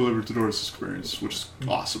experience, Copa Libertadores experience, which is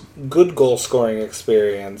awesome. good goal scoring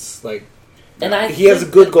experience. Like, And I he has a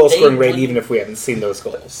think good that goal they scoring rate, wouldn't- even if we haven't seen those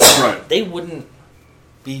goals. Right. They wouldn't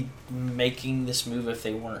be making this move if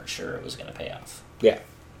they weren't sure it was going to pay off. Yeah.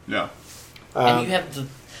 Yeah. And you have the.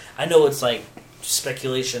 I know it's like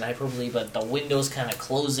speculation, hyperbole, but the window's kind of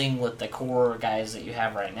closing with the core guys that you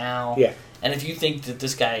have right now. Yeah. And if you think that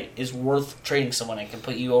this guy is worth trading someone and can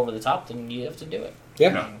put you over the top, then you have to do it.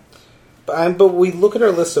 Yeah. But we look at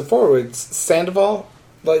our list of forwards. Sandoval,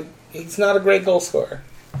 like, he's not a great goal scorer.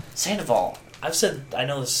 Sandoval, I've said, I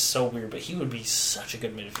know this is so weird, but he would be such a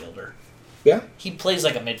good midfielder. Yeah. He plays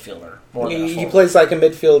like a midfielder more than a He forward. plays like a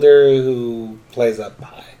midfielder who plays up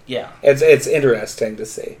high. Yeah, It's interesting to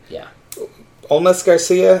see. yeah. Olmes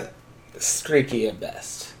Garcia, streaky at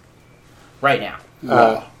best. Right now.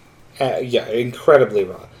 Yeah, incredibly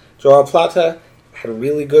raw. Joao Plata had a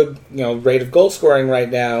really good, rate of goal scoring right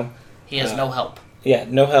now. He has no help. Yeah,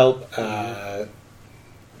 no help.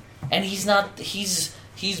 And he's not. He's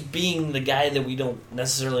being the guy that we don't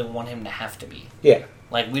necessarily want him to have to be. Yeah,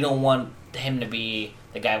 Like, we don't want him to be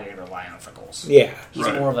the guy we rely on for goals. yeah. He's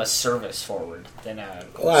Right. more of a service forward than a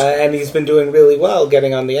goal scorer. And he's been doing really well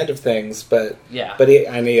getting on the end of things, but Yeah.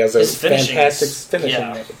 he has a His finishing fantastic is- finishing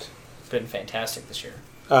yeah. rate. It's been fantastic this year.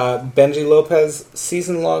 Benji Lopez,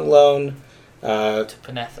 season-long loan. To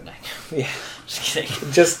Panathinaik. Yeah, Just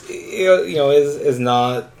kidding. just is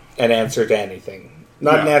not an answer to anything.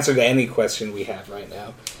 Not an Yeah. answer to any question we have right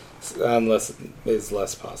now, unless it is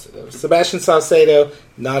less positive. Sebastian Saucedo,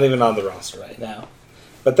 not even on the roster right now.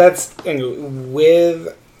 But that's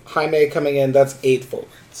with Jaime coming in, that's 8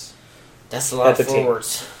 forwards, That's a lot At of the team.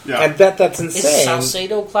 forwards. Yeah. and that's Is insane.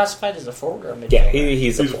 Salcedo classified as a forward or a midfielder? Yeah,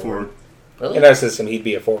 he's a He's a forward. forward. Really? In our system, he'd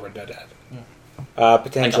be a forward, no doubt. Like a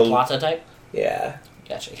Potential, Plata type? yeah,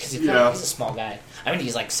 Gotcha. Because Yeah. he's a small guy. I mean,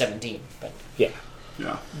 he's like 17, but Yeah.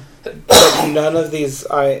 But none of these,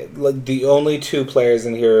 the only 2 players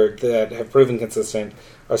in here that have proven consistent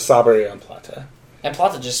are Sabri and Plata. and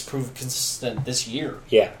Plata just proved consistent this year.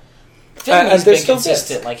 Yeah. Finley's and they're been still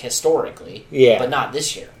consistent, good. like historically, Yeah. but not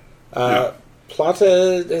this year.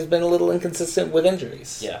 Plata has been a little inconsistent with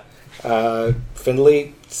injuries. Yeah,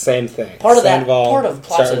 Findlay, same thing. Part of that- Sandoval part of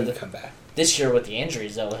Plata starting to that- come back. this year with the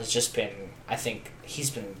injuries though has just been. I think he's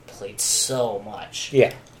been played so much.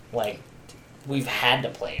 Yeah, Like we've had to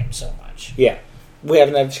play him so much. yeah. We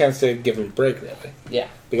haven't had a chance to give him a break, really. Yeah.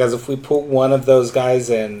 Because if we put one of those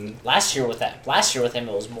guys in... Last year with him,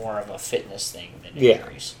 it was more of a fitness thing than Yeah.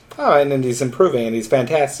 injuries. Oh, and then he's improving, and he's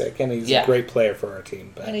fantastic, and he's Yeah. a great player for our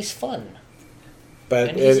team. And he's fun. But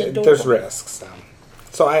and he's there's adorable. risks.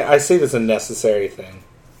 So I see this as a necessary thing.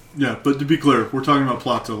 Yeah, but to be clear, we're talking about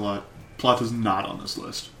Plata a lot. Plata's not on this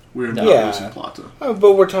list. We are not Yeah. using Plata.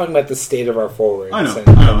 But we're talking about the state of our forwards. I know,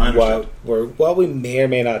 And I understand. what we may or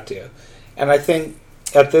may not do. And I think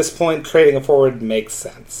at this point, trading a forward makes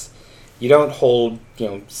sense. You don't hold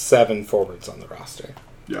 7 forwards on the roster.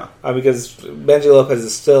 Yeah. Because Benji Lopez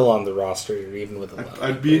is still on the roster, even with a loan.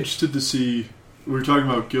 I'd be interested to see. We were talking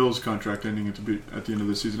about Gill's contract ending at the end of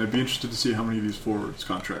the season. I'd be interested to see how many of these forwards'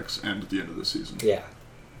 contracts end at the end of the season. Yeah.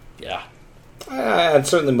 Yeah. And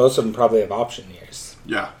certainly most of them probably have option years.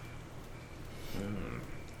 Yeah.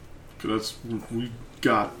 Because we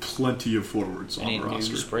got plenty of forwards on Any the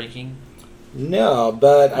roster. news breaking? No,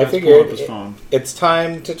 but I Let's pull figured up his phone. it's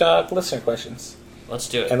time to talk listener questions. Let's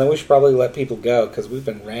do it. And then we should probably let people go, because we've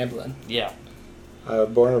been rambling. Yeah.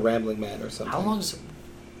 Born a rambling man or something. How long is it?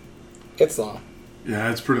 It's long.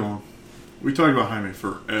 Yeah, it's pretty long. We talked about Jaime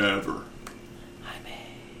forever.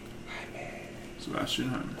 Sebastian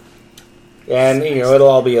Jaime. And, it'll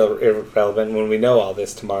all be irrelevant when we know all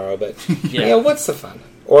this tomorrow, but, Yeah. what's the fun?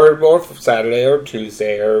 Or Saturday, or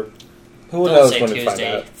Tuesday, or who Don't knows say when we find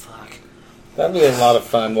Tuesday. out. Fuck. That'd be a lot of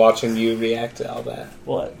fun watching you react to all that.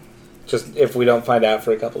 What? Just if we don't find out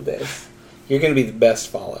for a couple of days. You're going to be the best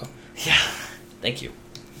follow. Yeah. Thank you.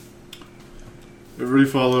 Everybody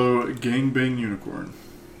follow Gangbang Unicorn.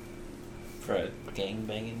 For a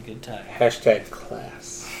gang-banging good time. Hashtag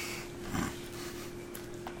class.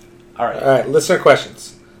 All right. All right, listener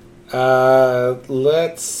questions.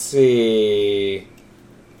 Let's see.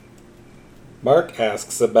 Mark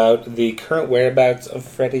asks about the current whereabouts of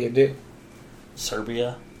Freddie Adu.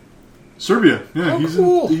 Serbia. Serbia. Yeah, Oh,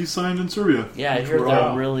 cool. he's signed in Serbia. Yeah, I Which heard we're they're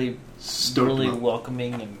all really stoked about.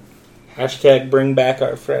 welcoming and Hashtag bring back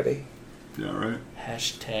our Freddy. Yeah, right.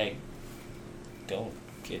 hashtag don't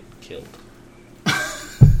get killed.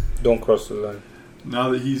 Don't cross the line. Now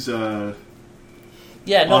that he's Yeah,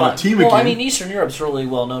 no. On a team well, I again. mean, Eastern Europe's really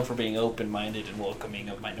well known for being open-minded and welcoming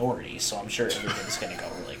of minorities, so I'm sure everything's going to go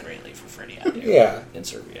really greatly for Freddie out there Yeah, in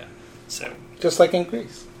Serbia. So, just like in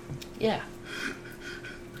Greece. yeah.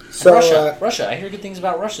 So, Russia. I hear good things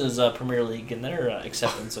about Russia's Premier League and their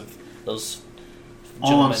acceptance of those. all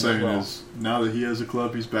I'm gentlemen as saying well. is now that he has a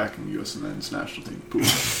club, he's backing the U.S. men's national team pool.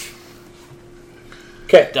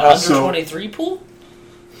 okay. The under so- 23 pool.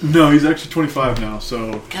 No, he's actually 25 now.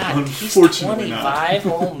 So God, he's unfortunately 25.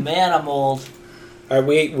 not. Oh man, I'm old.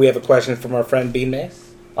 we have a question from our friend Bean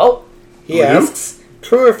Mace. Oh, He Oh, you? asks,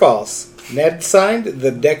 true or false? Ned signed the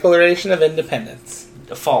Declaration of Independence.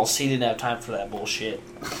 false. He didn't have time for that bullshit.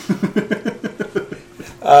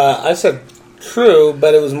 I said true,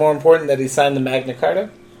 but it was more important that he signed the Magna Carta.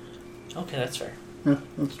 Okay, that's fair. Yeah,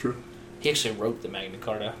 that's true. He actually wrote the Magna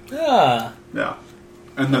Carta, Ah, Yeah,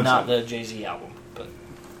 and but then not some. the Jay-Z album. But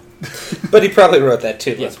but he probably wrote that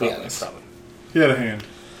too. yeah, Let's be probably, honest. probably. He had a hand.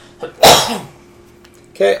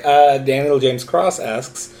 Okay, Daniel James Cross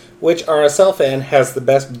asks, which RSL fan has the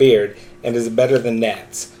best beard and is better than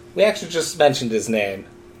Nats? We actually just mentioned his name.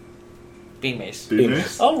 Bean Mace. Bean Bean Mace.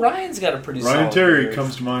 Mace. Oh, Ryan's got a pretty Ryan solid Terry beard.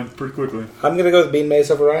 comes to mind pretty quickly. I'm going to go with Bean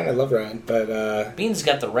Mace over Ryan. I love Ryan, but Bean's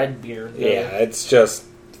got the red beard. The yeah, it's just,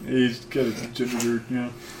 He's got a ginger beard, yeah.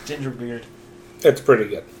 ginger beard. it's pretty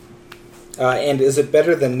good. And is it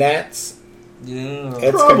better than Nats? Yeah.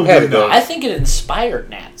 It's Probably competitive. not. I think it inspired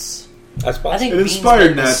Nats. That's possible. I think It Bean's inspired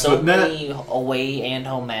been to Nats, so but Nat- many away and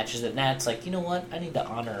home matches that Nat's like, you know what? I need to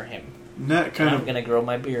honor him. Nat And kind I'm of going to grow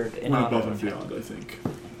my beard in went honor above and of him. beyond, I think.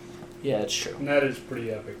 Yeah, it's true. And that is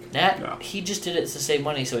pretty epic. Nat, Yeah. he just did it to save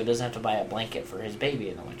money so he doesn't have to buy a blanket for his baby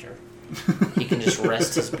in the winter. He can just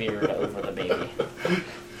rest his beard over the baby.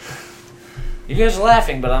 You guys are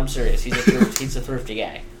laughing, but I'm serious. He's a thrifty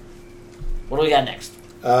guy. What do we got next?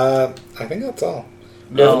 I think that's all.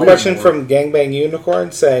 We have No. a question from Gangbang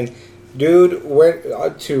Unicorn saying, dude, where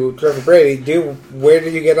to Trevor Brady, dude, where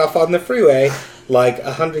did you get off on the freeway? Like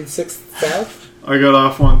 106th South? I got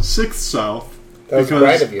off on 6th South That was because,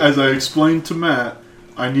 right of you. as I explained to Matt,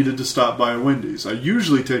 I needed to stop by a Wendy's. I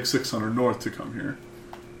usually take 600 North to come here,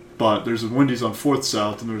 but there's a Wendy's on 4th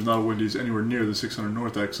South, and there's not a Wendy's anywhere near the 600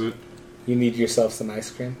 North exit. You need yourself some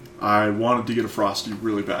ice cream? I wanted to get a Frosty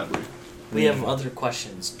really badly. We have other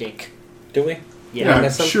questions, Dick. Do we? Yeah.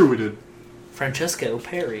 miss him? Sure we did. Francesco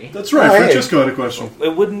Perry. That's right, Oh, hey. Francesco had a question.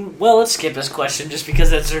 It wouldn't. Well, let's skip this question just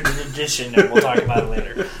because that's an addition, and we'll talk about it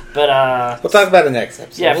later. But We'll talk about it next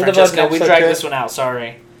episode. yeah, We'll devote Francesco, an we episode dragged to this it. one out.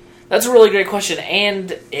 Sorry. That's a really great question,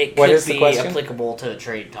 and it What could is the be question? applicable to the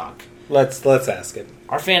trade talk. Let's ask it.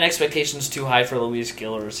 Are fan expectations too high for Luis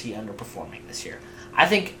Gil, or is he underperforming this year? I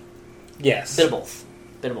think Yes. bit of both.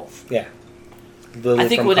 Bit of both. Yeah. Lily I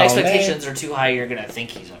think from when column A. expectations are too high, you're going to think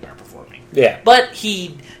he's underperforming. Yeah. But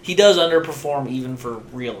he does underperform even for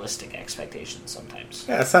realistic expectations sometimes.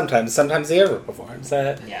 Yeah, sometimes he overperforms.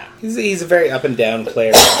 Yeah. He's a very up and down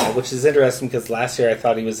player, which is interesting because last year I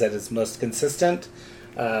thought he was at his most consistent,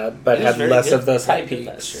 but He was had very less good- of those very high good peaks.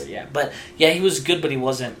 last year, yeah. But yeah, he was good, but he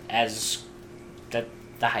wasn't as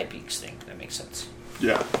the high peaks thing. That makes sense.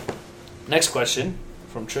 Yeah. Next question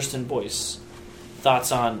from Tristan Boyce.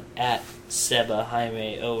 Thoughts on at Seba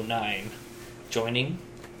Jaime 09 joining?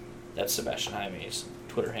 That's Sebastian Jaime's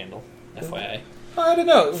Twitter handle, FYI. I don't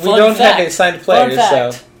know. We Fun don't fact. have any signed Fun players,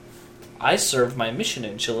 fact. so I served my mission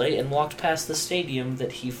in Chile and walked past the stadium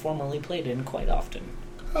that he formerly played in quite often.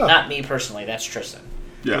 Huh. Not me personally, that's Tristan.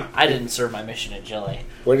 Yeah. I didn't serve my mission in Chile.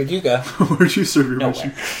 Where did you go? Where'd you serve your Nowhere.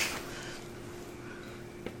 mission?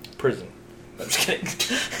 Prison. I'm just kidding.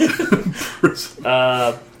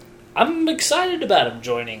 I'm excited about him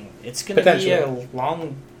joining. It's going to be a Potentially.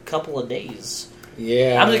 long couple of days.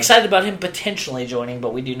 Yeah. I'm excited about him potentially joining,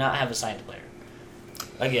 but we do not have a signed player.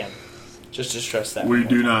 Again, just to stress that. We one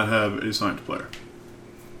do more time. not have a signed player.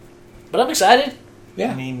 But I'm excited.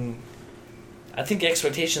 Yeah. I mean, I think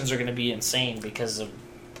expectations are going to be insane because of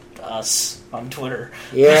us on Twitter.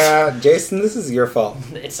 Yeah, Jason, this is your fault.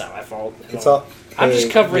 It's not my fault. at It's all. all. I'm just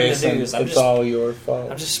Hey, covering the Jason, news. It's all your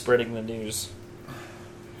fault. I'm just spreading the news.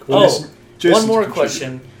 Cool. Oh, Jason's one more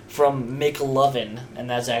contributing. question from McLovin, and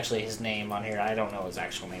that's actually his name on here. I don't know his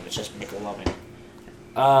actual name. It's just McLovin.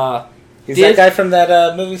 He's did- that guy from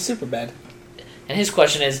that movie Superbad. And his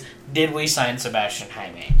question is, did we sign Sebastian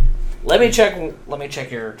Jaime? Let me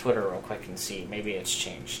check your Twitter real quick and see. Maybe it's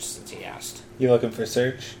changed since he asked. You looking for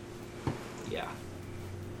search? Yeah.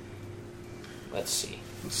 Let's see.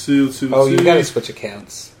 Let's see. Oh, you gotta switch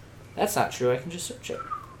accounts. That's not true. I can just search it.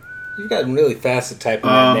 You've gotten really fast at typing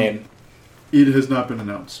that name. It has not been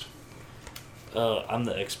announced. I'm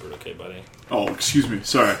the expert, okay, buddy. Oh, excuse me.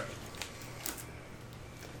 Sorry.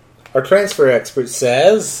 Our transfer expert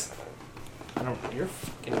says Your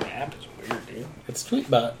fucking app is weird, dude. it's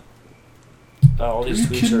Tweetbot. All Are these you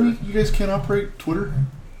tweets kidding are me? You guys can't operate Twitter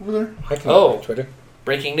over there? I can Oh. open Twitter.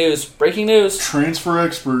 breaking news. Breaking news. Transfer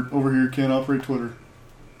expert over here can't operate Twitter.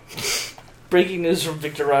 Breaking news from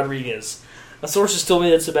Victor Rodriguez. A source has told me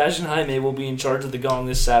that Sebastian Jaime will be in charge of the Gong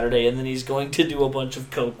this Saturday, and then he's going to do a bunch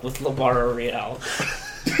of coke with Labara Real.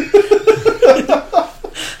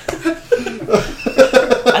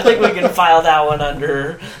 I think we can file that one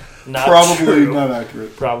under not Probably true. not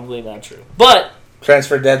accurate. Probably not true. But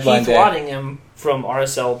Transfer deadline Keith day. Waddingham from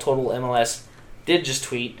RSL Total MLS did just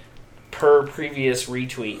tweet, per previous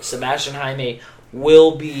retweet, Sebastian Jaime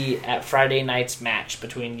will be at Friday night's match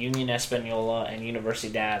between Union Española and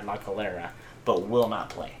Universidad La Calera, but will not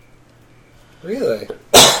play. Really?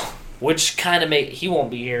 Which kind of he won't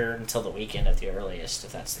be here until the weekend at the earliest,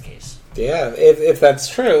 if that's the case. Yeah, if that's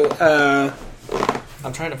true,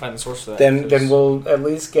 I'm trying to find the source for that. then we'll at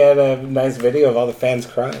least get a nice video of all the fans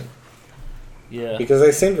crying. Yeah. Because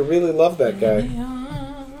they seem to really love that guy.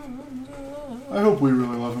 I hope we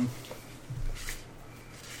really love him.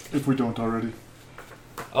 If we don't already.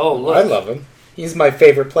 Oh, look. I love him. He's my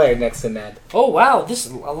favorite player next to Ned. Oh, wow.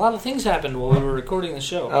 A lot of things happened while we were recording the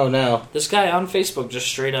show. Oh, no. This guy on Facebook just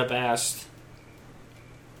straight up asked,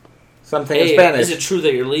 Something in hey, Spanish. is it true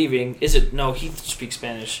that you're leaving? No, he speaks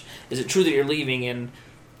Spanish. Is it true that you're leaving? And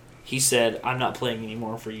he said, I'm not playing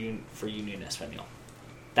anymore for Union Español.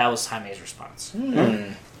 That was Jaime's response.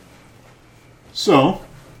 So,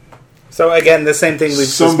 again, the same thing we've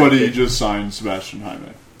somebody suspected. just signed Sebastian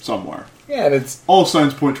Jaime somewhere. Yeah, and it's... All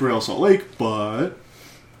signs point to Real Salt Lake, but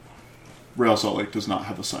Real Salt Lake does not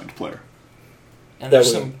have a signed player And That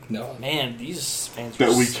there's we some... know. Man, these fans that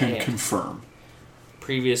are we saying. can confirm.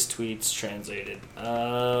 Previous tweets translated.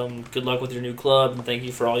 Good luck with your new club, and thank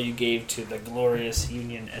you for all you gave to the glorious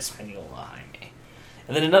Union Española, Jaime.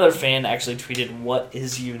 And then another fan actually tweeted, what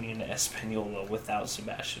is Union Española without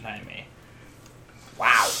Sebastian Jaime?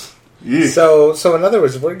 Wow. Yeah. So in other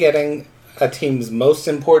words, we're getting a team's most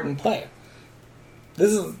important player.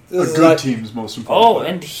 This is a good good team's most important Oh, player.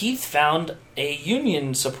 and Heath found a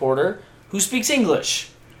Union supporter who speaks English,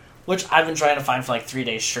 which I've been trying to find for like 3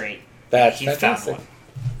 days straight. That's Heath found fantastic. one.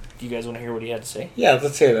 Do you guys want to hear what he had to say? Yeah,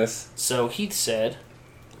 let's hear this. So Heath said,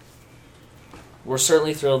 we're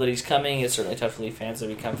certainly thrilled that he's coming. It's certainly tough to leave fans that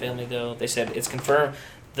become family, though. They said, it's confirmed.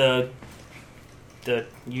 The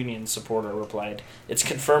Union supporter replied, it's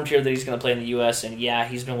confirmed here that he's going to play in the U.S., and yeah,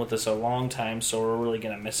 he's been with us a long time, so we're really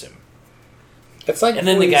going to miss him. It's like And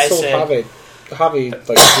then when the we guy sold said- Javi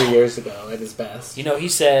like 3 years ago at his best. You know, he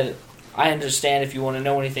said, I understand if you want to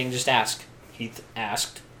know anything, just ask. Heath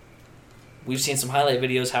asked. We've seen some highlight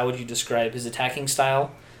videos. How would you describe his attacking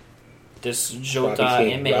style? This Jota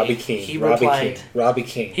Robbie King. Robbie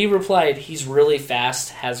King. He replied, he's really fast,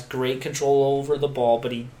 has great control over the ball,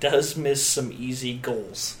 but he does miss some easy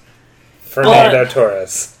goals. Fernando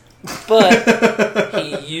Torres. But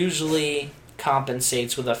he usually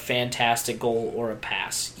compensates with a fantastic goal or a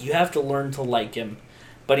pass. You have to learn to like him,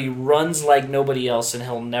 but he runs like nobody else, and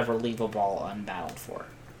he'll never leave a ball unbattled for.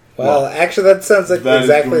 Well, actually, that sounds like that is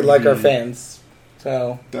exactly going to like be- our fans.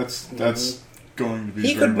 So That's going to be. he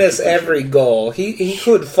very could much miss appreciated. every goal. He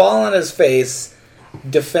could fall on his face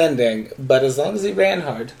defending, but as long as he ran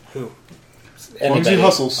hard, Who? As long as he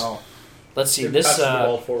hustles. Oh. Let's see. Pass This the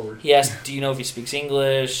ball forward. he asked, do you know if he speaks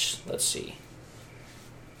English? Let's see.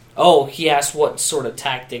 Oh, he asked what sort of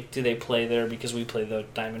tactic do they play there, because we play the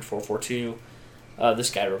Diamond 4-4-2.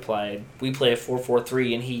 This guy replied, we play a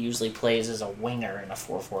 4-4-3, and he usually plays as a winger in a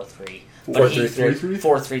 4-4-3. But he- 4-3-3?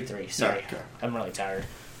 4-3-3, sorry. Yeah, okay. I'm really tired.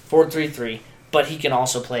 4-3-3, but he can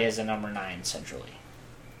also play as a number 9 centrally.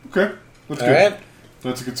 Okay, that's all good. right.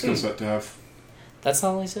 That's a good skill set to have. That's not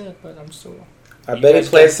all he said, but I'm still... I You bet he guys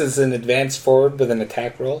plays as an advanced forward with an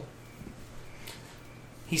attack role.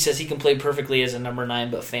 He says he can play perfectly as a number 9,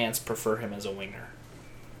 but fans prefer him as a winger.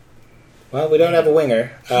 Well, we don't have a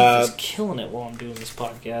winger. Heath is killing it while I'm doing this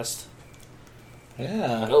podcast.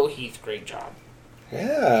 Yeah, Oh, Heath, great job.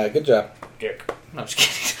 yeah, good job. Dick. No, I'm just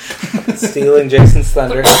kidding. Stealing Jason's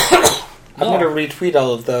thunder. I'm No. going to retweet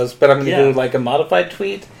all of those, but I'm going to Yeah. do like a modified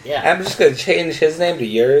tweet. Yeah. I'm just going to change his name to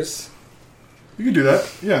yours. You can do that.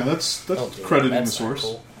 Yeah, that's Oh, dude, crediting the that's not source.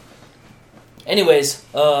 cool. Anyways,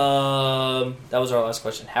 that was our last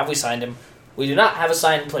question. Have we signed him? We do not have a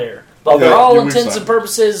signed player, but Yeah, for all we've intents signed and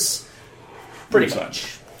purposes, pretty We've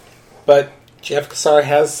much. But Jeff Cassar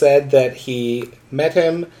has said that he met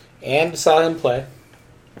him and saw him play.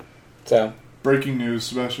 So, Breaking news: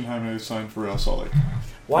 Sebastian Jaime signed for Real Salt Lake.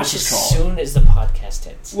 Watch Let's as just call soon as the podcast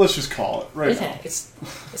hits. Let's just call it right now. It's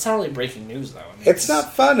not really breaking news, though. I mean, it's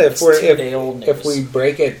not fun if it's we're 2-day-old news. if we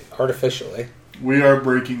break it artificially. We are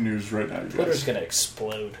breaking news right now, you Twitter's guys. going to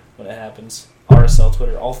explode when it happens. RSL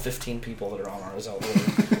Twitter, all 15 people that are on RSL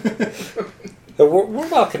Twitter. We're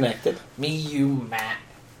well connected. Me, you, Matt,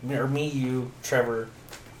 or me, you, Trevor,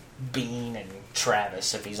 Bean, and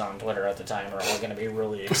Travis, if he's on Twitter at the time, are all going to be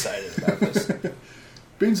really excited about this.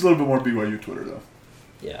 Bean's a little bit more BYU Twitter, though.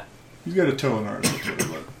 Yeah. He's got a toe in ours Twitter,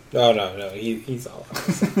 but... No. He's all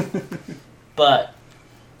honest. But,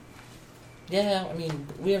 yeah, I mean,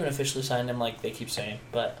 we haven't officially signed him like they keep saying,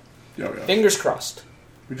 but Yeah. fingers crossed.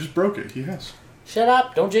 We just broke it. He has. Shut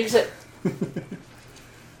up, don't jinx it.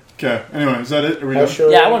 Okay. Anyway, is that it? Are we How done?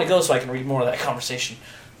 sure? Yeah, I want to go so I can read more of that conversation.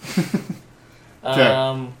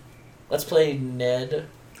 Let's play Ned.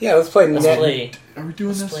 Yeah, let's play Let's Ned. play. Are we doing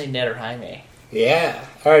Let's this? play Ned or Jaime. Yeah.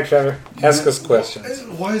 All right, Trevor. Ask us questions.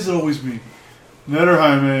 Why is it always me? Ned or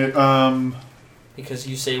Jaime? Because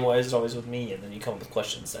you say why is it always with me, and then you come up with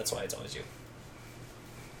questions. That's why it's always you.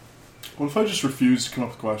 What if I just refuse to come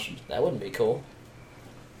up with questions? That wouldn't be cool.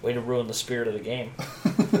 Way to ruin the spirit of the game.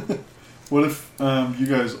 What if you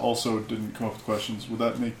guys also didn't come up with questions? Would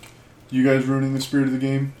that make you guys ruining the spirit of the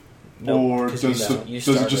game? No, or 'cause does you it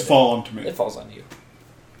started just fall onto me? It falls on you.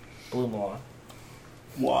 Blue Milan.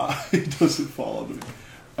 Why does it fall onto me?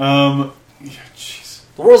 Yeah, jeez.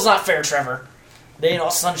 The world's not fair, Trevor. They ain't all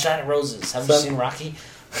sunshine and roses. Haven't you Sun- seen Rocky?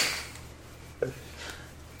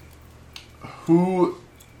 Who,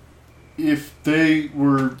 if they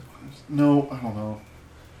were... No, I don't know.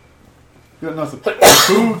 Got nothing.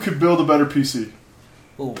 Who could build a better PC?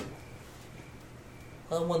 Ooh.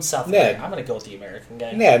 Well, one's South Ned. America. I'm going to go with the American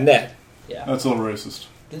guy. Yeah, Ned. Yeah. That's a little racist.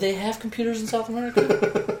 Do they have computers in South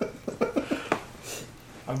America?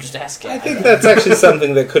 I'm just asking. I think that's actually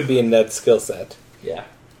something that could be in Ned's skill set. Yeah.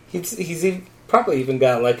 He's probably even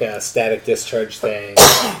got like a static discharge thing.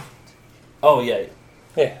 Oh, yeah.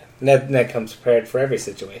 Yeah, Ned comes prepared for every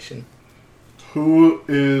situation. Who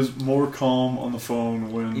is more calm on the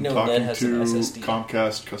phone when You know talking Ned has to an SSD.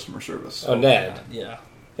 Comcast customer service? Oh, Ned. Yeah.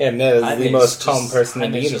 Yeah, Ned is the Jaime's most just- calm person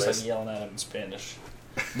in the Jaime's universe. just like yelling at him in Spanish.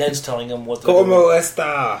 Ned's telling him what they're Como doing.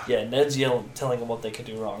 está? Yeah, Ned's telling him what they could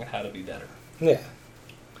do wrong and how to be better. Yeah.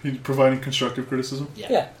 He's providing constructive criticism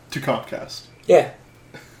Yeah. to Comcast. Yeah.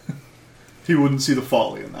 He wouldn't see the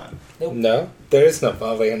folly in that. Nope. No, there is no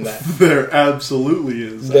folly in that. There absolutely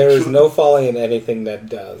is. There is actually. no folly in anything Ned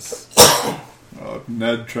does.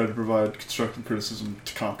 Ned tried to provide constructive criticism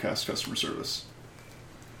to Comcast customer service.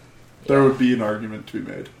 There would be an argument to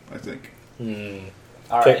be made, I think.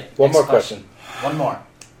 All Okay, right. one next more question. One more.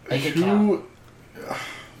 Make it count.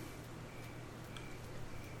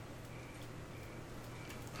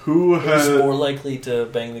 Who Who's has more likely to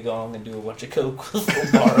bang the gong and do a bunch of coke with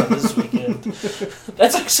Lamara this weekend?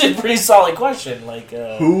 That's actually a pretty solid question. Like,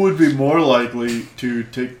 who would be more likely to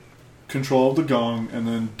take control of the gong and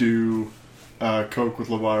then do coke with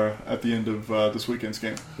Lavara at the end of this weekend's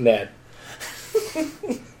game? Ned.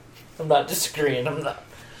 I'm not disagreeing. I'm not.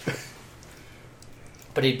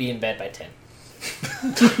 But he'd be in bed by 10.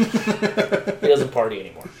 He doesn't party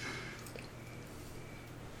anymore.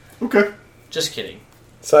 Okay. Just kidding.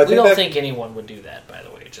 So I We think don't that, think anyone would do that, by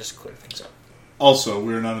the way. Just clear things up. Also,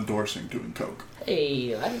 we're not endorsing doing coke.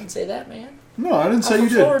 Hey, I didn't say that, man. No, I didn't say I'm you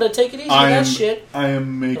from did. Florida. Take it easy with I that am. shit. I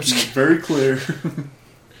am making it very clear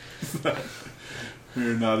that we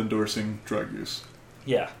are not endorsing drug use,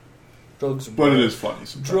 Yeah. Drugs are but bad. it is funny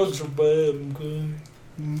sometimes. Drugs are bad, okay?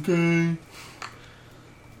 Okay.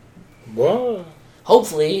 Whoa.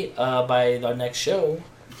 Hopefully, by our next show,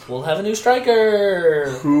 we'll have a new striker.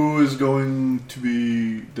 Who is going to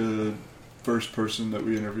be the first person that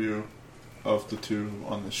we interview of the two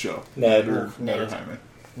on the show? Ned. or Ned. Jaime?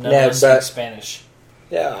 None Yeah, of us speak but- Spanish.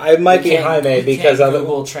 Yeah, I might We be can't- Jaime we because can't other,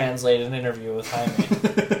 Google translate an interview with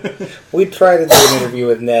Jaime. we tried to do an interview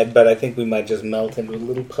with Ned, but I think we might just melt into a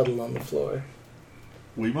little puddle on the floor.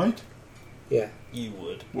 We might. Yeah. You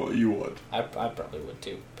would. Well, you would. I probably would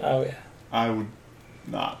too. But Oh yeah. I would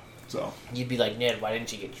not. So you'd be like, Ned, why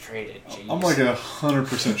didn't you get traded? Jeez. I'm like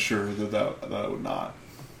 100% sure that I would not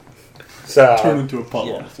turn So into a puddle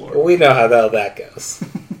on yeah. the floor. we know how that goes.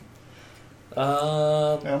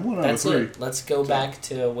 Yeah, I'm 1 out of That's 3. it. Let's go back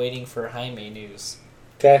to waiting for Jaime news.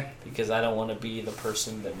 Okay. Because I don't want to be the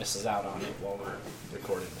person that misses out on it while we're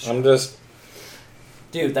recording the show. I'm just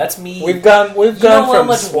Dude, that's me. We've gone you know how from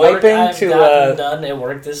much work swiping I've to gotten done at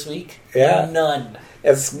work this week? Yeah. None.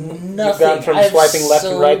 It's Nothing. You've gone from I'm swiping left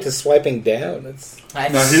and so- right to swiping down. It's No, he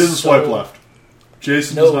doesn't swipe left.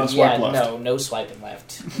 Jason does not swipe left. No swiping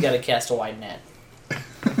left. You gotta cast a wide net.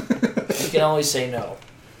 You can always say no,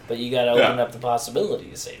 but you gotta open up the possibility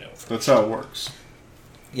to say no first. That's how it works.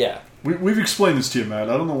 Yeah. We've explained this to you, Matt.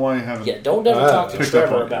 I don't know why you haven't. Yeah, don't ever talk to picked up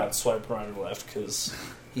Trevor on it. about swipe right or left, because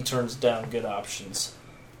he turns down good options.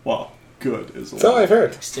 Well, good is a so lot. I've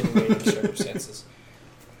heard. Extenuating circumstances.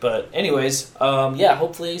 But anyways, yeah,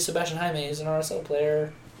 hopefully Sebastian Jaime is an RSL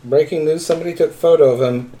player. Breaking news: somebody took a photo of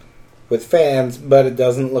him with fans, but it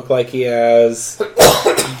doesn't look like he has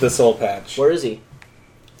the soul patch. Where is he?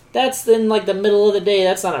 That's in like the middle of the day.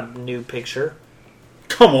 That's not a new picture.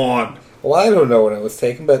 Come on. Well, I don't know when it was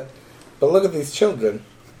taken, but look at these children.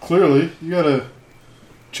 Clearly, you gotta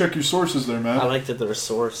check your sources there, I Matt. like that their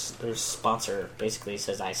sponsor basically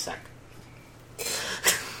says I suck.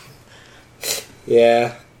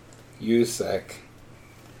 Yeah, you suck.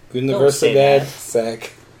 Universidad that. suck.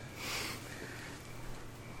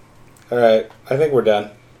 All right, I think we're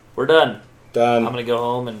done. We're done. Done. I'm gonna go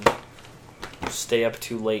home and stay up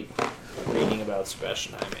too late reading about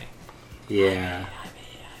Sebastian Jaime. Yeah.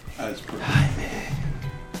 That's pretty.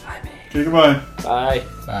 Okay, goodbye. Bye.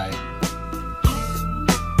 Bye.